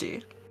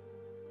 Dusty,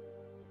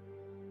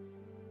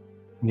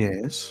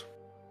 Yes.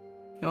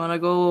 you wanna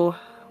go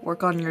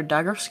work on your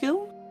dagger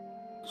skill?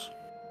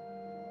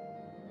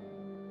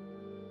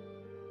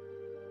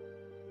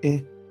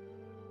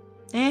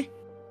 Eh.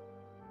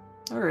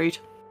 Alright.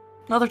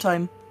 Another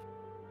time.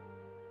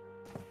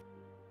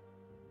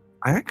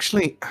 I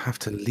actually have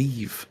to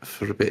leave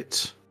for a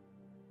bit.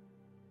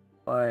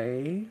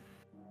 Why?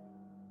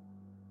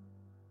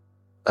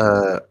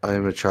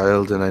 I'm a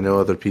child and I know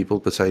other people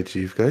besides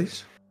you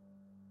guys.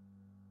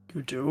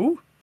 You do?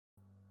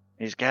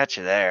 He's got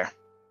you there.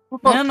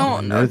 Yeah, no,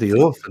 I no. know the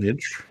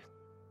orphanage.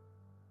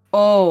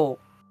 Oh.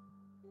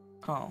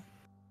 Oh.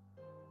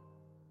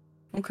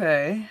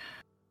 Okay.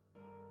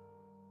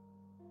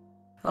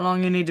 How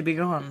long you need to be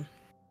gone?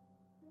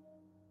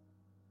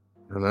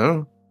 I don't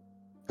know.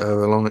 How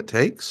long it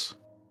takes?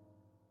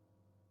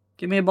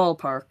 Give me a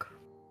ballpark.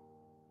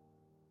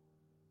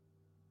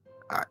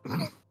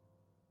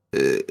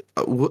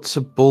 What's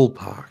a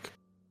ballpark?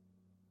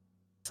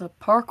 It's a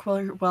park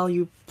while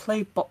you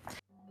play ball.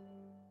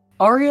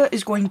 Arya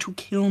is going to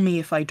kill me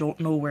if I don't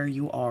know where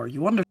you are.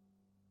 You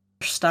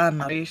understand,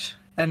 right?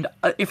 And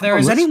if there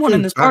is anyone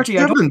in this party,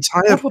 I don't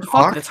know what the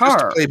fuck it's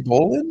her. To play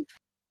bowling?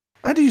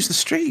 I'd use the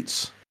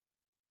streets.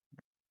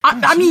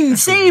 I mean,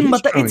 same,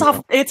 but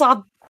it's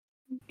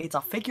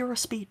a figure of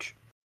speech.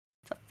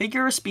 It's a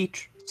figure of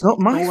speech. It's not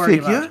my Don't worry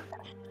about figure. it.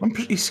 I'm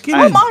pretty skinny.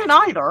 Not mine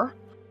either.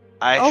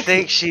 I Okay.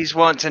 think she's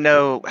wanting to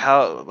know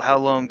how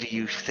long do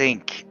you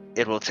think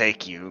it will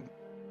take you?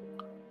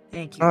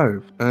 Thank you.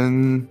 Oh,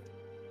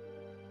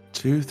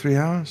 2-3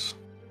 hours.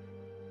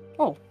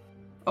 Oh,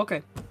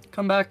 okay.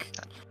 Come back.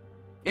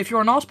 If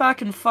you're not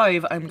back in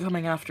 5, I'm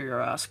coming after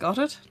your ass. Got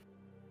it?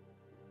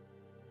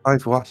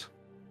 5 what?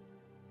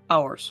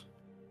 Hours.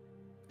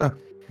 Oh,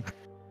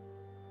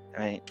 I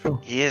mean, sure.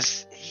 he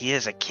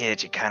is a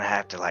kid. You kind of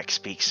have to like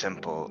speak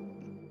simple.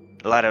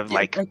 A lot of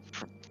like.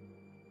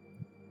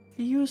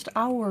 He used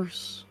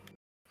hours.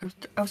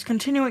 I was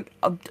continuing.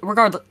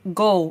 Regardless,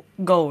 go.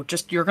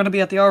 Just you're gonna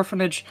be at the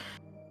orphanage.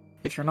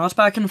 If you're not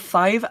back in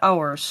 5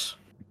 hours,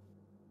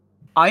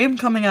 I am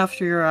coming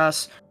after your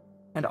ass,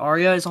 and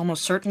Arya is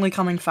almost certainly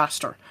coming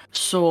faster.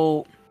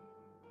 So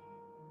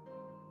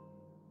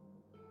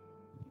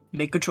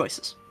make good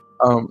choices.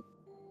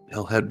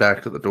 He'll head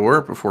back to the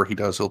door. Before he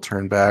does, he'll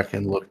turn back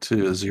and look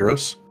to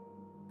Zeros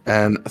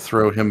and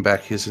throw him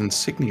back his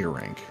insignia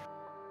ring.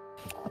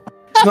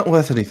 It's not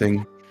worth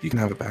anything. You can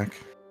have it back.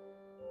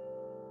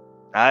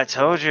 I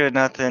told you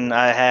nothing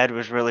I had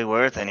was really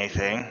worth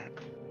anything.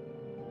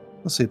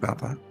 We'll see about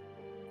that.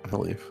 I'll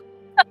leave.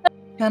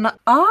 Can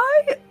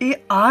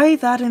I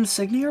that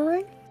insignia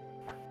ring?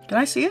 Can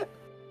I see it?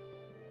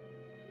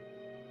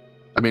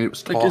 I mean, it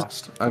was Like,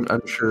 tossed.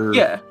 I'm sure.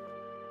 Yeah.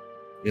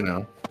 You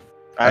know.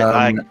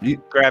 I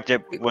you- grabbed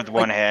it with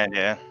one hand.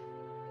 Yeah.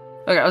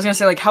 Okay, I was gonna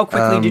say, like, how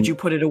quickly did you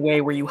put it away?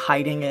 Were you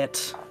hiding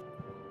it?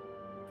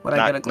 Would I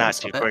get a Not glimpse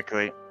too of it?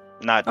 quickly.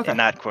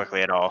 Not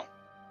quickly at all.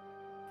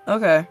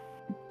 Okay.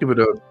 give it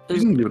a. You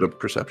can give it a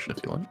perception if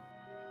you like.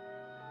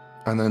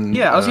 And then.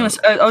 Yeah, I was gonna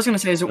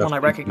say, is it one I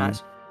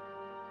recognize?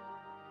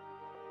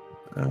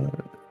 I have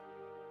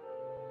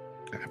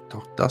to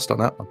talk dust on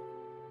that one.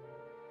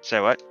 Say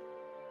what?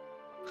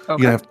 Okay. You're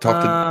gonna have to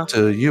talk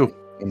to you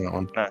on that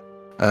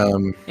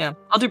one. Yeah,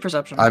 I'll do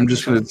perception. I'm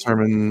just gonna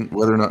determine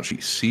whether or not she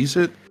sees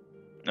it.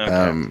 Okay.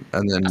 And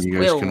then That's you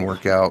guys 12. can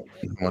work out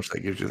how much that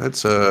gives you.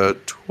 That's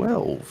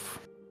 12.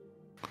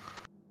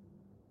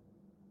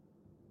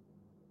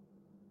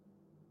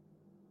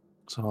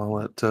 So I'll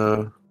let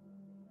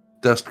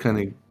Dust kind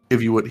of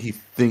give you what he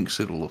thinks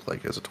it'll look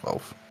like as a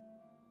 12.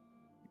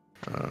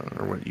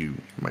 Or what you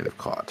might have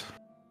caught.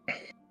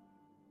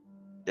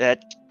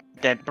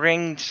 That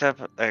brings up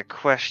a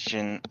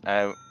question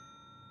I've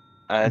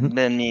Mhm.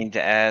 been needing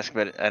to ask,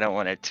 but I don't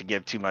want it to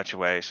give too much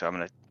away, so I'm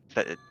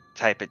gonna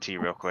type it to you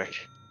real quick.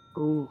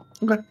 Ooh.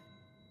 Okay. I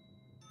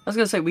was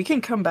gonna say, we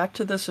can come back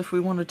to this if we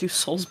want to do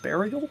Soul's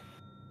Burial.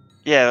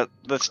 Yeah,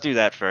 let's do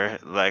that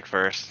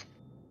first.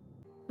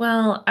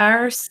 Well,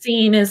 our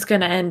scene is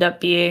gonna end up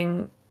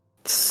being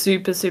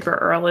super, super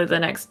early the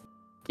next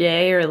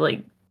day, or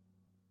like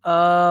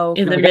Oh,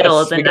 in the We okay. gotta, middle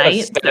of the we gotta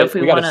night. set So if it.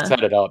 we We gotta wanna,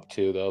 set it up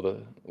too,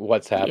 though.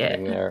 What's yeah,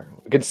 happening there?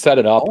 We could set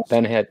it up, Also-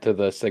 then head to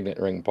the signet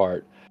ring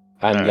part,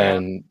 and Alright.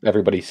 then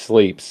everybody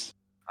sleeps.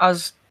 I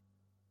was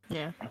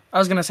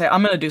gonna say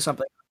I'm gonna do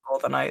something all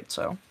the night,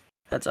 so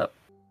heads up.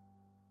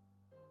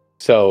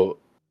 So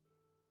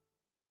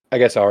I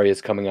guess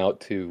Arya's coming out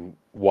to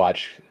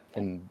watch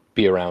and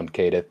be around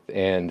Kadith,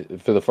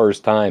 and for the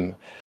first time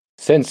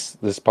since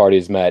this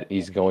party's met,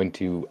 he's going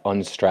to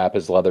unstrap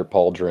his leather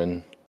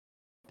pauldron,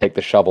 take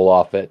the shovel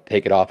off it,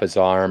 take it off his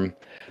arm.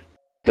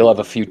 He'll have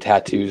a few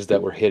tattoos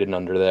that were hidden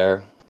under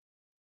there.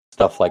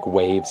 Stuff like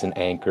waves and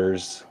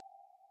anchors,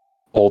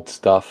 old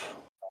stuff.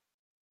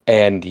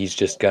 And he's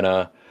just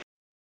gonna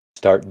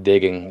start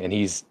digging. And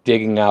he's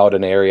digging out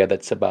an area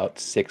that's about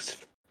 6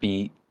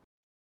 feet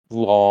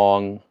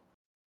long,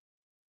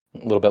 a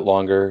little bit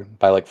longer,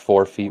 by like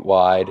 4 feet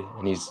wide.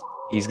 And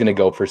he's gonna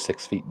go for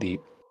 6 feet deep.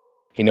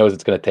 He knows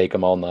it's gonna take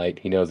him all night.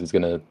 He knows he's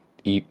gonna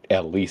eat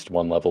at least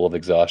one level of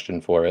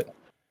exhaustion for it.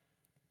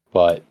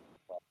 But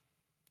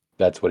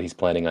that's what he's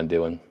planning on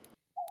doing.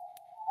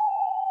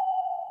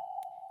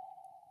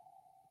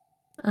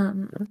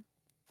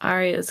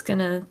 Arya's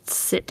gonna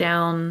sit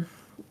down,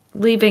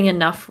 leaving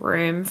enough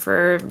room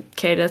for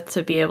Kata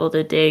to be able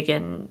to dig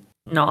and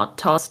not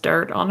toss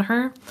dirt on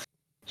her.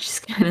 She's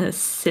gonna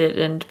sit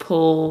and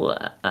pull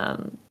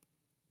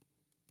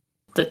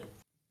the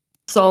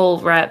soul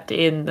wrapped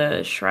in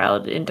the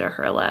shroud into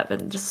her lap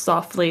and just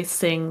softly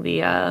sing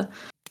the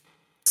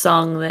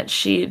song that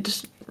she'd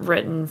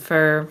written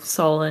for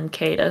Soul and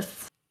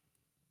Kadith.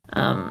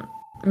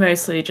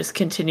 Mostly just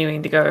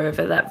continuing to go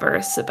over that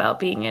verse about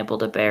being able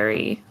to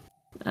bury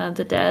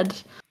the dead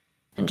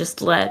and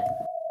just let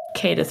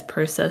Kadith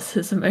process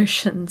his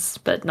emotions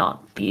but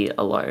not be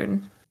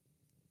alone.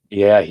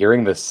 Yeah,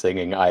 hearing this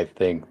singing, I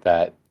think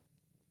that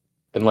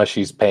unless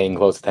she's paying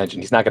close attention,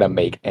 he's not going to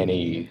make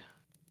any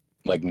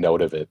like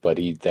note of it. But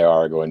there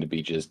are going to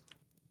be just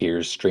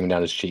tears streaming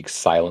down his cheeks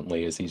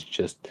silently as he's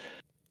just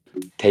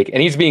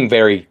and he's being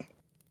very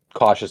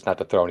cautious not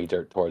to throw any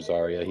dirt towards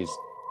Arya. He's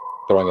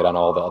throwing it on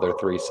all the other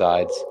three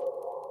sides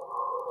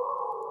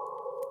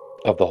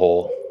of the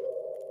hole.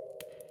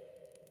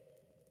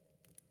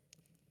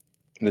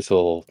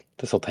 This'll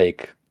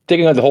take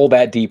digging a hole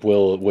that deep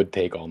would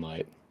take all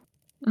night.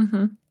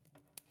 Mm-hmm.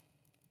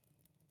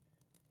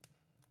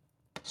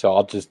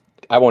 So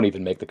I won't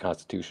even make the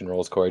Constitution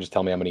rolls, Corey. Just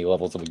tell me how many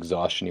levels of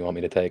exhaustion you want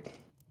me to take.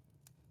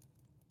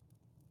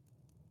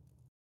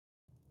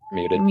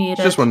 Muted.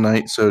 It's just one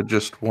night, so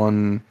just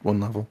one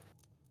level.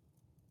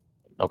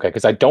 Okay,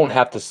 because I don't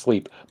have to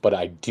sleep, but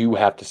I do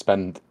have to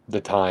spend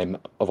the time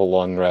of a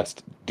long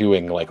rest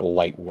doing like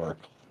light work,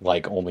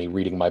 like only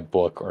reading my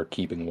book or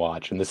keeping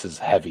watch, and this is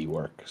heavy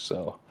work,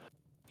 so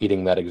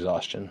eating that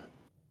exhaustion.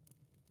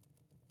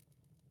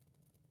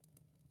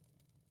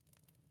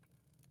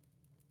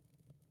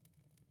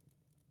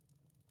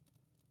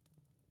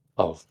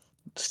 I'll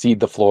cede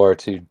the floor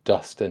to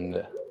Dust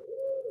and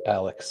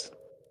Alex.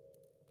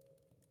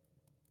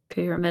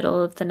 For your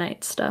middle of the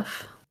night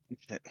stuff.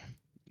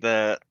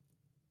 The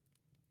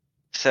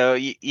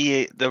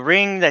the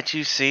ring that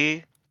you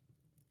see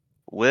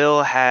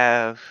will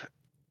have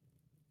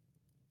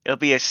it'll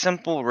be a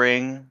simple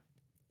ring,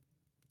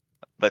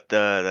 but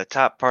the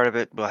top part of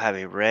it will have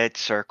a red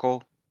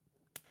circle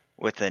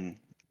with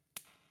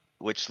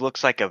which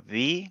looks like a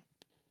V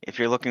if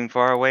you're looking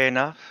far away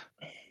enough.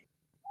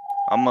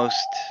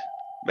 Almost,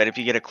 but if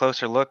you get a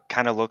closer look,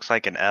 kind of looks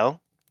like an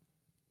L.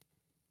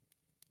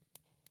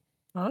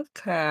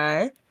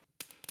 Okay.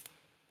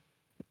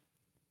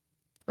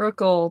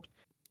 Rookle.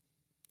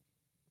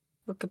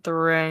 Look at the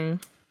ring.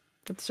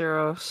 Look at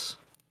Zeros.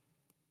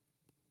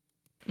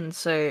 And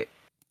say,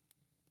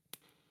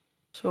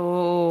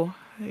 so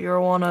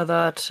you're one of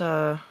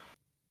that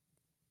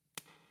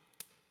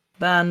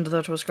band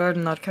that was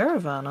guarding that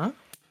caravan, huh?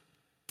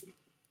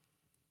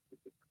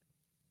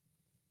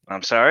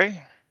 I'm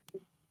sorry?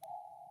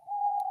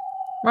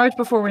 Right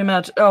before we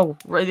met. Oh,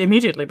 right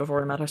immediately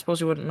before we met. I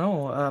suppose you wouldn't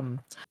know.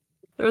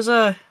 There was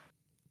a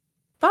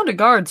band of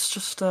guards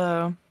just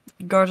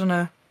guarding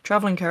a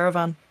traveling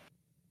caravan.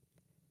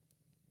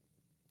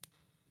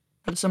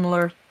 Had a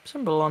similar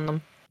symbol on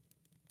them.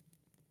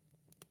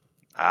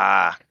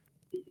 Ah,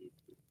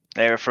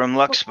 they're from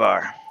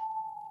Luxbar.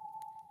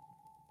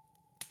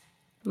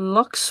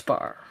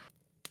 Luxbar.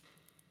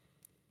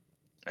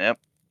 Yep.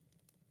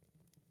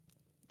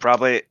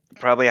 Probably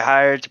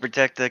hired to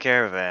protect the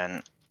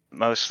caravan.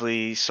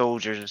 Mostly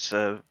soldiers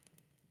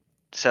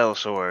sell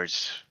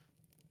swords.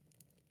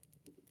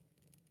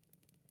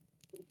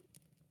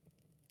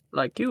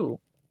 Like you.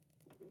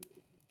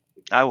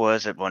 I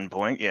was at one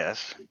point,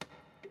 yes.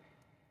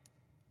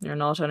 You're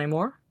not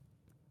anymore?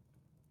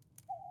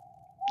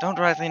 Don't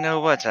rightly know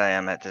what I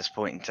am at this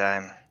point in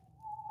time.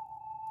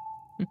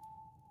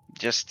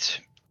 Just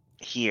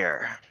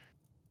here.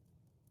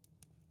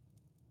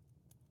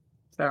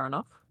 Fair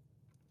enough.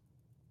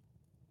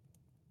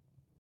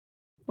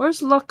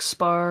 Where's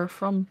Luxbar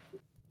from?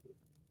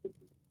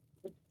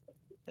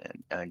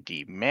 On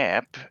the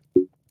map,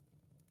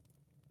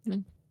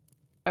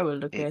 I will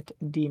look at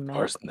the Of map.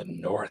 course, in the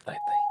north, I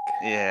think.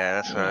 yeah,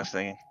 that's what I Yeah. was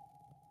thinking.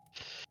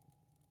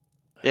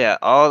 Yeah,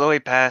 all the way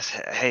past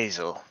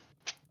Hazel.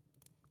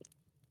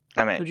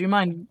 I mean, Would you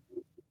mind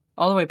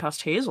all the way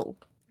past Hazel?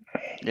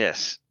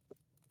 yes.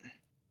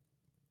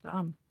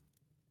 Damn.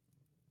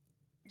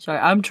 Sorry,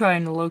 I'm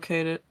trying to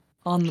locate it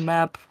on the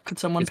map. Could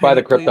someone It's by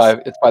the ping it, please?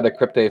 crypti. It's by the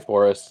Crypte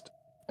Forest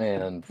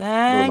and Blue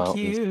Thank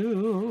Mountains.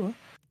 you.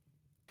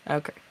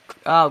 Okay.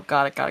 Oh,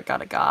 got it.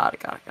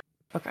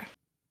 Okay.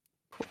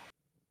 Cool.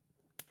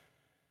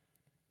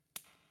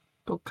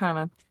 Go kind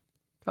of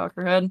cock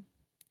her head.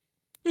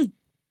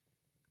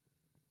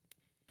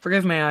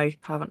 Forgive me, I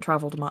haven't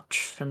traveled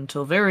much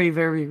until very,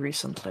 very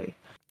recently.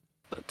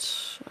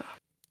 But,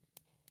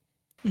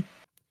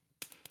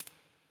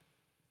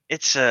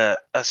 It's a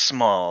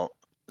small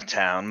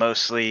town,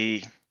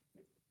 mostly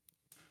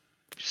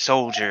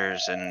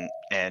soldiers and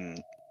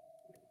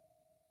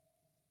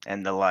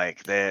the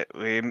like. That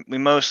we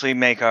mostly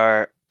make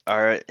our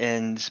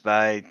ends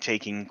by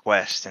taking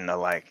quests and the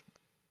like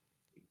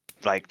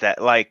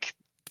that, like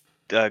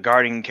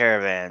guarding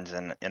caravans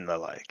and the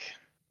like.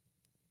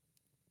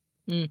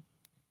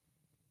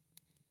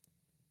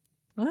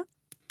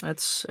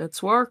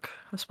 it's work,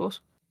 I suppose.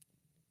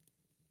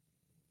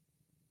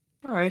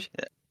 Alright.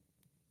 Yeah.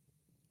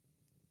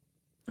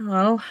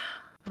 Well,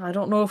 I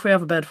don't know if we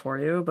have a bed for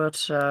you,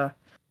 but,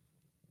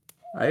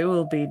 I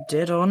will be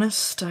dead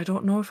honest. I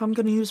don't know if I'm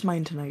gonna use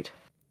mine tonight.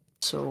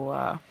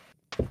 So,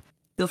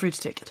 feel free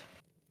to take it.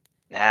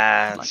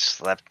 Nah,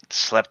 Like-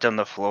 slept on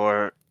the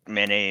floor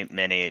many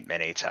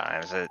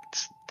times.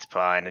 It's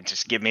fine.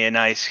 Just give me a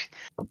nice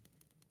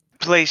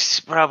place,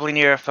 probably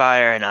near a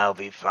fire, and I'll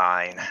be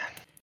fine.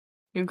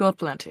 You've got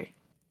plenty.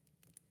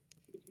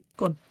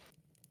 Good.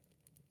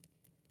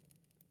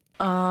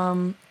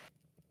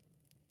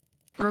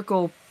 Rook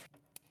will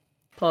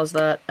pause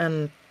that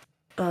and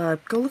go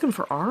looking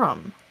for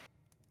Aram.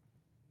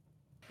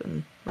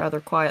 Been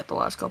rather quiet the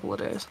last couple of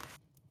days.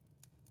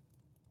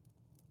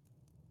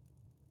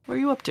 What are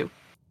you up to?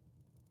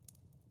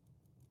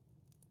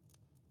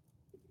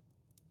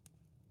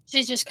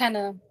 She's just kind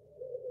of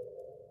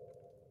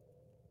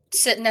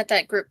sitting at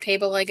that group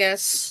table, I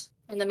guess,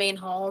 in the main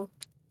hall.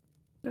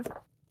 Yeah.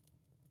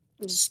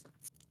 Just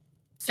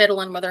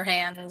fiddling with her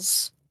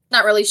hands.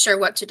 Not really sure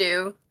what to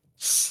do.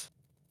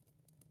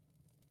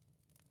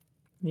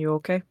 You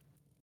okay?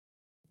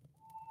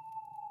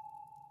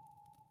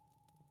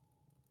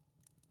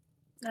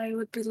 I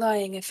would be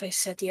lying if I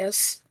said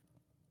yes.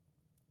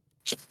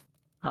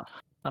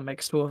 That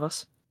makes two of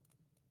us.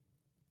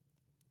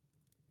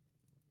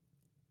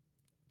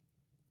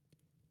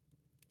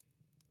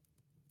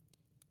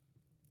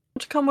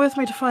 Want to come with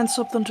me to find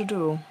something to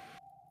do?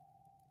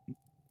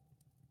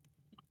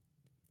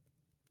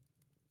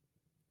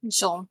 And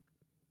she'll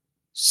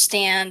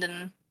stand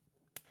and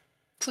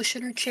push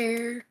in her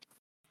chair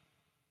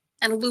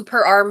and loop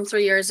her arm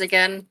through yours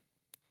again,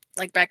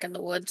 like back in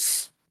the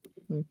woods.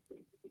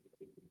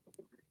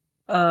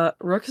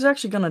 Rook is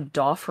actually gonna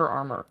doff her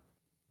armor.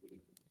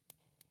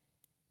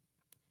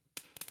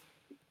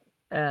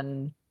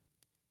 And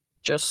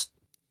just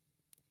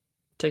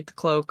take the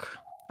cloak.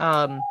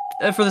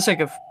 For the sake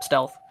of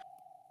stealth.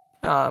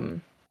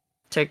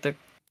 Take the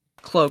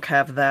cloak,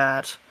 have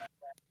that,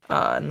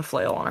 and the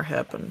flail on her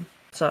hip and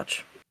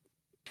such.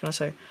 I was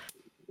gonna say.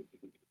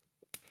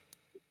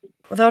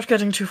 Without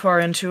getting too far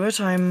into it,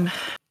 I'm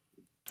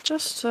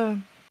just,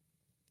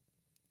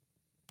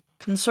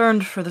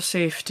 concerned for the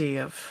safety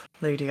of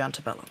Lady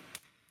Antebellum.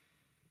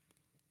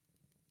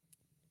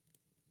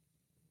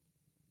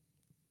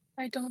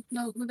 I don't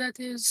know who that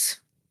is.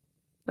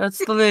 That's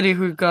the lady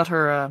who got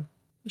her,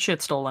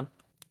 shit stolen.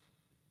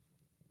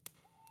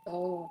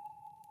 Oh.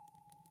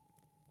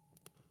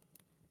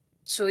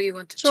 So you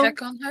want to So-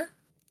 check on her?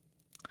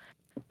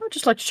 I'd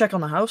just like to check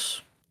on the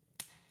house.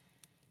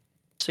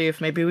 See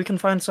if maybe we can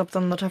find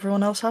something that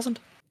everyone else hasn't.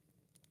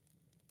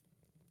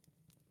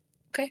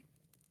 Okay.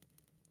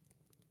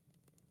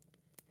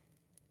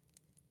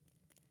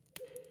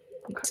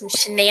 Some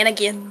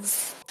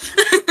shenanigans.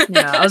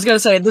 Yeah, I was gonna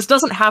say, this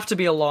doesn't have to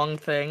be a long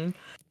thing.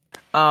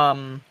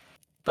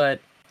 But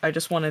I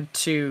just wanted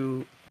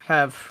to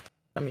have,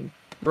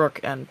 Rook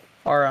and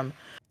Aram,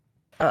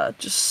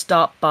 just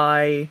stop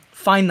by,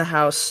 find the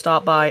house,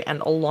 stop by,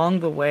 and along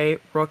the way,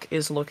 Rook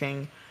is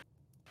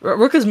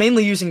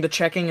mainly using the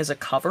checking as a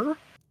cover,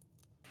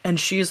 and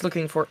she is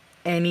looking for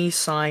any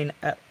sign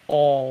at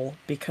all,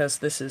 because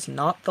this is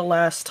not the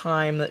last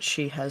time that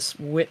she has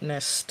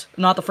witnessed,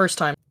 not the first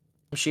time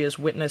she has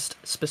witnessed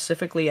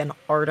specifically an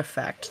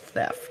artifact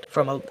theft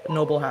from a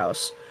noble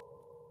house.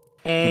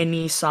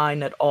 any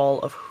sign at all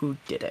of who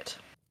did it?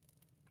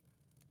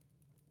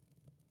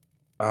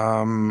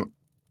 I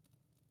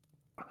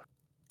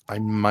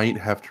might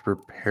have to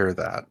prepare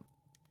that.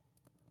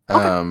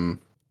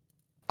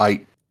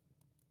 Okay.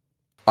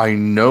 I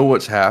know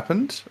what's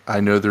happened. I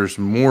know there's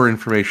more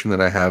information that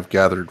I have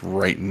gathered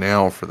right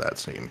now for that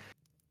scene.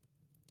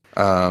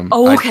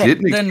 Oh, okay. I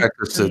didn't Then-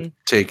 expect us to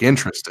take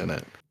interest in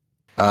it.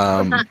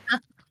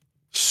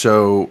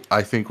 So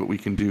I think what we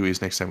can do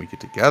is next time we get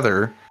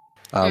together,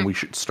 we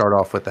should start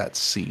off with that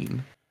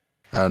scene,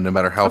 no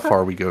matter how Okay.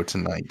 far we go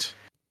tonight,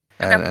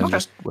 and Okay.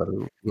 just whether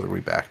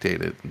we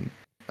backdate it. And,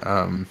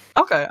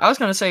 Okay, I was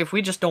gonna say if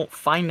we just don't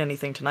find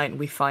anything tonight and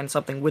we find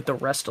something with the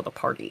rest of the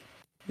party,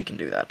 we can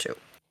do that too.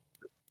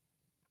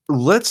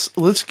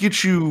 let's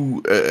get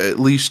you at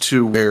least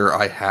to where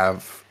I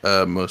have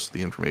most of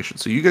the information.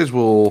 So you guys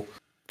will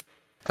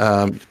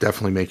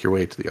definitely make your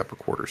way to the upper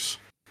quarters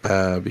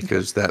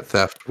because that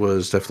theft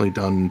was definitely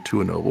done to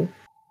a noble.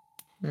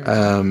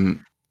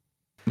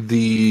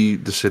 The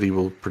city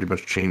will pretty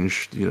much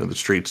change. The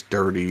streets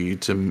dirty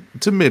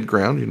to mid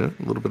ground. A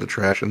little bit of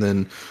trash, and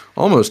then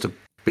almost a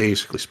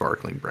basically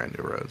sparkling brand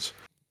new roads.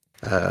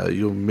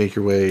 You'll make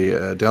your way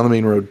down the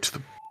main road to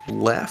the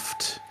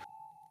left,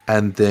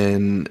 and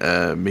then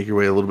make your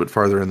way a little bit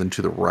farther, and then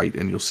to the right,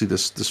 and you'll see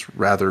this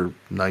rather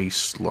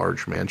nice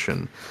large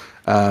mansion.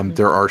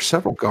 There are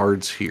several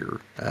guards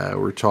here.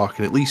 We're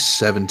talking at least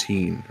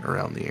 17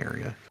 around the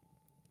area.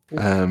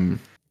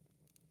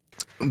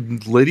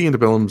 Lady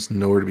Antebellum's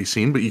nowhere to be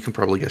seen, but you can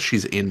probably guess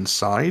she's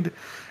inside.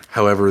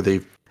 However,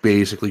 they've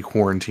basically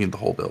quarantined the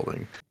whole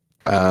building.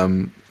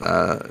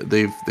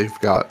 They've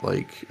got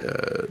like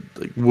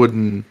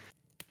wooden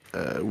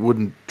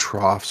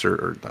troughs,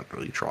 or not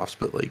really troughs,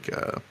 but like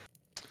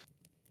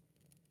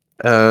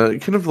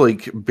kind of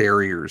like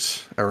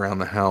barriers around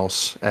the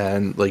house,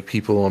 and like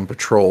people on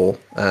patrol,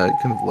 kind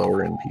of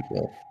lower end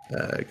people,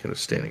 kind of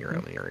standing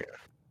around the area.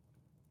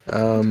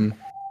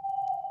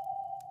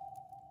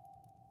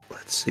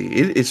 Let's see.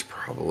 It's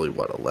probably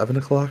 11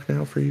 o'clock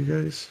now for you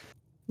guys.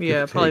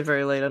 Yeah, or probably take.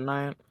 very late at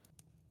night.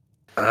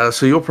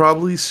 So you'll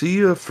probably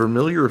see a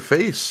familiar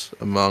face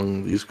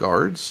among these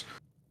guards.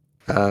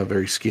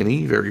 Very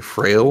skinny, very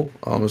frail.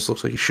 Almost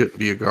looks like he shouldn't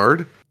be a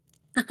guard.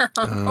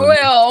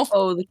 Well,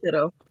 Oh, the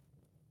kiddo.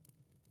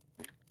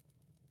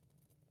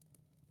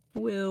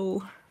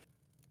 Will.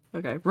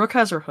 Okay, Rook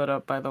has her hood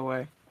up, by the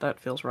way. That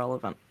feels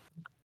relevant.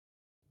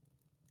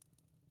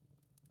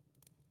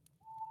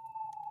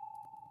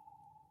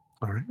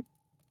 All right.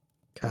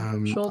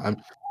 She'll-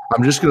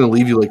 I'm just gonna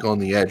leave you like on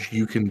the edge.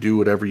 You can do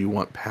whatever you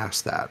want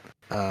past that.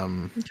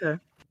 Okay.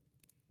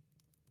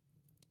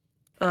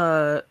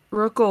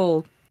 Rook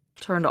will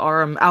turn to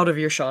Aram out of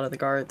earshot of the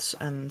guards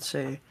and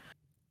say,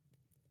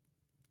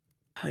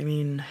 I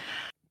mean,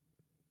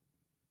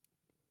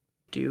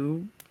 do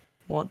you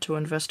want to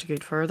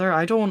investigate further?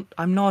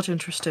 I'm not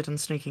interested in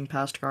sneaking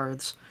past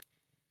guards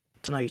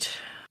tonight.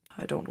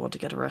 I don't want to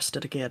get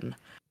arrested again.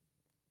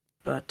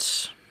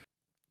 But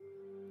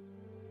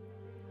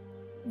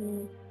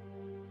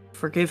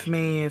forgive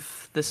me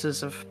if this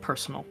is of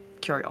personal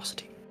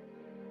curiosity.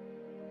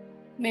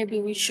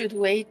 maybe we should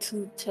wait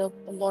until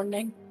the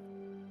morning.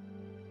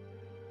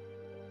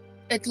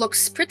 It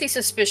looks pretty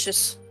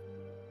suspicious.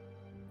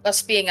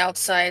 Us being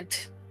outside,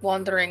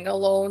 wandering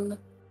alone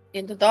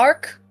in the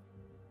dark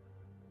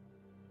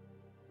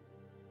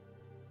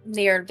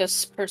near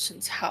this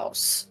person's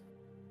house.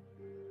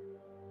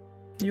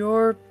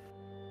 You're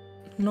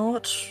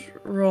not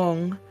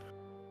wrong.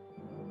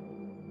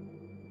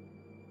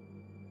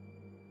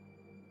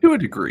 To a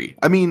degree.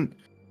 I mean,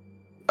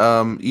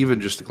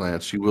 even just a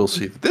glance, you will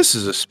see that this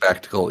is a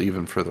spectacle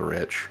even for the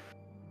rich.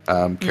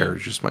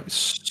 Carriages might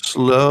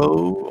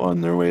slow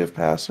on their way of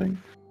passing.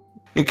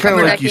 And kind of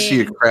Remember like that you see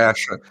a game?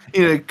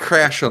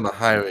 crash on the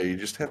highway. You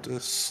just have to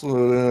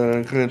slow down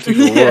and kind of take a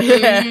look.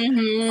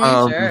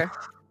 Mhm.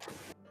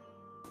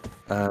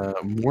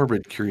 Sure.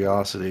 Morbid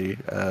curiosity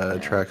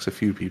attracts a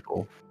few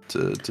people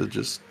to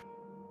just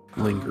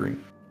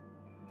lingering.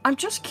 I'm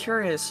just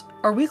curious,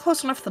 are we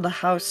close enough to the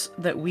house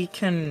that we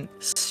can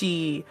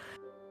see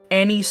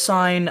any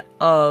sign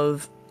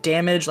of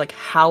damage, like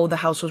how the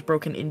house was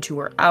broken into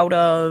or out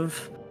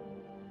of?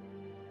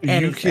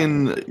 You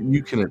can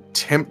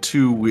attempt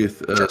to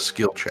with a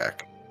skill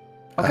check.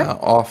 Okay.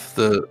 Off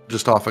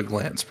a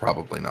glance,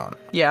 probably not.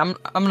 Yeah,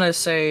 I'm gonna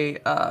say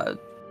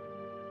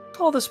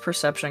call this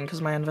perception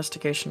because my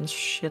investigation's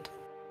shit.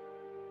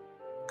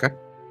 Okay.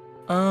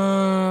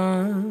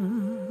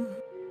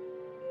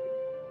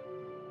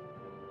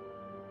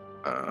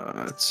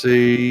 Let's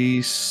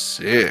say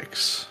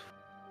 6.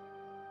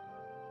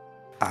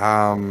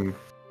 I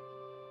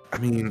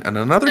mean, and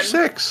another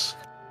 6.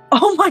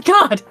 Oh my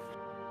god!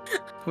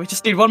 We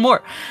just need one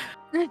more.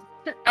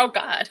 Oh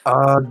god.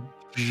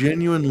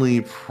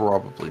 Genuinely,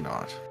 probably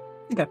not.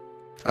 Okay.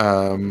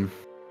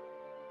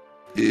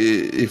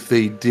 If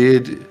they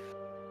did,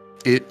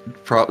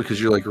 it probably,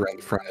 because you're like around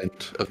the front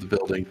end of the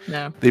building,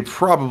 Yeah. they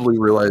probably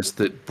realized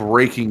that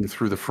breaking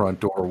through the front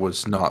door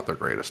was not the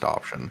greatest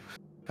option.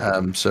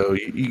 So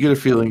you get a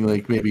feeling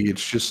like maybe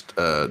it's just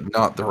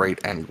not the right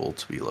angle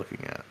to be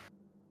looking at.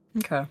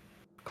 Okay,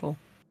 cool.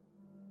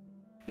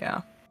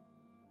 Yeah.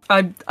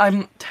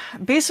 I'm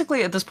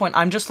basically at this point,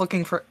 I'm just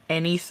looking for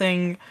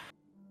anything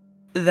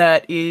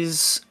that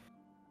is,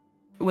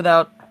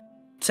 without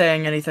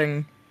saying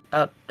anything,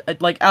 out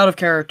of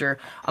character,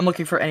 I'm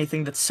looking for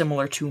anything that's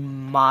similar to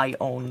my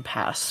own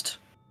past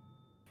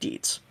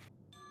deeds.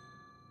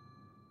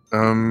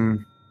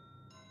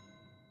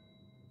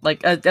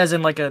 Like, as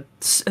in,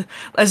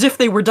 as if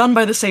they were done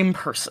by the same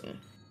person.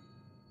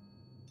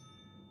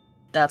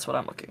 That's what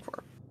I'm looking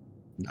for.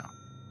 No.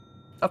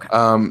 Okay.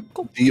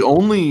 Cool. The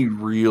only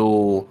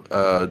real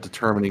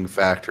determining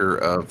factor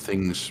of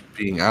things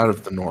being out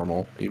of the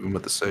normal, even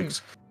with the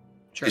 6,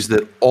 Sure. is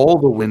that all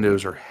the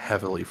windows are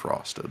heavily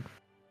frosted.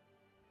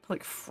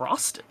 Like,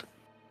 frosted?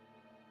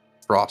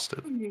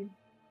 Frosted.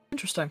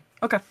 Interesting.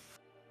 Okay.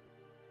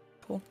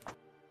 Cool.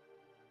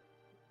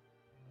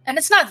 And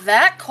it's not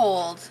that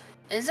cold,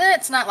 is it?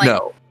 It's not like...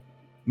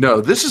 No,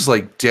 this is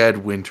like dead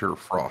winter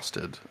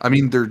frosted. I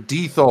mean, they're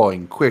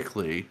de-thawing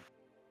quickly,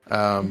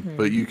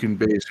 but you can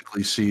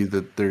basically see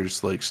that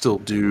there's like still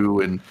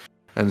dew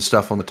and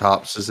stuff on the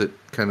tops as it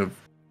kind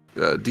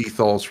of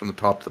de-thaws from the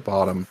top to the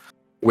bottom,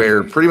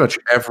 where pretty much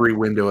every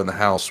window in the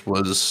house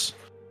was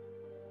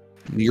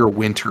near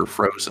winter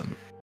frozen.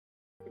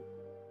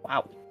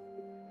 Wow.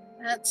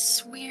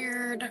 That's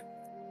weird.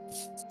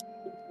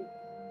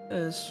 It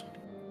is.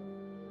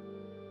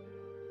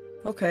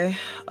 Okay.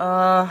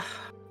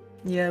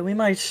 Yeah, we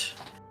might...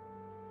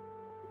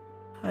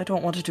 I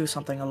don't want to do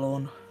something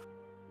alone.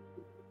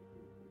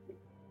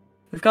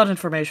 We've got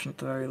information at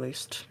the very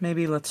least.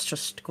 Maybe let's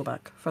just go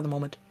back for the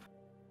moment.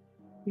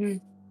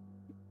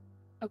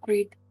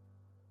 Agreed.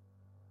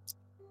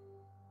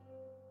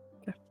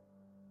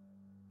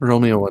 Roll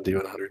me a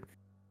 1d100.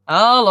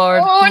 Oh,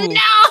 Lord. Oh,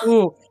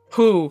 no!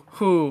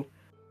 Who?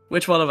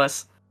 Which one of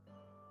us?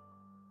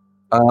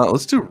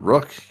 Let's do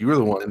Rook. You were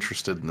the one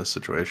interested in this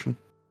situation.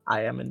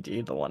 I am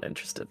indeed the one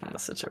interested in the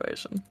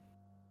situation.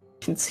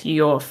 It's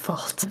your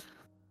fault.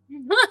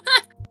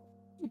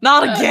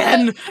 Not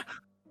again!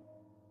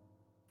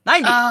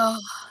 90! Oh.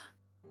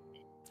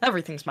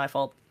 Everything's my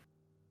fault.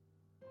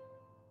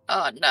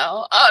 Oh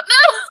no. Oh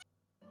no!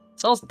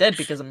 Saul's dead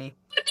because of me.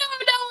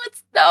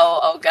 No,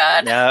 oh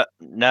god.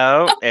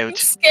 No, I'm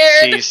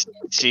scared.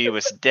 she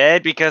was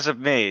dead because of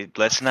me.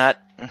 Let's not.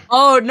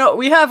 Oh, no,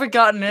 we haven't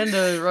gotten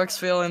into Rook's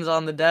feelings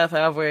on the death,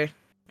 have we?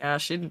 Yeah,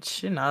 she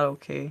not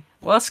okay.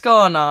 What's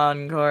going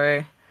on,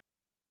 Corey?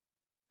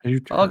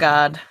 Oh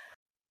god.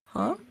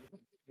 Huh?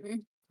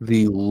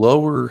 The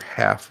lower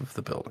half of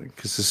the building,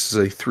 because this is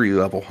a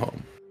 3-level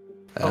home.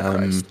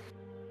 Christ.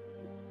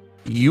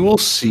 You will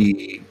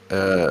see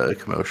a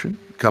commotion.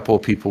 A couple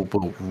of people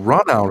will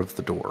run out of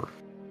the door.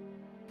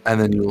 And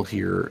then you will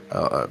hear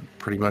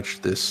pretty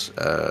much this,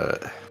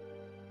 I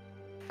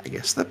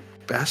guess the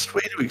best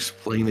way to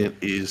explain it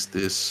is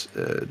this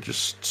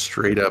just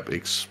straight up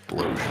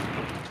explosion.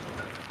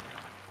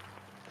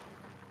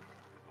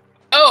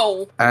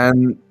 Oh.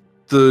 And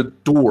the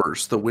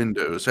doors, the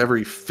windows,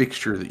 every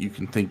fixture that you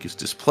can think is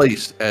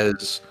displaced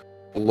as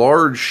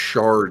large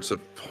shards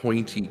of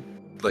pointy,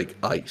 like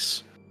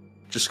ice,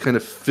 just kind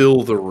of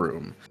fill the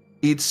room.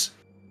 It's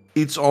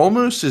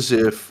almost as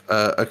if,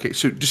 okay,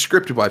 so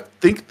descriptive, I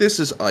think this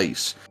is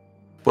ice,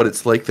 but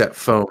it's like that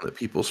foam that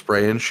people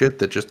spray and shit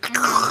that just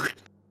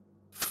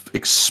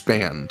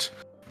expand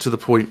to the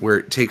point where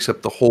it takes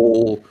up the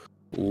whole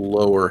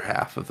lower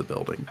half of the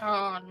building.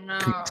 Oh no.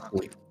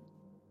 Completely.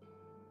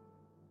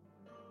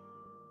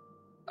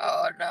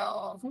 Oh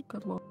no. Oh,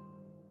 good lord.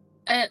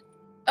 And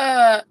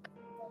I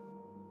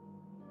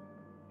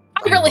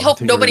really I hope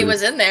think nobody everybody-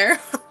 was in there.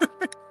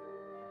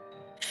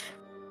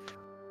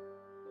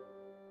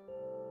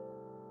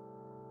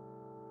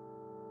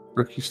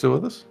 Rick, you still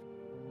with us?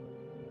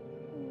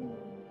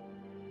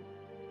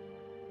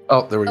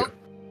 Oh, there we go.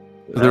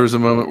 There was a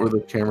moment where the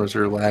cameras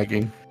are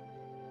lagging.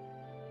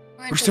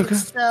 I We're think still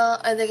it's still.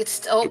 I think it's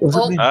still. Was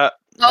it me?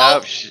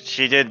 No,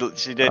 she did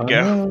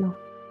go.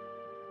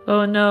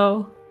 Oh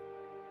no.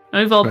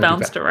 We've all Might be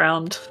bounced back.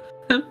 around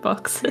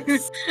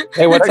boxes.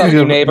 Hey, what's I up, can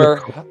new do-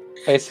 neighbor?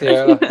 Hey,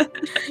 Sierra.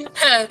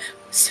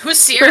 Who's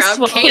Sierra? We're I'm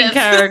swapping Kenneth.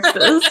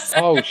 characters.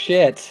 Oh,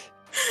 shit.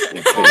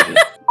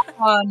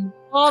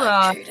 Hold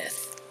on.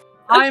 Judith.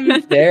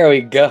 I'm There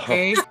we go.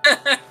 okay.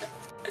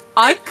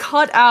 I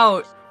cut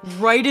out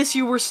right as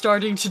you were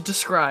starting to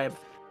describe.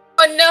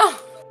 Oh no.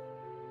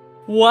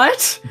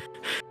 What?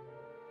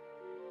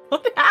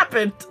 What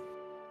happened?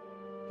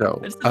 So,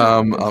 I just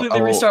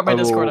completely restart my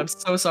Discord. I'm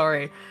so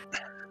sorry.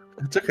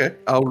 It's okay.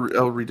 I'll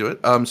redo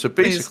it. So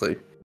basically,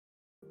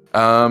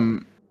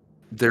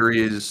 there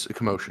is a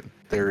commotion.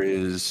 There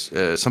is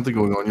something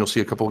going on. You'll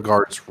see a couple of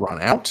guards run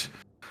out,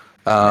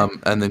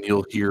 and then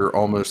you'll hear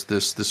almost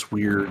this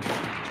weird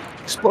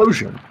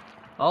explosion.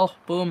 Oh,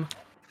 boom.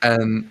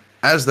 And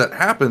as that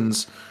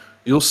happens,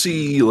 You'll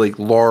see like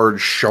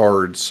large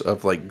shards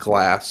of like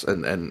glass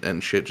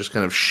and shit just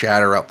kind of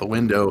shatter out the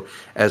window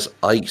as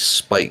ice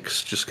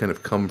spikes just kind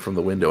of come from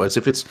the window, as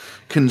if it's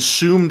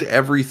consumed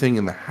everything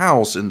in the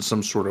house in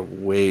some sort of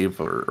wave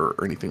or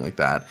anything like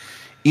that.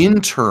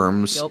 In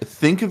terms, Yep.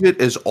 think of it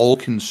as all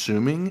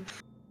consuming,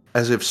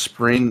 as if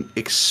spraying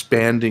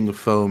expanding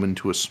foam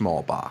into a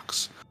small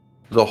box.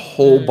 The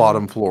whole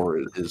bottom floor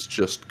is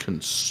just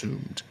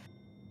consumed.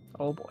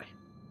 Oh boy.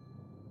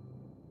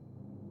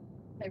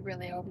 I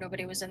really hope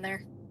nobody was in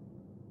there.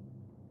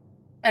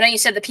 I know you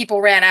said the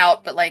people ran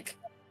out, but like,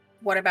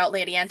 what about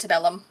Lady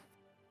Antebellum?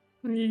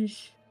 That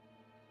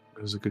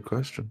is a good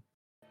question.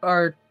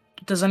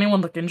 Does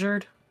anyone look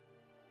injured?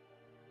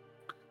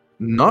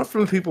 Not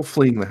from the people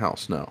fleeing the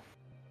house, no.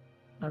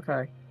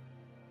 Okay.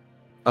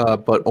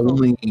 But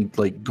only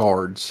like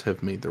guards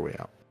have made their way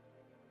out.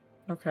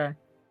 Okay.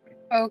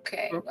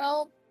 Okay,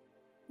 well,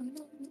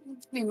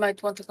 we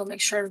might want to go make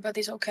sure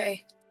everybody's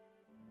okay.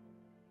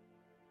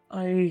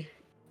 I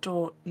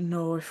don't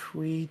know if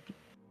we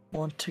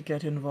want to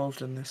get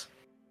involved in this.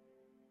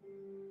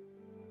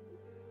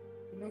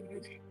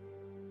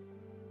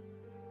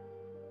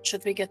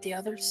 Should we get the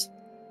others?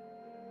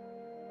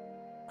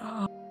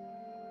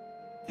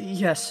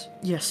 Yes,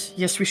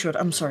 we should.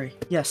 I'm sorry.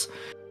 Yes,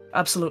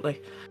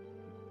 absolutely.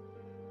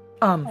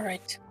 All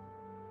right.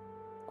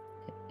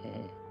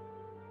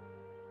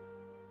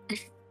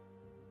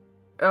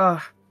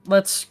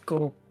 Let's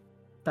go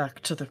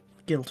back to the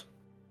guild.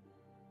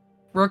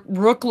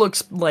 Rook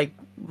looks like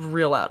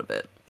real out of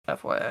it.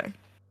 FYI.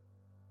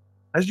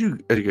 As you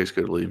guys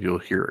go to leave, you'll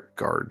hear a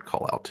guard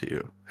call out to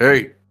you.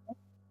 Hey!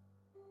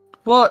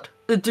 What?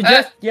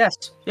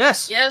 Yes.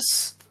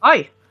 Yes.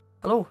 Hi.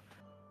 Hello.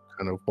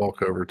 Kind of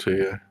walk over to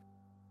you.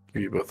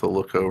 Give you both a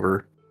look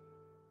over.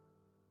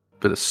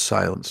 Bit of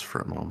silence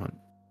for a moment.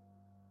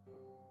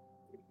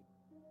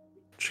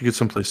 Should get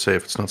someplace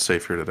safe. It's not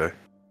safe here today.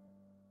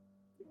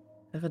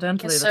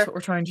 Evidently, Yes, that's sir. what we're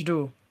trying to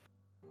do.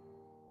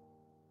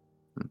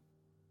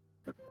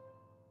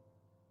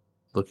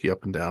 Look you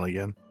up and down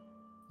again.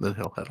 Then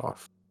he'll head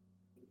off.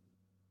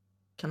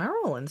 Can I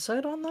roll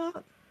insight on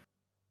that?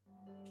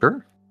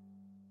 Sure.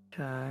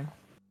 Okay.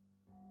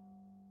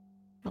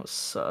 That was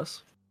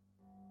sus.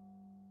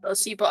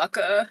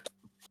 Ibaka.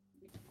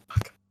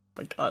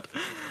 My god.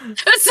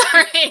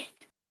 Sorry.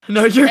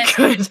 No, you're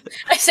good.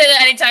 I say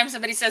that anytime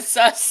somebody says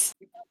sus.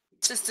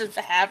 It's just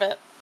a habit.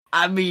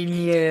 I mean,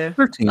 yeah.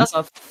 13. That's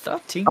a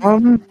 13.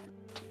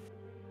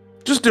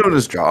 Just doing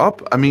his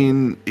job. I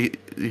mean,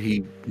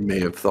 he may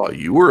have thought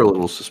you were a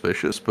little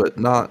suspicious, but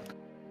not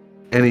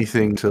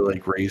anything to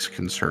like raise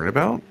concern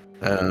about.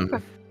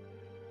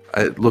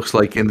 It looks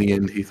like in the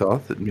end he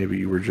thought that maybe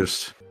you were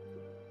just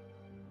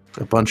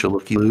a bunch of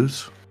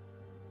looky-loos.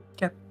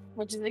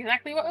 Which is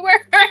exactly what we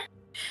were.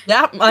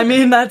 Yeah, I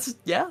mean, that's...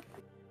 Yeah.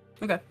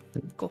 Okay,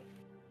 cool.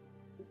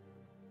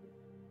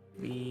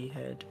 We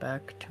head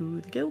back to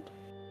the guild.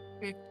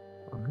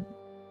 Alright.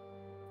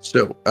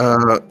 So,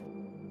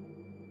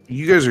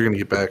 you guys are going to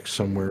get back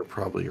somewhere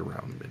probably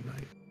around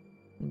midnight.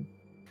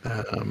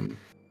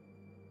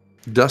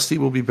 Dusty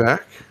will be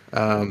back.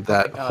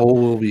 That hole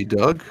will be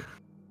dug.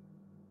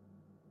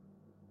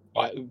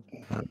 In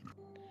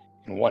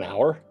 1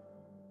 hour?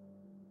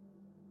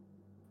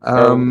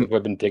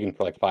 We've been digging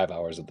for like 5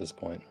 hours at this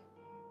point.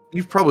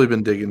 You've probably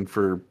been digging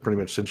for pretty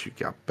much since you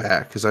got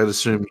back, because I'd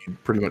assume you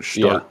pretty much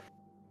start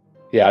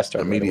Yeah, I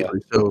started immediately.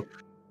 So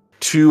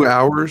 2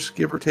 hours,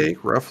 give or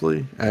take,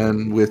 roughly,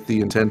 and with the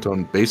intent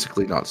on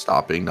basically not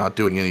stopping, not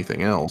doing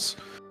anything else.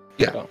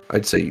 Yeah, Oh.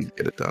 I'd say you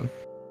get it done.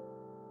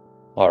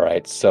 All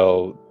right,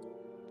 so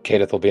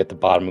Kadith will be at the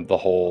bottom of the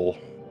hole.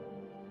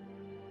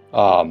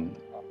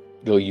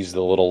 He'll use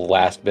the little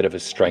last bit of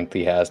his strength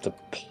he has to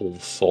pull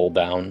Soul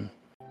down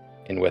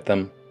in with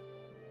him.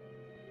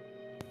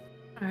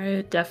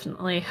 I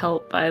definitely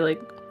help by like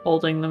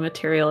holding the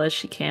material as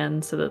she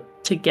can so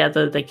that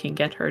together they can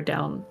get her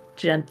down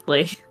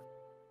gently.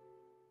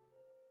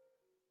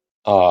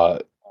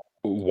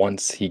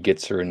 Once he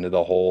gets her into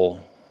the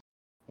hole,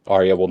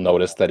 Arya will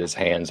notice that his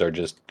hands are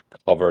just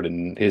covered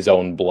in his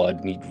own blood,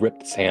 and he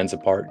ripped his hands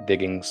apart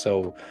digging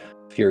so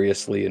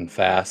furiously and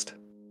fast.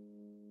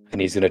 And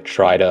he's going to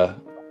try to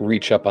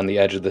reach up on the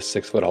edge of the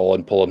 6-foot hole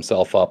and pull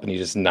himself up, and he's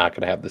just not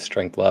going to have the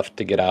strength left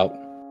to get out.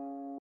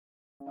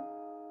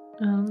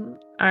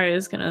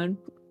 Arya's gonna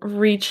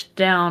reach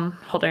down,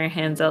 holding her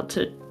hands out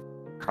to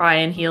try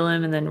and heal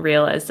him, and then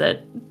realize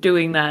that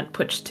doing that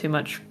puts too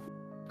much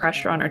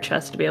pressure on her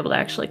chest to be able to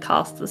actually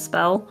cast the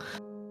spell.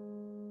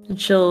 And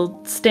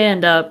she'll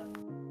stand up,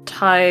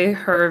 tie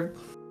her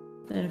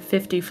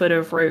 50 foot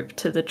of rope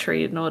to the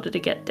tree in order to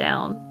get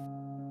down,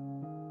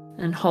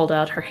 and hold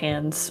out her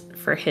hands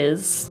for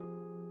his,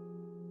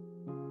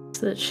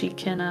 so that she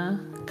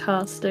can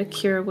cast a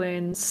Cure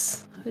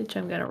Wounds, which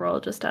I'm gonna roll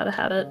just out of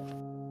habit.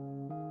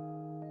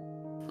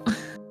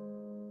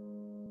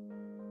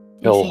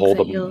 He'll hold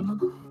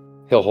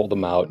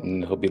him out,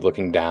 and he'll be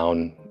looking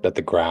down at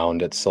the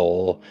ground at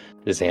Soul.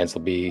 His hands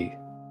will be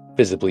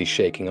visibly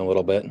shaking a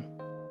little bit.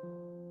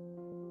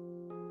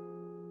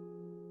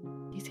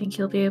 You think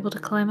you'll be able to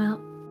climb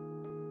out?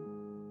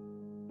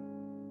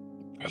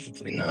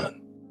 Probably not,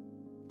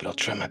 but I'll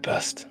try my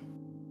best.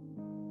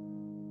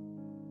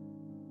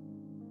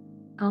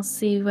 I'll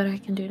see what I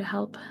can do to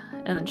help.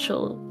 And then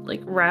she'll,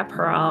 like, wrap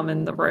her arm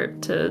in the rope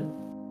to,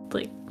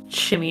 like,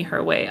 shimmy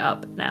her way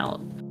up and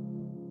out.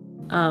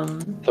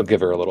 He'll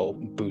give her a little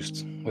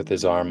boost with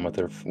his arm on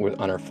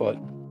her foot.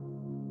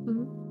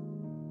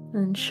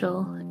 And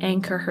she'll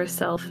anchor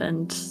herself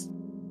and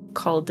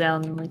call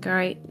down, like, all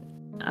right,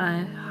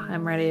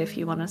 I'm ready. If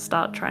you want to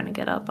start trying to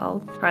get up, I'll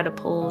try to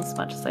pull as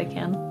much as I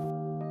can.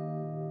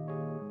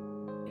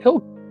 He'll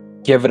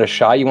give it a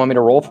shot. You want me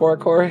to roll for it,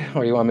 Corey?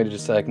 Or you want me to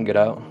just say I can get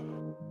out?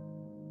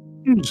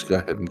 You can just go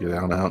ahead and get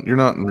out. You're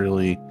not in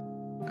really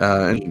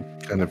any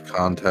kind of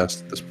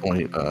contest at this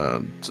point.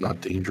 It's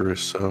not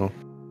dangerous, so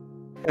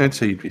I'd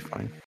say you'd be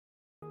fine.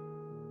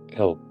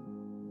 He'll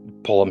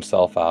pull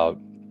himself out,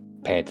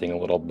 panting a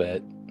little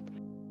bit.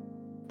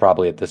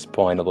 Probably at this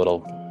point a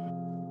little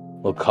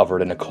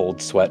covered in a cold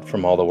sweat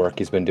from all the work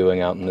he's been doing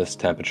out in this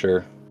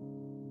temperature.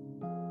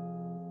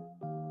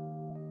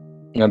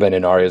 And then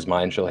in Arya's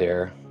mind, she'll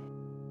hear,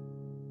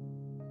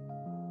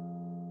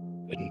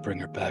 "Couldn't bring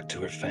her back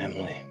to her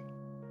family.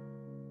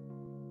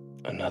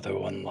 Another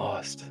one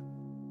lost."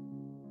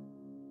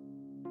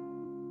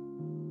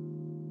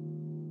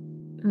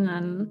 And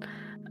then,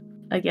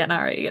 again,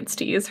 Arya gets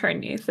to use her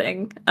new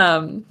thing.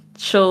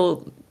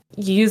 She'll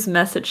use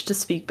message to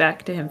speak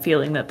back to him,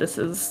 feeling that this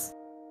is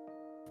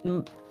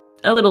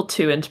a little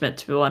too intimate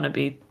to want to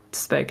be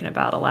spoken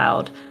about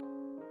aloud.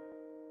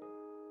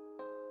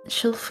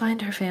 She'll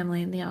find her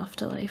family in the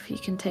afterlife. You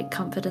can take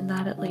comfort in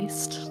that, at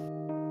least.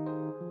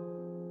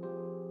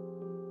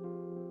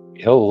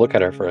 He'll look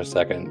at her for a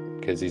second,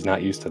 because he's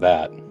not used to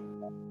that.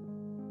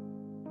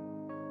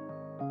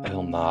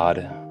 He'll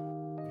nod.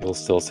 You'll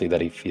still see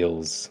that he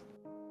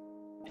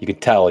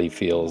could tell he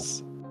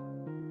feels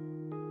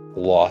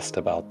lost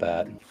about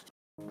that.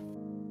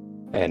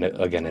 And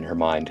again, in her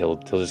mind, he'll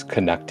just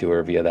connect to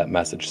her via that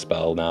message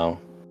spell now.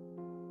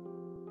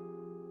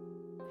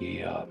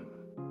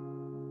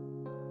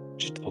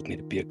 She told me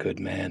to be a good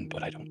man,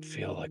 but I don't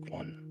feel like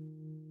one.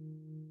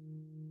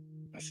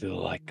 I feel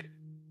like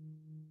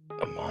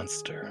a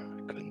monster.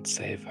 I couldn't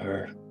save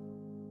her.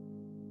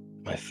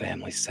 My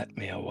family sent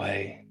me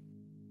away.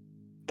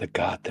 The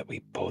god that we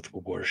both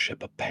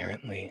worship,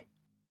 apparently,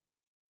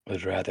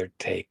 would rather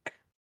take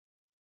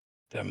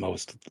their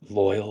most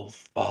loyal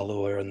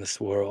follower in this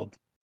world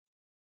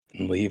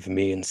and leave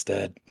me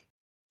instead.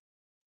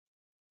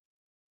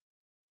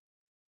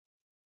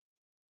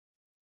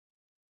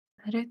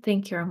 I don't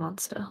think you're a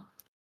monster.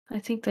 I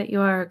think that you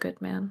are a good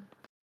man.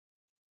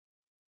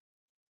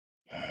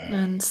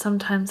 And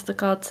sometimes the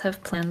gods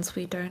have plans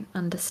we don't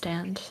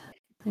understand,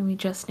 and we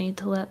just need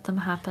to let them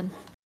happen.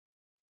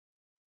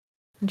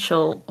 And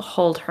she'll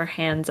hold her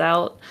hands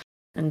out,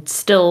 and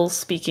still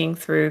speaking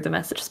through the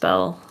message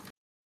spell.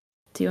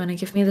 Do you want to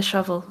give me the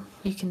shovel?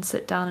 You can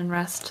sit down and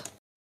rest.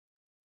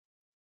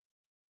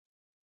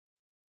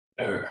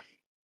 Sure.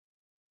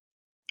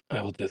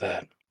 I will do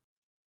that.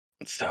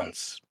 It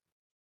sounds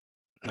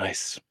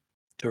nice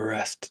to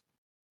rest.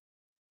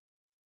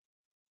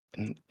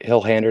 And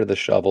he'll hand her the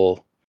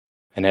shovel,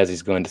 and as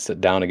he's going to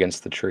sit down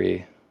against the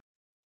tree,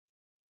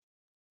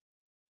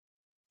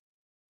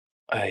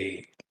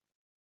 I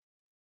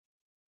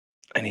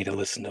need to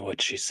listen to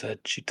what she said.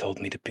 She told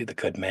me to be the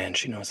good man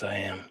she knows I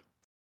am.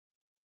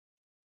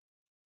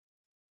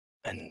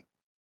 And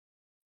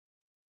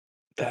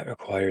that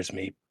requires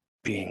me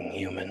being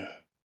human.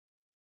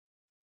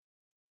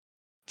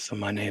 So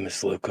my name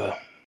is Luca.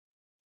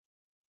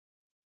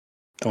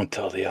 Don't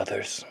tell the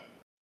others.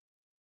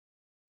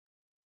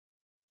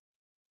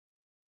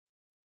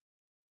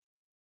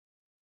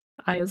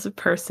 I, as a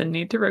person,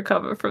 need to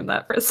recover from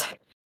that for a second.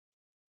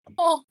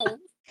 Oh,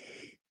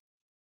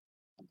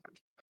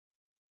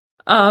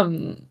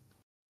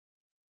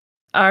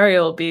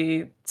 Arya will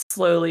be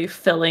slowly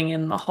filling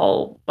in the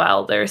hole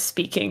while they're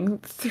speaking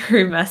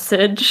through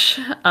message.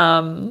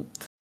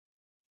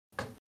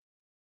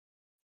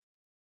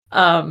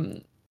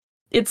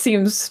 It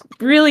seems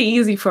really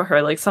easy for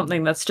her, like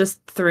something that's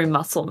just through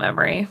muscle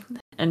memory,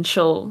 and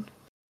she'll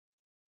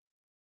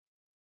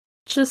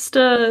just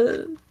nod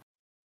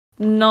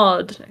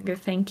and go,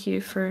 "Thank you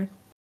for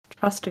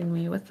trusting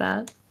me with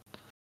that.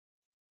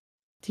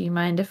 Do you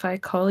mind if I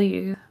call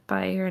you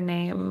by your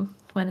name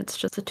when it's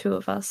just the two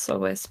of us, so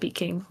we're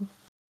speaking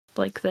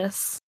like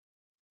this?"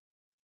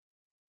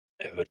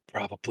 It would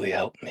probably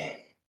help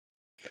me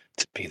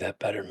to be that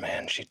better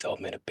man she told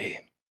me to be.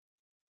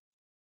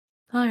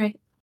 All right,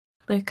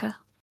 Luca.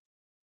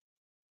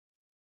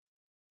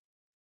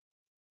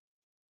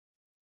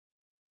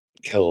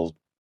 He'll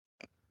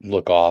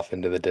look off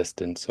into the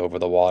distance over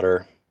the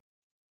water.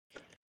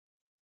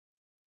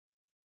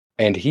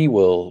 And he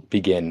will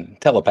begin,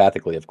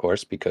 telepathically, of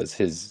course, because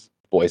his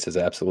voice is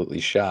absolutely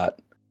shot,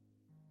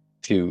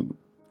 to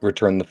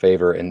return the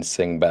favor and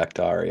sing back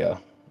to Arya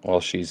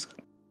while she's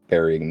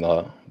burying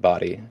the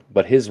body.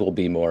 But his will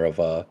be more of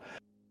a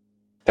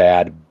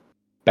sad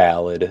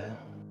ballad.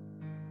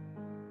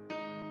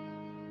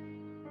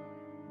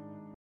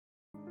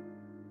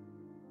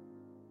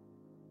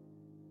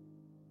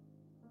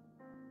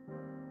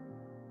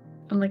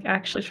 I'm like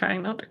actually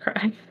trying not to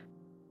cry.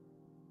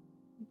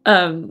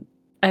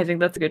 I think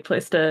that's a good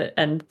place to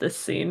end this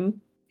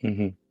scene.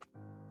 Mm-hmm.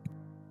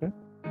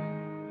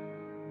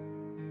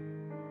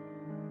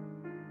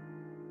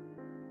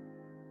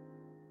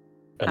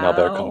 And now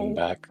they're coming Ow.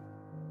 back.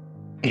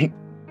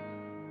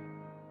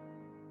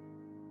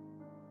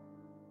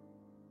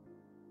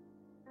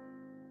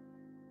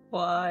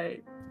 Why?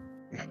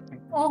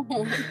 Oh,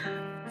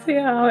 So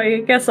yeah,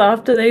 I guess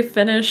after they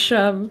finish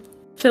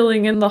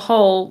filling in the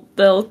hole,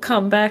 they'll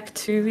come back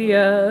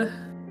to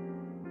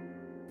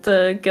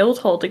the guild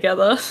hall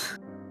together.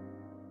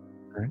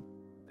 I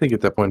think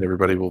at that point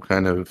everybody will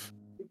kind of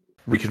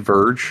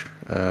reconverge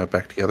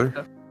back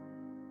together.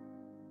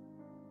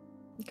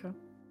 Okay.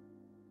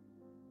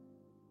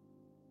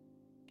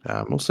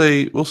 We'll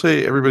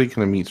say everybody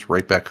kind of meets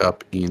right back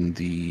up in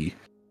the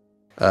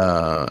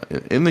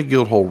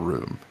guild hall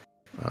room.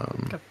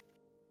 Okay.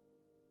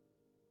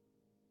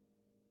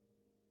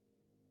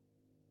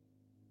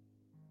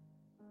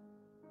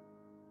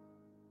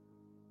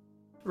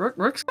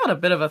 Rook's got a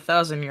bit of a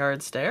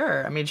 1,000-yard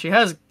stare. I mean, she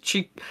at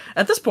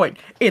this point,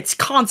 it's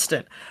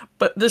constant,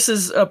 but this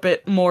is a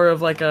bit more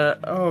of like a,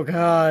 oh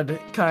god,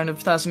 kind of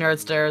 1,000-yard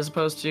stare as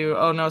opposed to,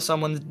 oh no,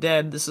 someone's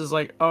dead. This is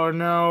like, oh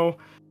no,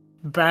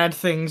 bad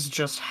things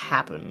just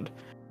happened.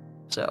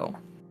 So,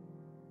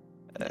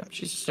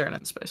 she's just staring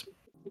into space.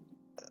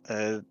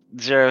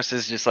 Zeros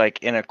is just like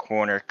in a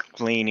corner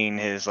cleaning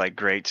his like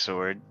great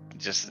sword,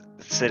 just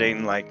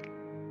sitting like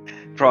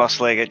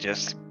cross-legged,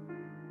 just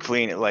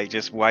clean it, like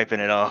just wiping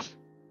it off.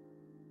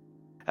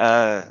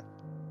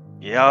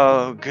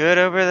 Y'all good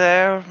over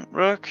there,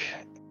 Rook?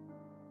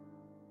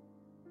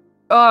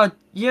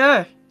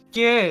 Yeah,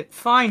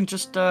 fine.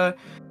 Just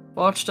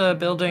watched a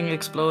building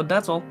explode.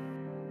 That's all.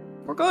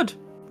 We're good.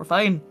 We're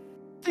fine.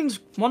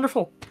 Things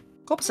wonderful.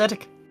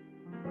 Copacetic.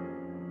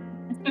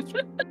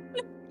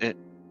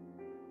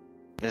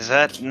 Is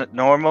that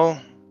normal?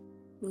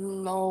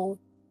 no.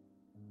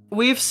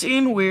 We've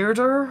seen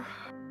weirder,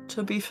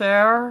 to be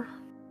fair.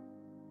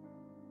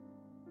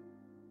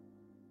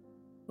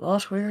 A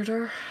lot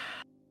weirder.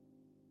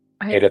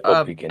 Hate at the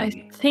I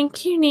beginning.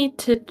 think you need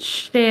to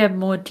share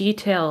more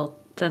detail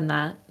than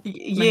that.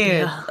 Yeah.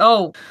 deal.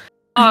 Oh.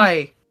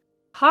 Hi.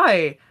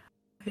 I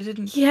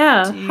didn't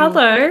Yeah, see you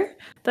hello.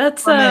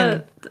 That's come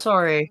in.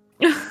 Sorry.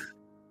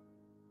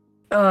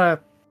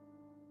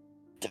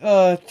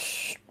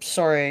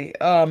 Sorry.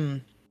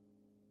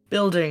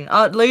 Building.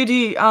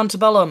 Lady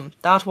Antebellum.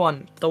 That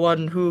one. The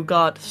one who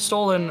got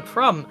stolen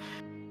from.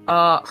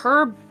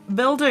 Her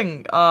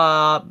building.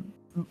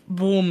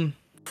 Boom.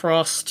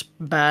 Frost.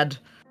 Bad.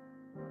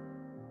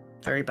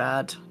 Very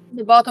bad.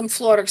 The bottom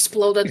floor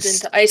exploded It's-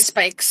 into ice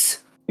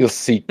spikes. You'll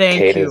see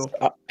Thank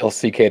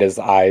Kata's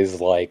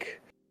eyes like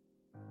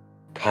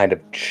kind of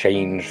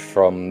change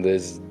from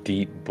this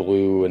deep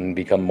blue and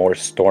become more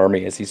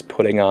stormy as he's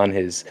putting on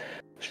his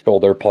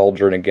shoulder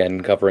pauldron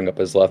again, covering up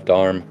his left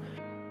arm.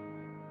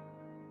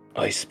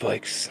 Ice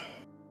spikes.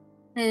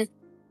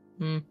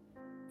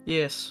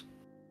 Yes.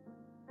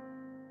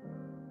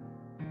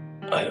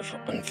 I have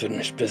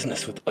unfinished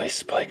business with ice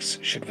spikes.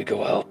 Should we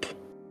go help?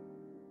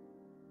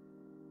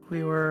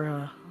 We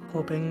were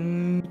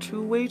hoping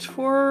to wait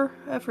for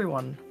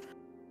everyone.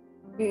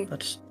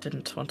 But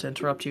didn't want to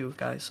interrupt you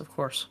guys, of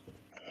course.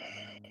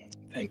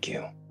 Thank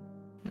you.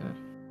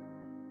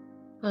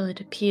 Well,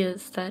 it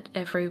appears that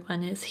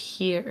everyone is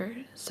here.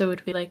 So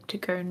would we like to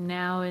go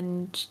now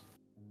and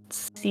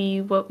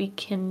see what we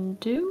can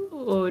do?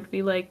 Or would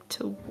we like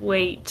to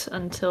wait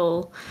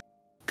until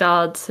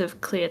guards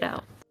have cleared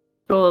out?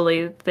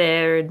 Surely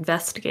they're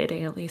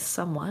investigating at least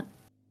somewhat.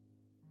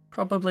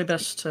 Probably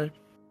best to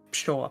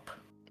show up.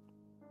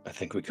 I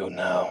think we go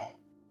now.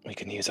 We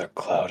can use our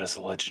clout as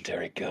a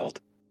legendary guild.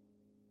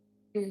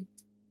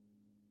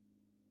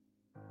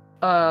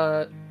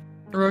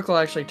 Rook will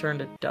actually turn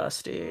to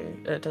Dusty,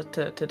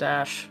 to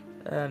Dash.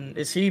 And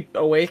is he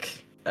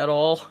awake at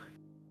all?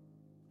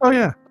 Oh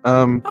yeah.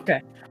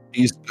 Okay.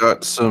 He's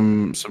got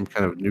some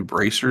kind of new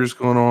bracers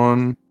going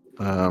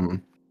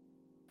on.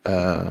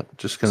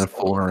 Just kind of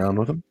fooling around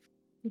with them.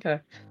 Okay.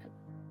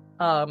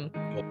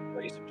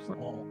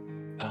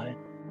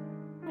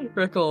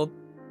 Rook will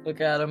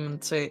look at him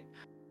and say,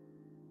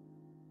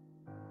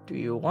 "Do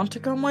you want to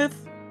come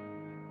with?"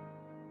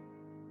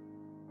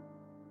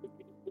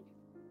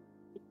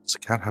 Does the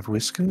cat have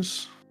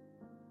whiskers?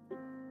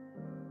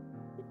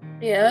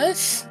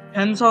 Yes.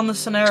 Depends on the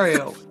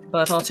scenario,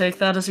 but I'll take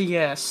that as a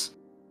yes.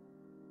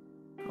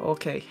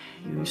 Okay,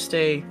 you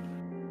stay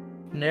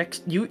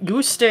next.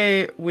 You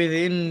stay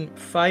within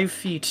 5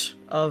 feet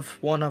of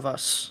one of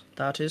us.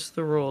 That is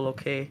the rule,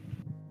 okay?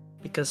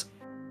 Because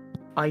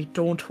I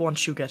don't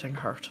want you getting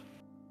hurt.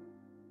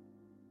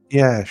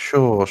 Yeah,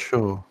 sure.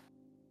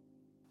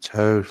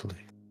 Totally.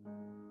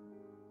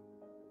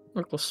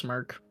 Rook will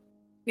smirk.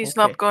 He's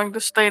Okay. not going to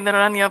stay near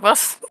any of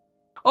us.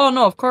 Oh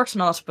no, of course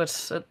not.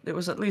 But it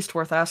was at least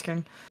worth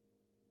asking.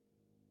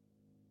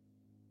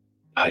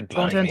 Hide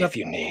Don't behind end me up- if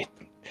you need.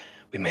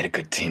 We made a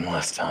good team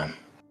last time.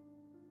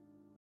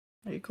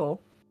 There you go.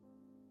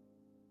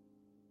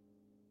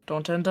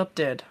 don't end up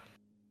dead.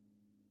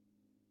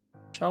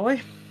 Shall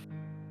we?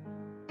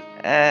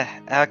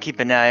 I'll keep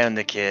an eye on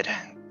the kid.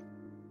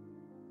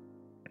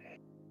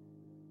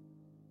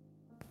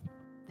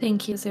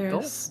 Thank you,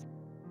 Xeris.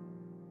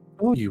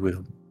 Oh, you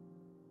will.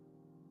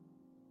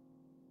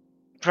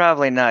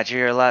 Probably not.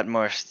 You're a lot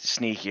more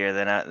sneakier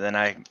than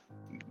I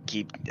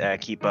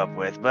keep up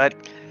with, but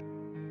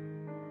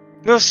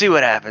we'll see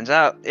what happens.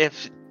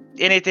 If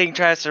anything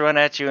tries to run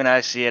at you and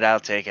I see it,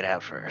 I'll take it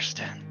out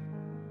first.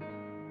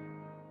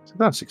 So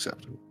that's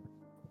acceptable.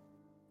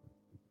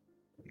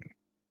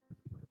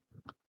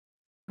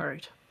 All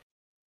right.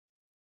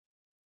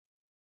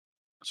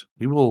 So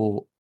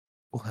we'll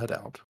head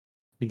out.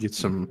 We get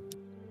some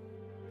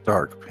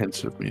dark,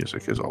 pensive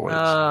music as always.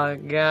 Oh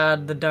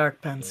god, the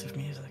dark pensive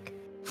music.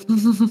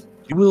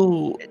 You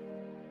will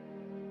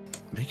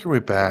make your way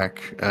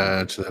back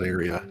to that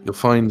area. You'll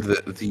find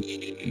that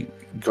the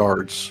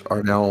guards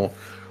are now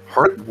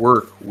hard at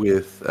work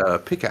with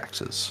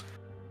pickaxes,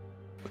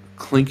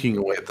 clinking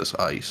away at this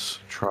ice,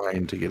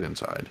 trying to get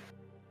inside.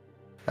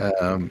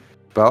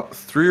 About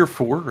 3 or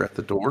 4 are at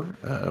the door.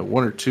 1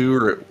 or 2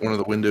 are at one of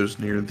the windows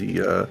near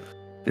the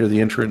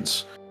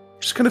entrance,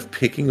 just kind of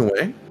picking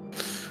away.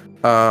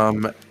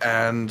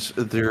 And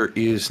there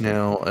is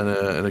now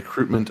an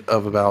recruitment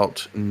of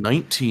about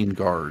 19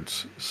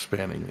 guards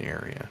spanning the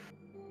area.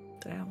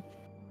 Damn.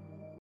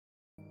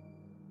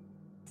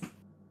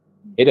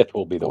 Edith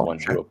will be the one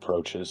Okay. who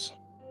approaches.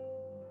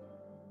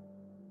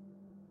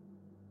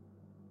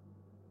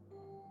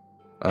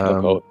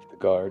 He'll go up to the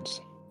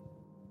guards.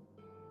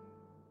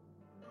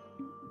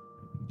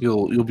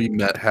 You'll be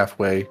met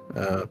halfway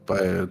by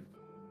a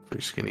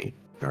very skinny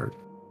guard.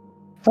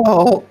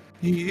 Oh,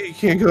 you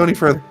can't go any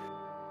further.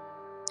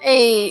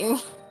 Hey,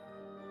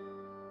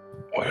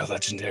 We're a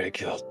legendary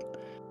guild.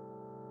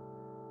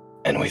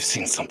 And we've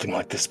seen something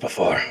like this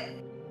before.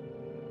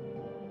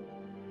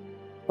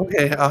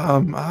 Okay,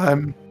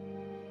 I'm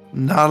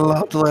not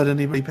allowed to let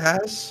anybody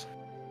pass.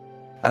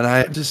 And I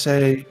have to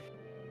say,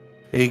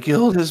 a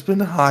guild has been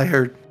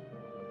hired,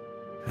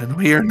 and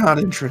we are not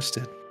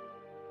interested.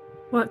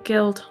 What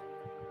guild?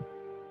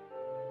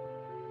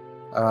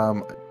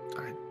 I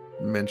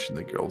mentioned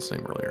the guild's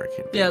name earlier. I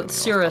can't. Yeah, think of anything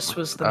Cirrus else.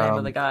 was the name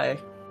of the guy.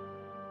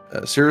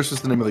 Cirrus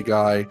is the name of the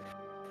guy,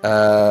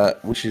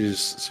 which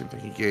is the same thing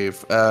he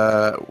gave.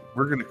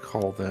 We're gonna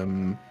call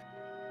them.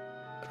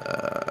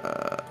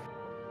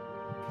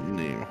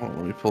 Name. Hold on,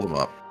 let me pull them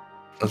up.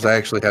 Because I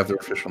actually have their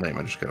official name.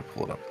 I just gotta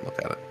pull it up and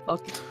look at it.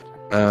 Okay.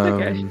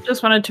 Okay.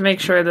 Just wanted to make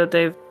sure that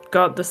they've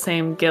got the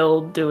same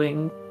guild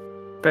doing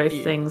both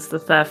Yeah. things, the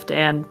theft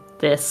and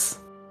this.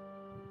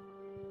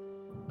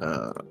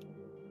 Try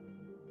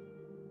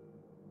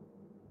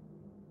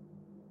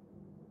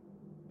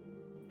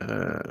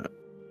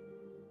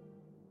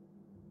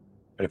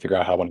to figure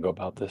out how I want to go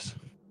about this.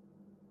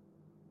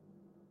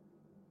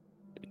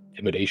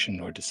 Intimidation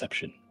or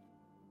deception?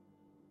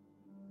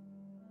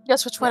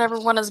 guess whichever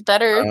one is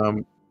better.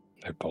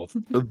 They're both.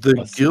 The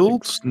plus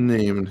guild's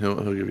name, and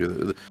he'll give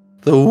you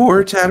the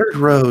War Tattered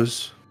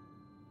Rose.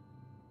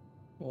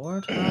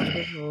 What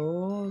happened,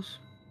 Rose?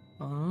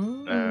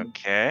 Oh.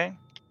 Okay.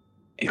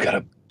 You got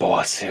a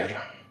boss here.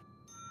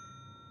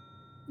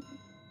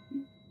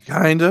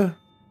 Kinda.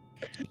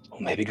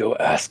 Well, maybe go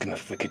ask him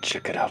if we could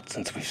check it out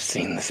since we've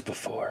seen this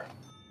before.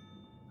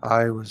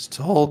 I was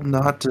told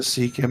not to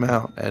seek him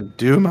out and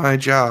do my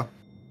job.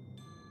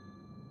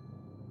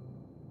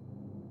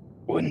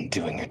 Wouldn't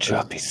doing your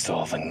job be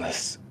solving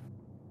this?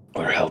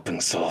 Or helping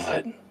solve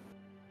it?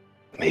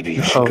 Maybe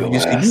you should Oh, go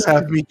you see, you ask.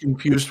 have me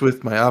confused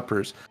with my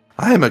uppers.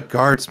 I am a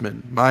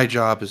guardsman. My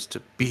job is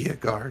to be a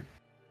guard.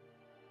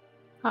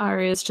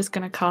 Arya's just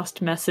gonna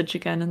cast message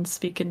again and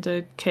speak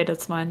into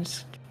Kadeth's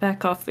mind.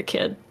 Back off the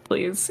kid,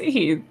 please.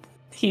 He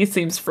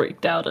seems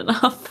freaked out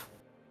enough.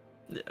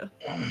 Yeah.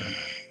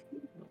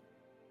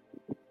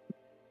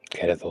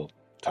 Kenneth will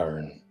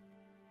turn,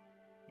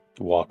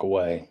 walk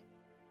away,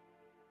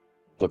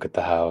 look at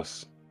the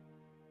house,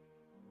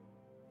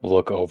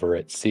 look over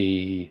it,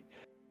 see,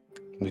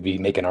 maybe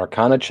make an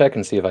Arcana check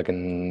and see if I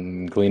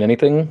can glean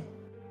anything.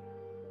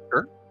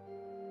 Sure.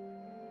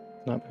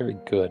 Not very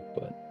good,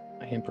 but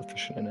I am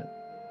proficient in it.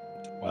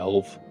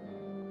 12.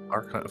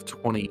 Arcana of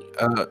 20.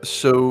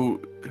 So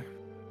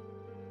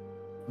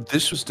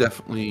this was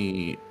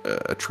definitely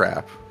a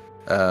trap.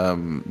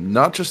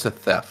 Not just a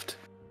theft.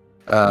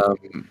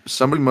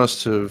 Somebody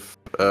must have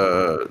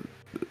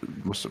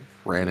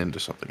ran into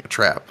something, a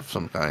trap of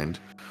some kind,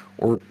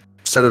 or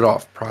set it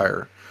off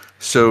prior.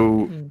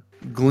 So,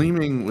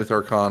 gleaming with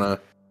Arcana,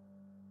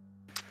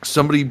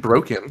 somebody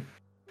broke in,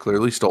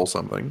 clearly stole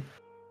something,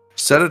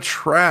 set a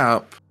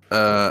trap,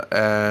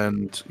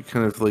 and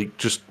kind of like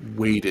just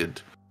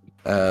waited,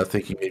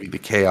 thinking maybe the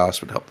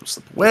chaos would help them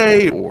slip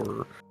away,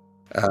 or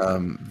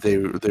they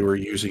were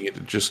using it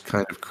to just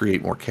kind of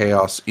create more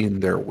chaos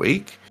in their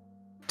wake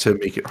to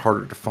make it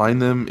harder to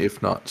find them,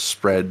 if not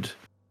spread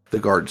the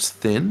guards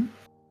thin.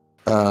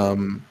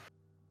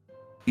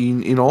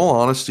 In all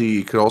honesty,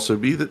 it could also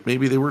be that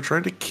maybe they were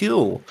trying to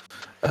kill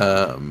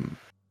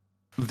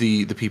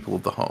the people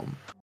of the home.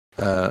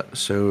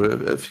 So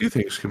a few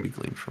things can be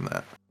gleaned from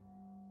that.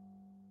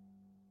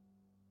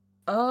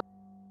 I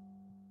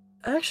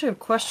actually have a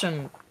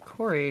question,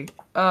 Corey.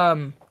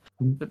 It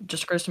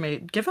just occurs to me,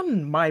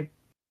 given my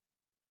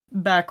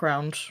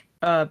background,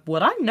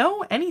 would I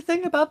know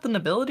anything about the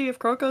nobility of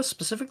Crocus,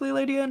 specifically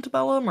Lady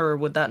Antebellum, or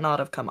would that not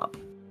have come up?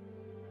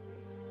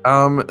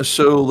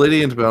 So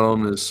Lady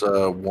Antebellum is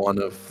one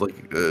of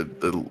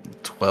the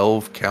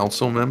 12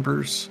 council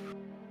members.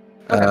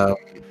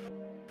 Okay.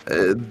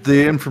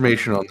 The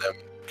information on them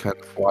kind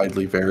of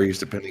widely varies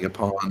depending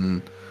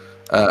upon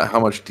how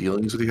much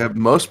dealings they have.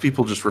 Most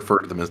people just refer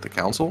to them as the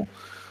council,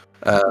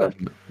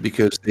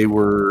 because they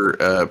were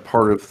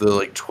part of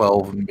the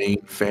 12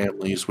 main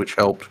families which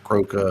helped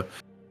Croca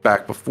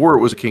back before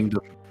it was a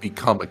kingdom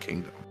become a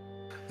kingdom.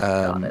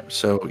 Got it.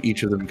 So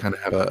each of them kind of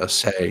have a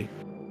say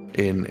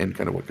in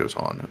kind of what goes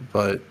on,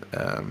 but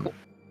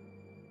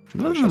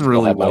nothing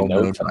really have my well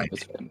known. notes on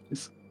those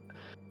families.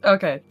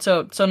 Okay,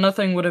 so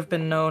nothing would have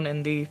been known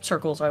in the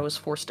circles I was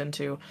forced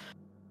into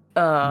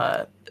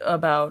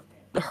about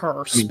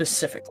her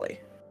specifically.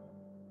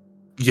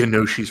 You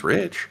know she's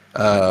rich.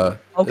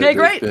 Okay,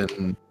 great.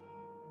 Been,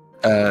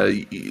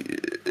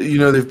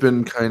 they've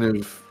been kind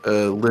of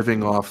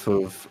living off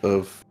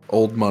of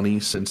old money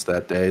since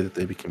that day that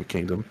they became a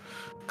kingdom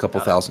a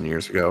couple thousand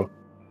years ago.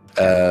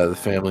 The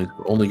family's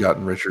only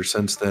gotten richer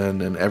since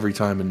then, and every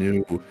time a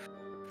new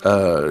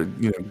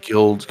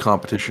guild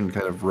competition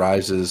kind of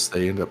rises,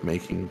 they end up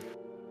making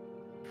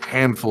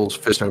handfuls,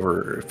 fist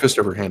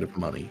over hand of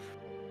money.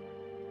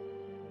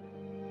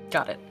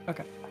 Got it.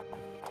 Okay.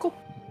 Cool.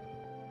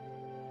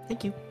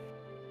 Thank you.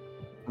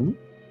 Mm-hmm.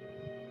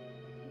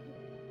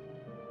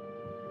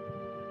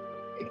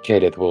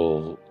 Kadith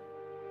will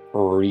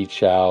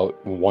reach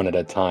out one at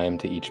a time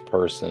to each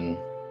person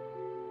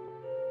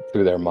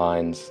through their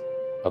minds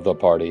of the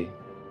party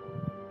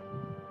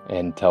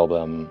and tell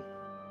them,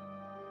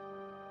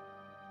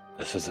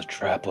 this is a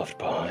trap left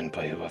behind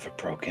by whoever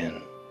broke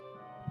in.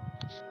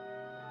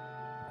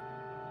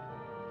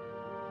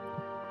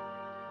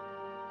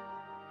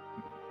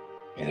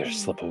 Either to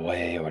slip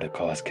away or to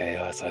cause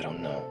chaos, I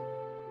don't know.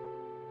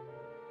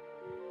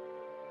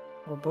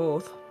 Or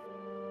both.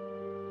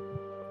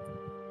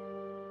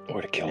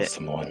 Or to kill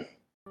someone.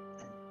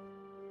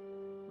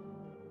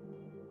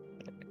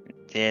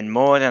 Then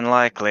more than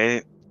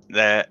likely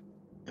that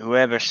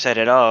whoever set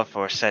it off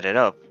or set it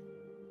up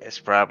is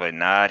probably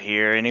not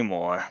here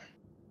anymore.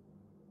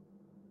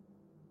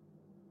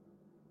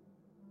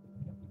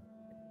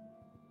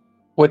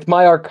 With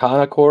my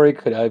Arcana, Corey,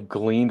 could I have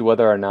gleaned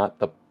whether or not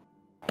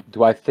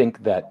do I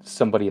think that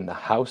somebody in the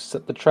house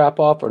set the trap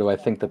off, or do I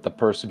think that the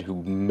person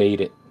who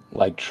made it,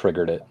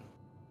 triggered it?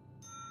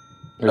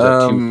 Or is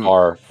that too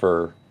far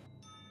for...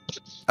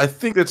 I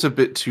think that's a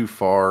bit too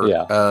far.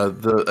 Yeah.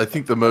 I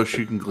think the most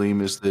you can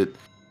glean is that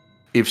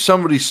if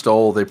somebody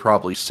stole, they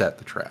probably set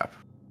the trap.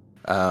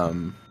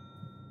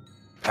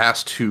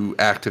 Past who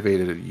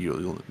activated it,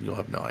 you'll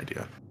have no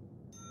idea.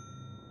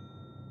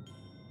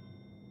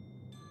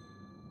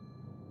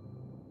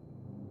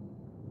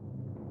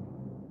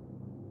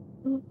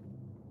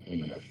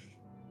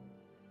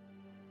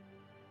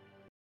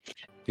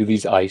 Do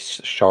these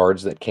ice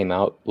shards that came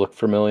out look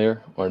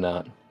familiar or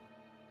not?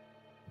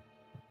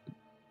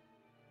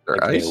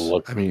 They're ice?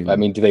 I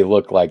mean, do they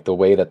look like the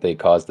way that they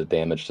caused the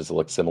damage? Does it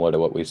look similar to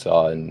what we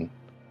saw in...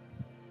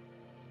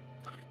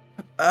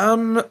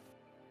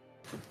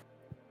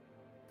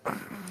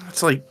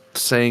 It's like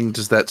saying,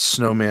 does that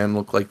snowman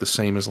look like the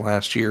same as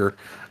last year?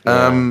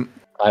 Yeah,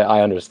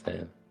 I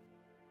understand.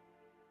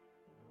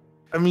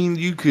 I mean,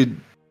 you could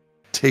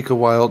take a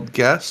wild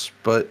guess,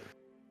 but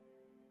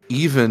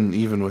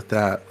even with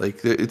that,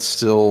 it's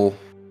still,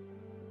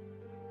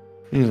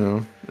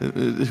 who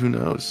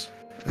knows?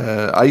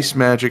 Ice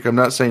magic, I'm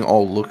not saying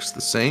all looks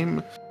the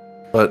same,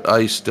 but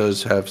ice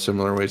does have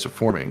similar ways of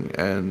forming,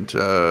 and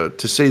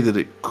to say that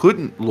it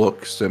couldn't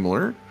look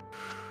similar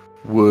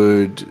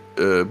would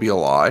be a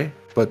lie,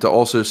 but to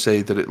also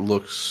say that it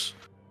looks,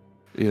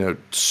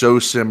 so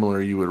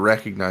similar you would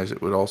recognize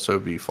it would also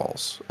be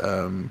false.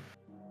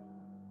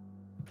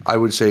 I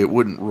would say it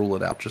wouldn't rule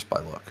it out just by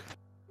look.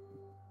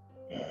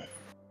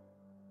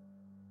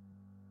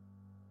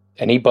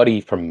 Anybody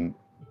from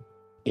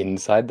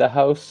inside the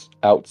house,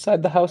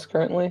 outside the house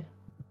currently?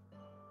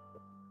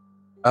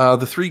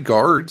 The 3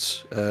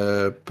 guards,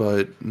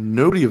 but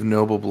nobody of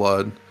noble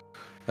blood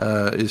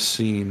is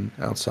seen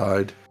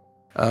outside.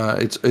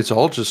 It's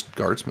all just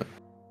guardsmen.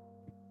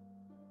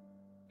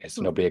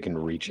 So nobody can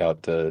reach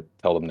out to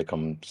tell them to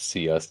come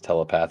see us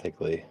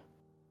telepathically.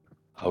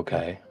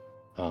 Okay.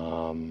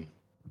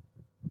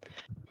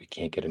 We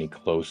can't get any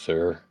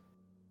closer.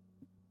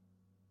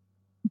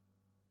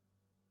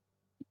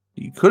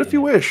 You could if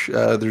you wish.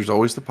 There's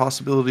always the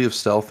possibility of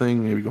stealthing,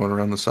 maybe going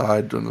around the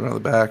side, going around the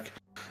back.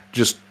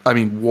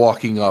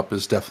 Walking up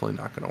is definitely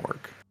not going to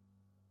work.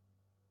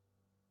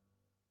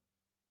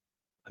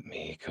 Let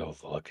me go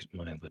look at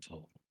my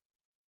little...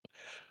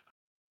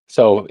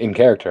 So, in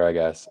character, I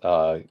guess,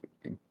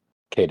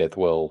 Kadith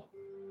will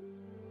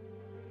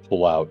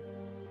pull out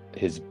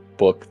his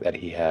book that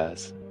he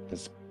has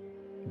this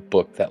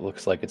book that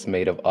looks like it's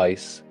made of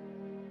ice.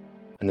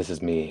 And this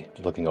is me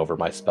looking over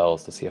my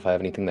spells to see if I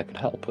have anything that could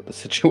help with the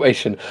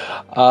situation.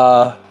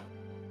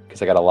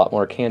 Because I got a lot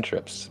more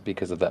cantrips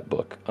because of that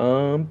book.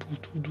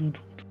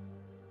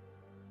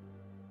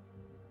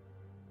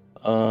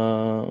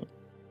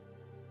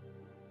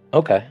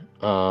 Okay.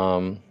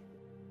 All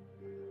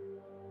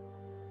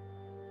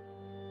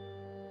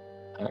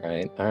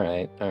right.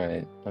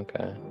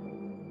 Okay.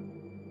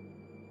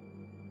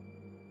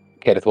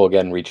 Kenneth will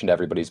again reach into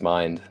everybody's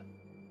mind.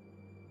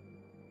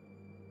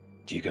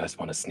 Do you guys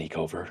want to sneak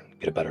over,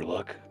 get a better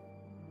look?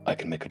 I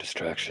can make a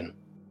distraction.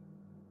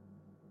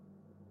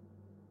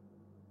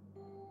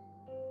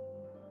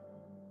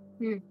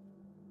 You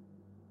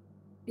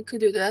could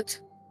do that.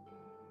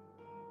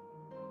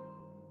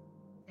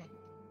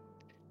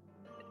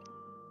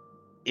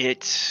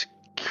 It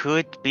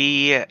could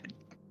be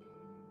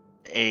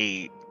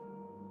a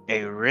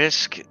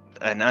risk,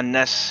 an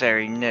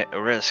unnecessary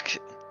risk.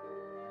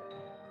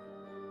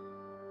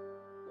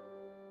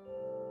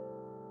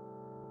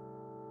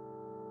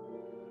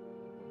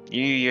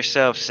 You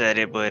yourself said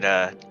it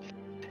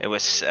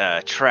was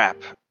a trap.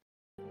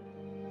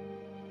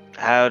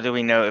 How do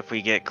we know if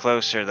we get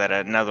closer that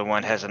another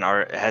one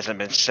hasn't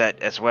been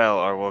set as well,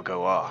 or will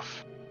go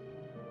off?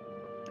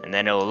 And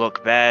then it'll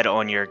look bad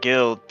on your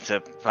guild to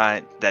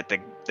find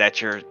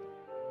that you're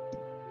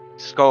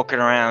skulking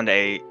around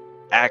a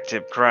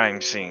active crime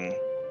scene.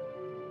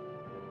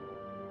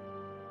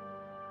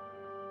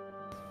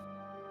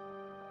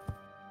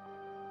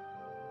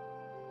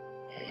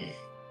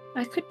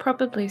 I could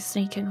probably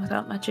sneak in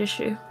without much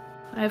issue.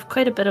 I have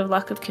quite a bit of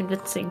luck of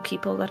convincing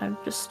people that I'm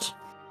just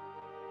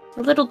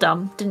a little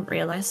dumb, didn't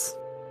realize.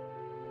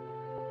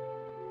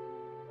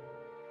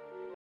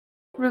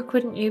 Rook,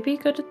 wouldn't you be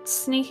good at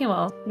sneaking?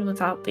 Well,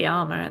 without the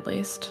armor, at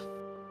least.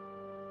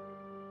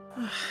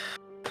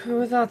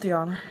 Without the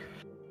armor.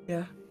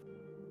 Yeah.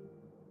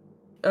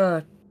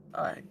 I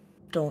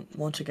don't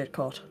want to get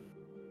caught.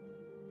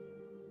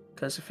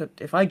 Because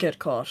if I get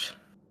caught,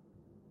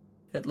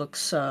 it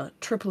looks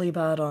triply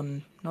bad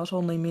on not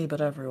only me,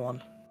 but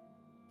everyone.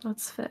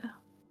 That's fair.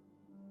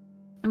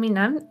 I mean,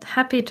 I'm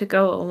happy to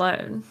go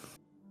alone.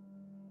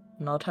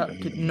 Not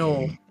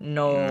no.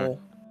 No.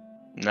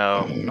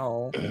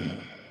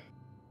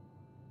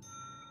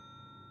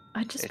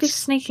 I'd just be It's-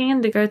 sneaking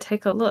in to go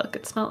take a look.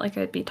 It's not like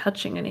I'd be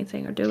touching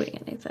anything or doing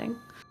anything.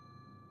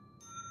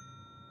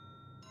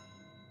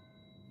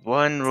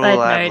 One rule Side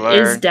I've note,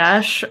 is learned.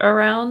 Dash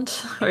around?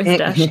 Or is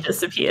Dash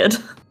disappeared?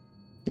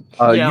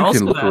 Yeah, You also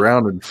can look that.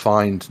 around and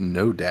find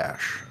no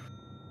dash.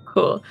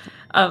 Cool.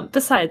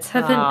 Besides,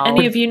 haven't Wow.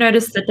 any of you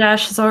noticed that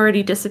Dash has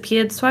already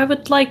disappeared? So I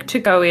would like to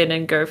go in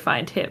and go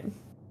find him.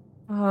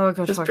 Oh,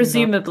 good Because fucking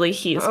presumably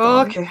he's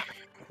God. gone. Okay.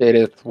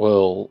 Edith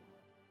will,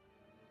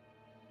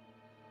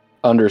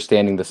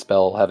 understanding the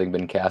spell having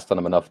been cast on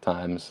him enough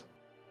times,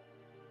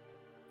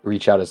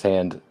 reach out his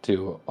hand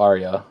to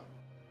Arya.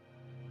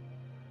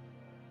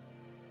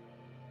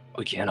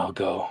 We can't all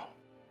go.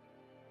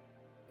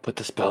 Put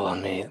the spell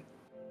on me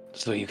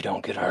so you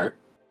don't get hurt.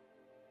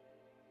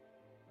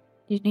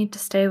 You need to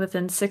stay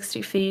within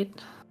 60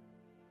 feet.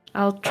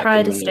 I'll I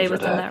try can to stay maneuver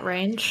within that. that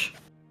range.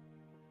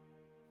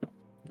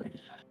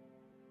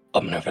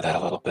 I'll maneuver that a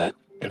little bit,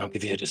 and I'll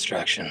give you a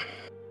distraction.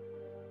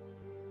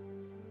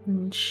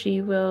 And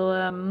she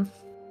will,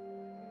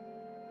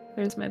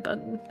 where's my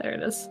button? There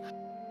it is.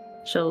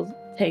 She'll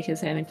take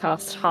his hand and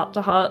cast Heart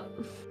to Heart.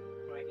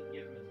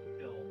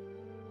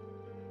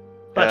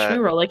 Watch me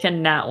roll like a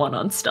nat 1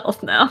 on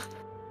stealth now.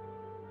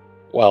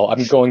 Well,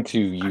 I'm going to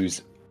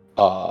use,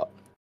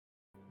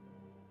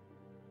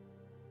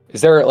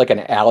 is there like an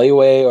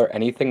alleyway or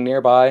anything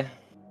nearby?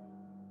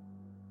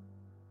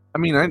 I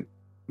mean,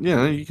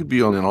 you could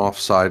be on an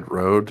offside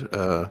road,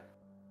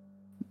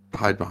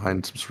 hide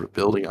behind some sort of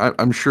building.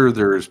 I'm sure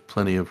there's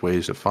plenty of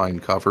ways to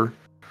find cover,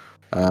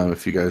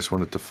 if you guys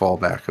wanted to fall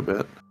back a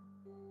bit.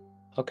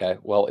 Okay,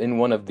 well, in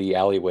one of the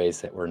alleyways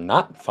that we're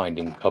not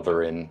finding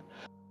cover in,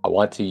 I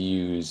want to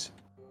use,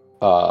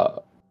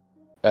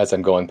 as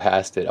I'm going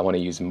past it, I want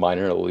to use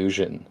Minor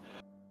Illusion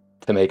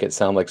to make it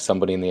sound like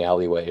somebody in the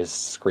alleyway is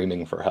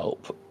screaming for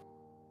help.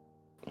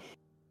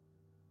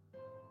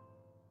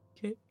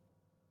 I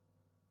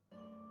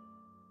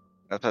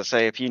was about to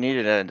say, if you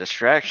needed a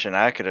distraction,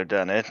 I could have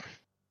done it.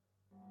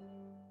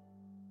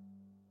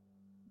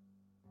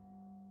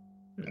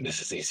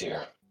 This is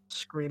easier.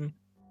 Scream.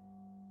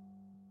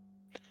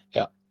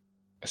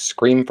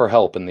 Scream for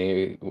help in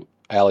the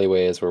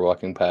alleyway as we're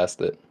walking past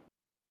it.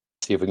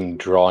 See if we can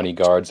draw any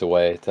guards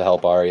away to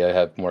help Arya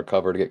have more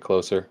cover to get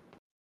closer.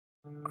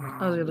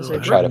 I was gonna say,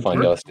 Try to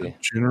find Dusty.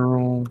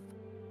 General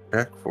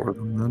check for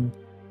them then.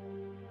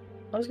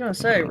 I was gonna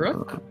say,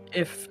 Rook,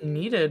 if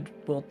needed,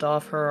 will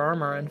doff her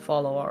armor and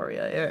follow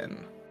Arya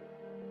in.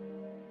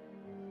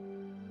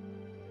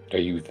 Are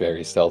you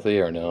very stealthy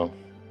or no?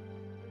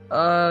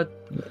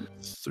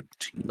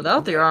 13.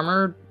 Without the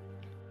armor,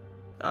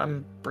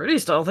 I'm pretty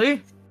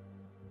stealthy.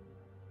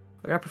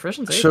 I got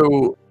proficiency.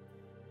 So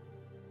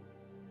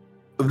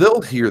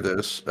they'll hear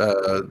this.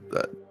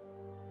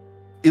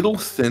 it'll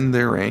thin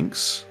their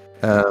ranks.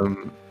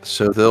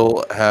 So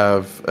they'll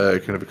have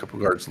kind of a couple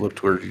guards look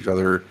towards each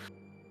other.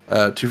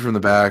 2 from the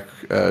back,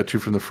 2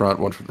 from the front,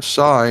 1 from the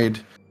side,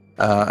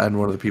 and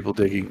one of the people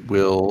digging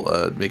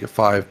will make a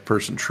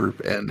 5-person troop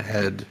and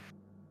head.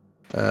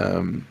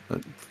 5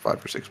 or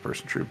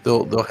 6-person troop.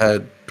 They'll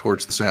head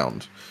towards the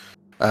sound.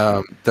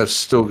 That's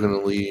still going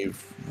to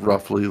leave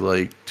roughly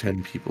like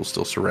 10 people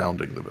still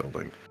surrounding the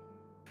building.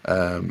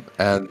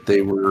 And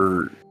they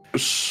were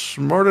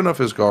smart enough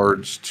as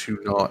guards to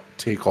not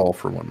take all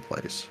for one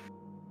place.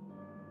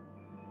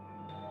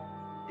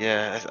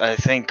 Yeah, I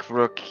think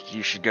Rook,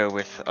 you should go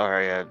with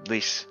Arya. At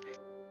least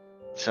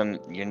they're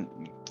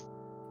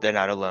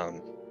not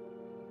alone.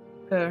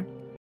 Okay.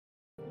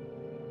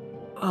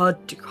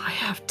 Do I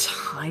have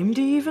time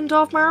to even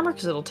doff my armor?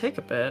 Because it'll take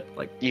a bit,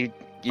 like You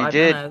 5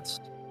 did minutes.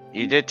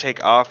 you did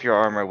take off your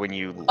armor when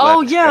you left. Oh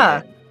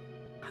yeah,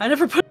 I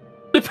never put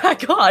it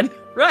back on.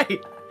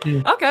 Right.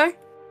 Yeah. Okay.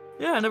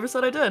 Yeah, I never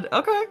said I did.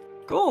 Okay.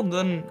 Cool.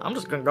 Then I'm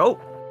just gonna go.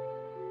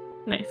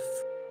 Nice.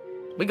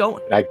 We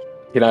going.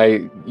 Can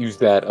I use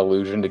that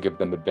illusion to give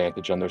them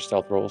advantage on their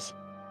stealth rolls?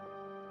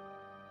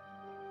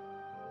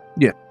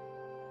 Yeah.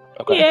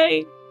 Okay.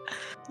 Yay!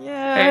 Yay.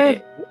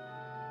 Alright.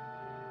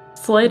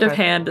 Sleight of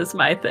Okay. hand is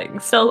my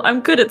thing. Stealth.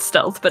 I'm good at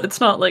stealth, but it's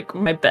not like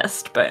my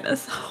best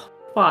bonus.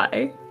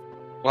 Why?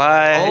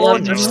 Why Oh,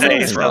 did you no.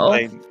 say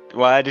something?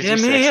 Why did Give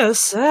you say me something? a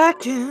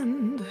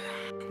second.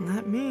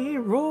 Let me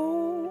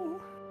roll.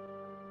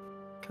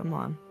 Come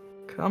on.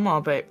 Come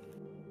on, babe.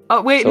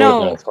 Oh, wait, So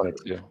no. we're down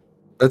 22.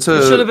 That's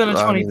It should have been a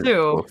I mean,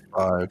 22.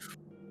 5.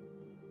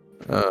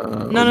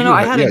 No.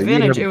 I had you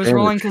advantage. have It was advantage.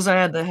 rolling because I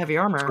had the heavy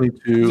armor.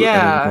 22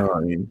 Yeah. and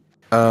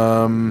a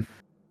 9.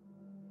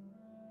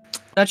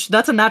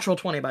 That's a natural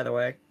 20, by the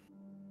way.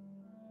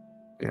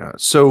 Yeah.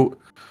 So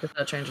If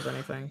that changes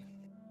anything.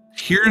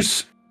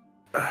 here's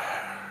what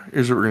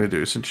we're gonna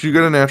do. Since you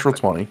got a natural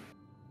 20,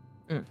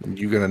 and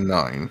you got a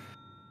 9,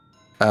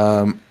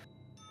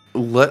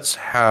 let's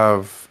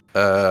have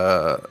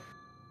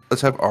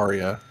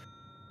Arya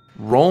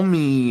roll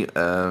me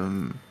a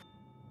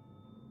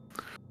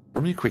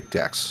quick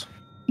dex.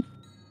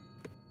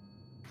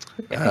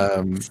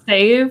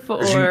 Save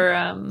as you- or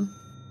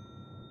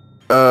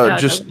it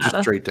Just doesn't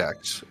matter. straight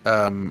dex.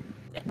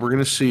 We're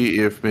gonna see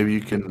if maybe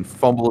you can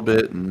fumble a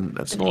bit, and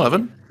that's an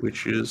 11,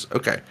 which is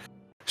okay.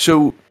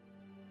 So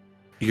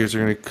you guys are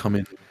gonna come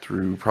in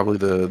through probably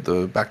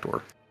the back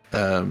door.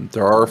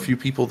 There are a few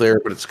people there,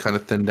 but it's kind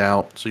of thinned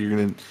out, so you're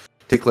gonna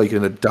take like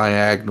a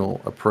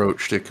diagonal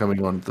approach to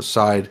coming on the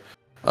side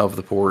of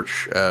the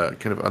porch,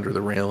 kind of under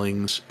the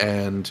railings,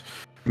 and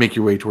make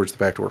your way towards the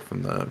back door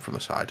from the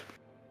side.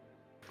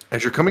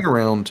 As you're coming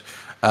around,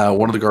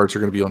 one of the guards are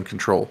going to be on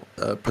patrol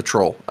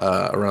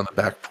around the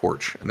back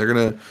porch, and they're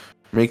going to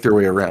make their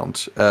way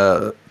around.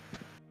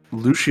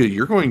 Lucia,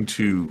 you're going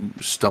to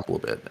stumble a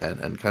bit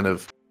and kind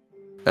of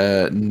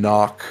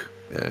knock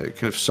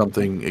kind of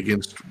something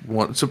against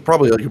one, so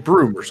probably like a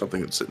broom or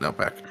something that's sitting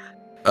up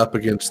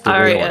against the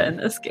Arya railing. in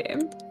this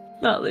game.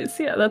 Not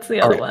Lucia, that's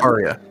the other one.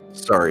 Arya,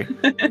 sorry.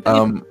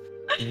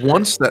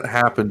 Once that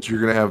happens, you're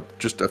going to have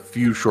just a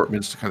few short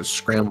minutes to kind of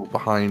scramble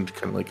behind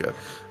kind of like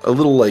a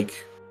little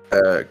like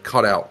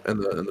cutout in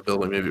the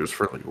building. Maybe it was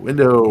for like a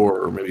window,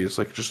 or maybe it's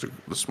like just a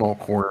small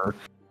corner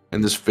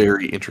in this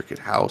very intricate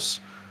house.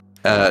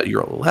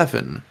 Your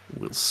 11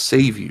 will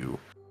save you.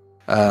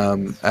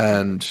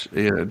 And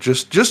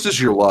just as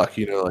your luck,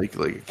 like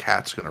a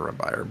cat's gonna run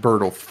by, or a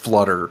bird will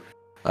flutter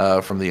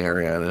from the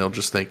area, and it'll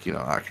just think,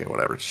 okay,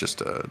 whatever, it's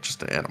just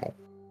an animal.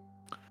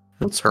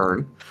 He'll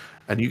turn,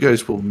 and you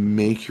guys will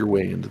make your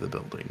way into the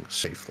building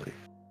safely.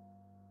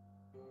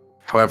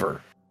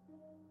 However,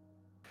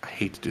 I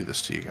hate to do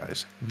this to you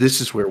guys. This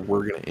is where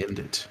we're gonna end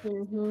it,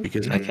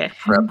 because I need to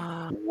prep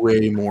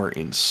way more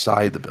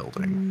inside the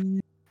building.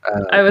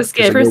 I was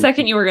scared for a know-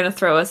 second you were going to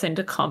throw us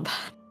into combat.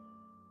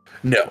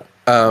 No.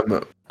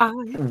 I'm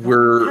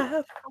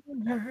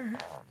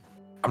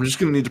just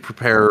going to need to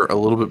prepare a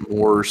little bit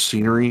more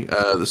scenery,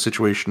 the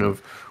situation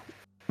of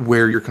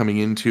where you're coming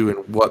into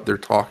and what they're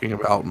talking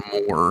about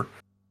more.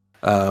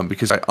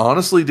 Because I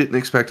honestly didn't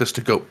expect us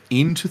to go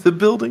into the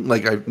building.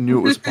 Like, I knew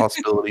it was a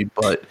possibility,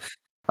 but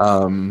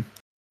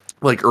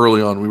like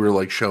early on we were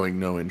like showing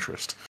no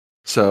interest.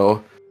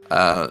 So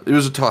it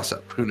was a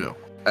toss-up. Who knew?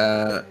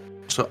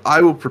 So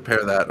I will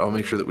prepare that. I'll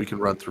make sure that we can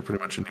run through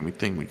pretty much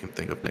anything we can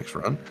think of next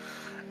run.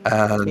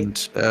 And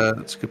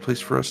it's a good place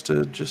for us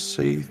to just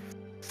say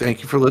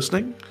thank you for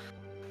listening.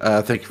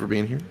 Thank you for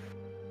being here.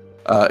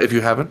 If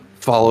you haven't,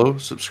 follow,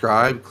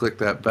 subscribe, click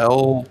that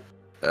bell,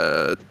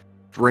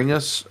 ring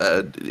us,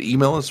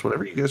 email us,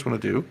 whatever you guys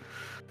want to do.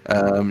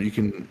 You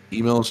can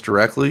email us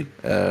directly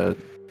at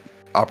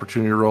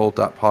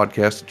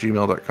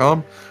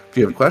opportunityroll.podcast@gmail.com. If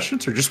you have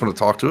questions or just want to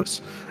talk to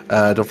us,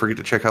 don't forget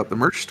to check out the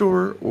merch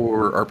store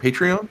or our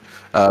Patreon.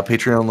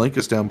 Patreon link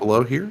is down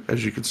below here,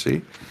 as you can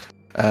see.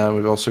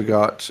 We've also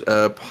got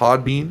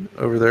Podbean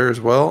over there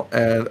as well,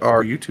 and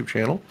our YouTube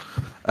channel,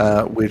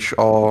 which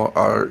all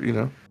are,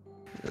 a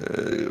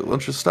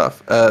bunch of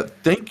stuff.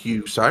 Thank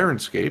you,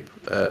 Sirenscape.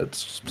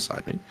 It's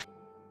beside me.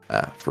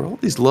 for all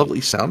these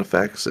lovely sound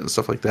effects and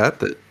stuff like that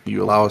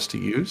you allow us to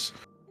use.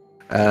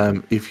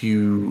 If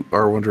you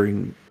are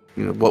wondering,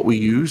 what we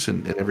use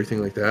and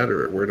everything like that,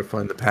 or where to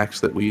find the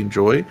packs that we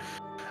enjoy,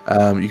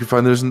 you can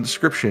find those in the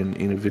description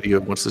in a video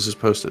once this is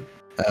posted.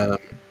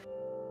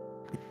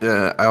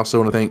 I also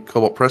want to thank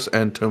Cobalt Press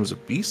and Tomes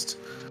of Beast,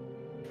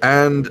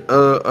 and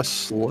a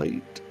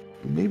slight,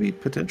 maybe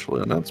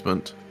potential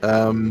announcement.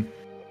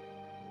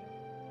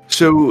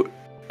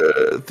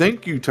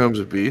 Thank you, Tomes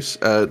of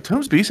Beast.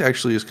 Tomes of Beast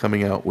actually is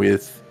coming out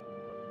with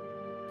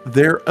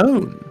their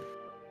own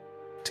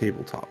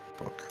tabletop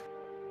book,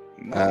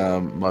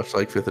 much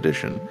like 5th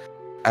edition.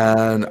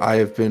 And I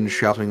have been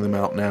shouting them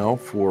out now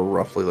for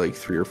roughly like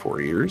 3 or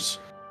 4 years.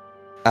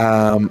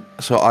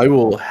 So I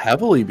will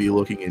heavily be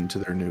looking into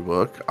their new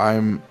book. I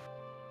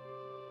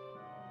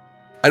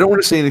don't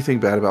want to say anything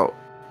bad about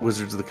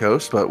Wizards of the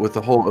Coast, but with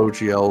the whole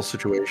OGL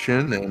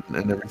situation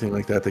and everything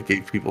like that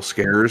gave people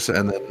scares,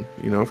 and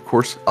then, of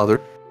course,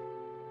 other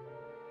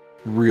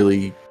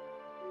really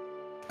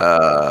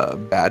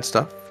bad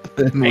stuff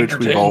in which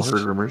we've all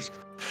heard rumors.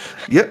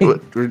 Yeah,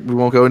 we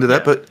won't go into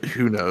that, but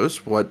who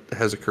knows what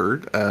has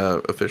occurred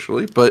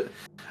officially. But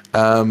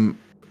I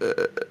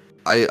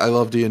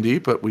love D&D,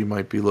 but we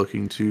might be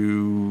looking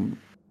to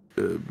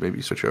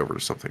maybe switch over to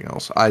something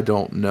else. I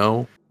don't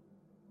know.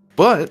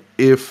 But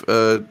if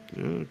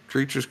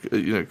Creatures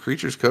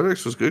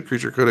Codex was good,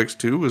 Creature Codex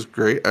 2 was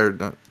great. Or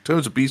not,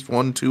 Tomes of Beast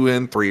 1, 2,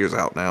 and 3 is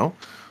out now.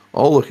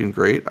 All looking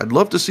great. I'd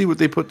love to see what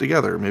they put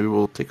together. Maybe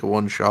we'll take a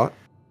one shot,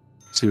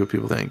 see what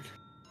people think.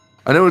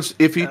 I know it's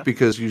iffy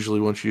because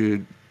usually once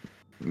you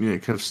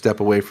kind of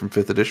step away from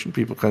 5th edition,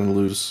 people kind of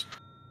lose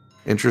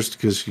interest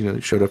because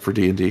they showed up for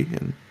D&D.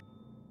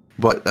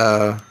 But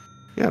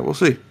we'll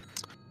see.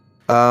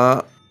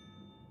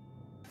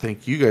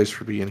 Thank you guys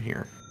for being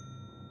here.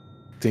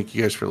 Thank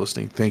you guys for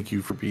listening. Thank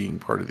you for being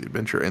part of the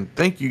adventure. And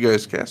thank you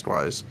guys,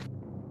 Castwise,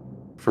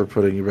 for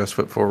putting your best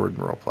foot forward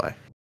in roleplay.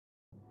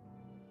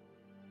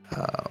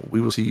 We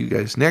will see you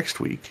guys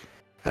next week.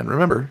 And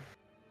remember,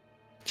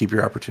 keep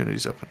your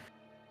opportunities open.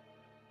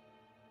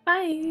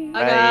 Bye.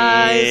 Bye,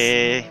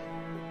 guys.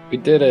 We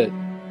did it.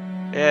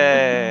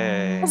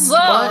 Yay.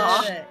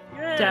 Watch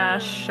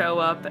Dash show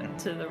up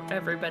to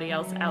everybody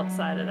else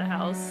outside of the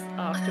house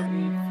after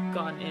we've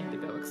gone in to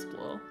go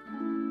explore.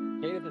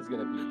 Kenneth is going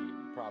to be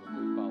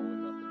probably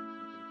following up.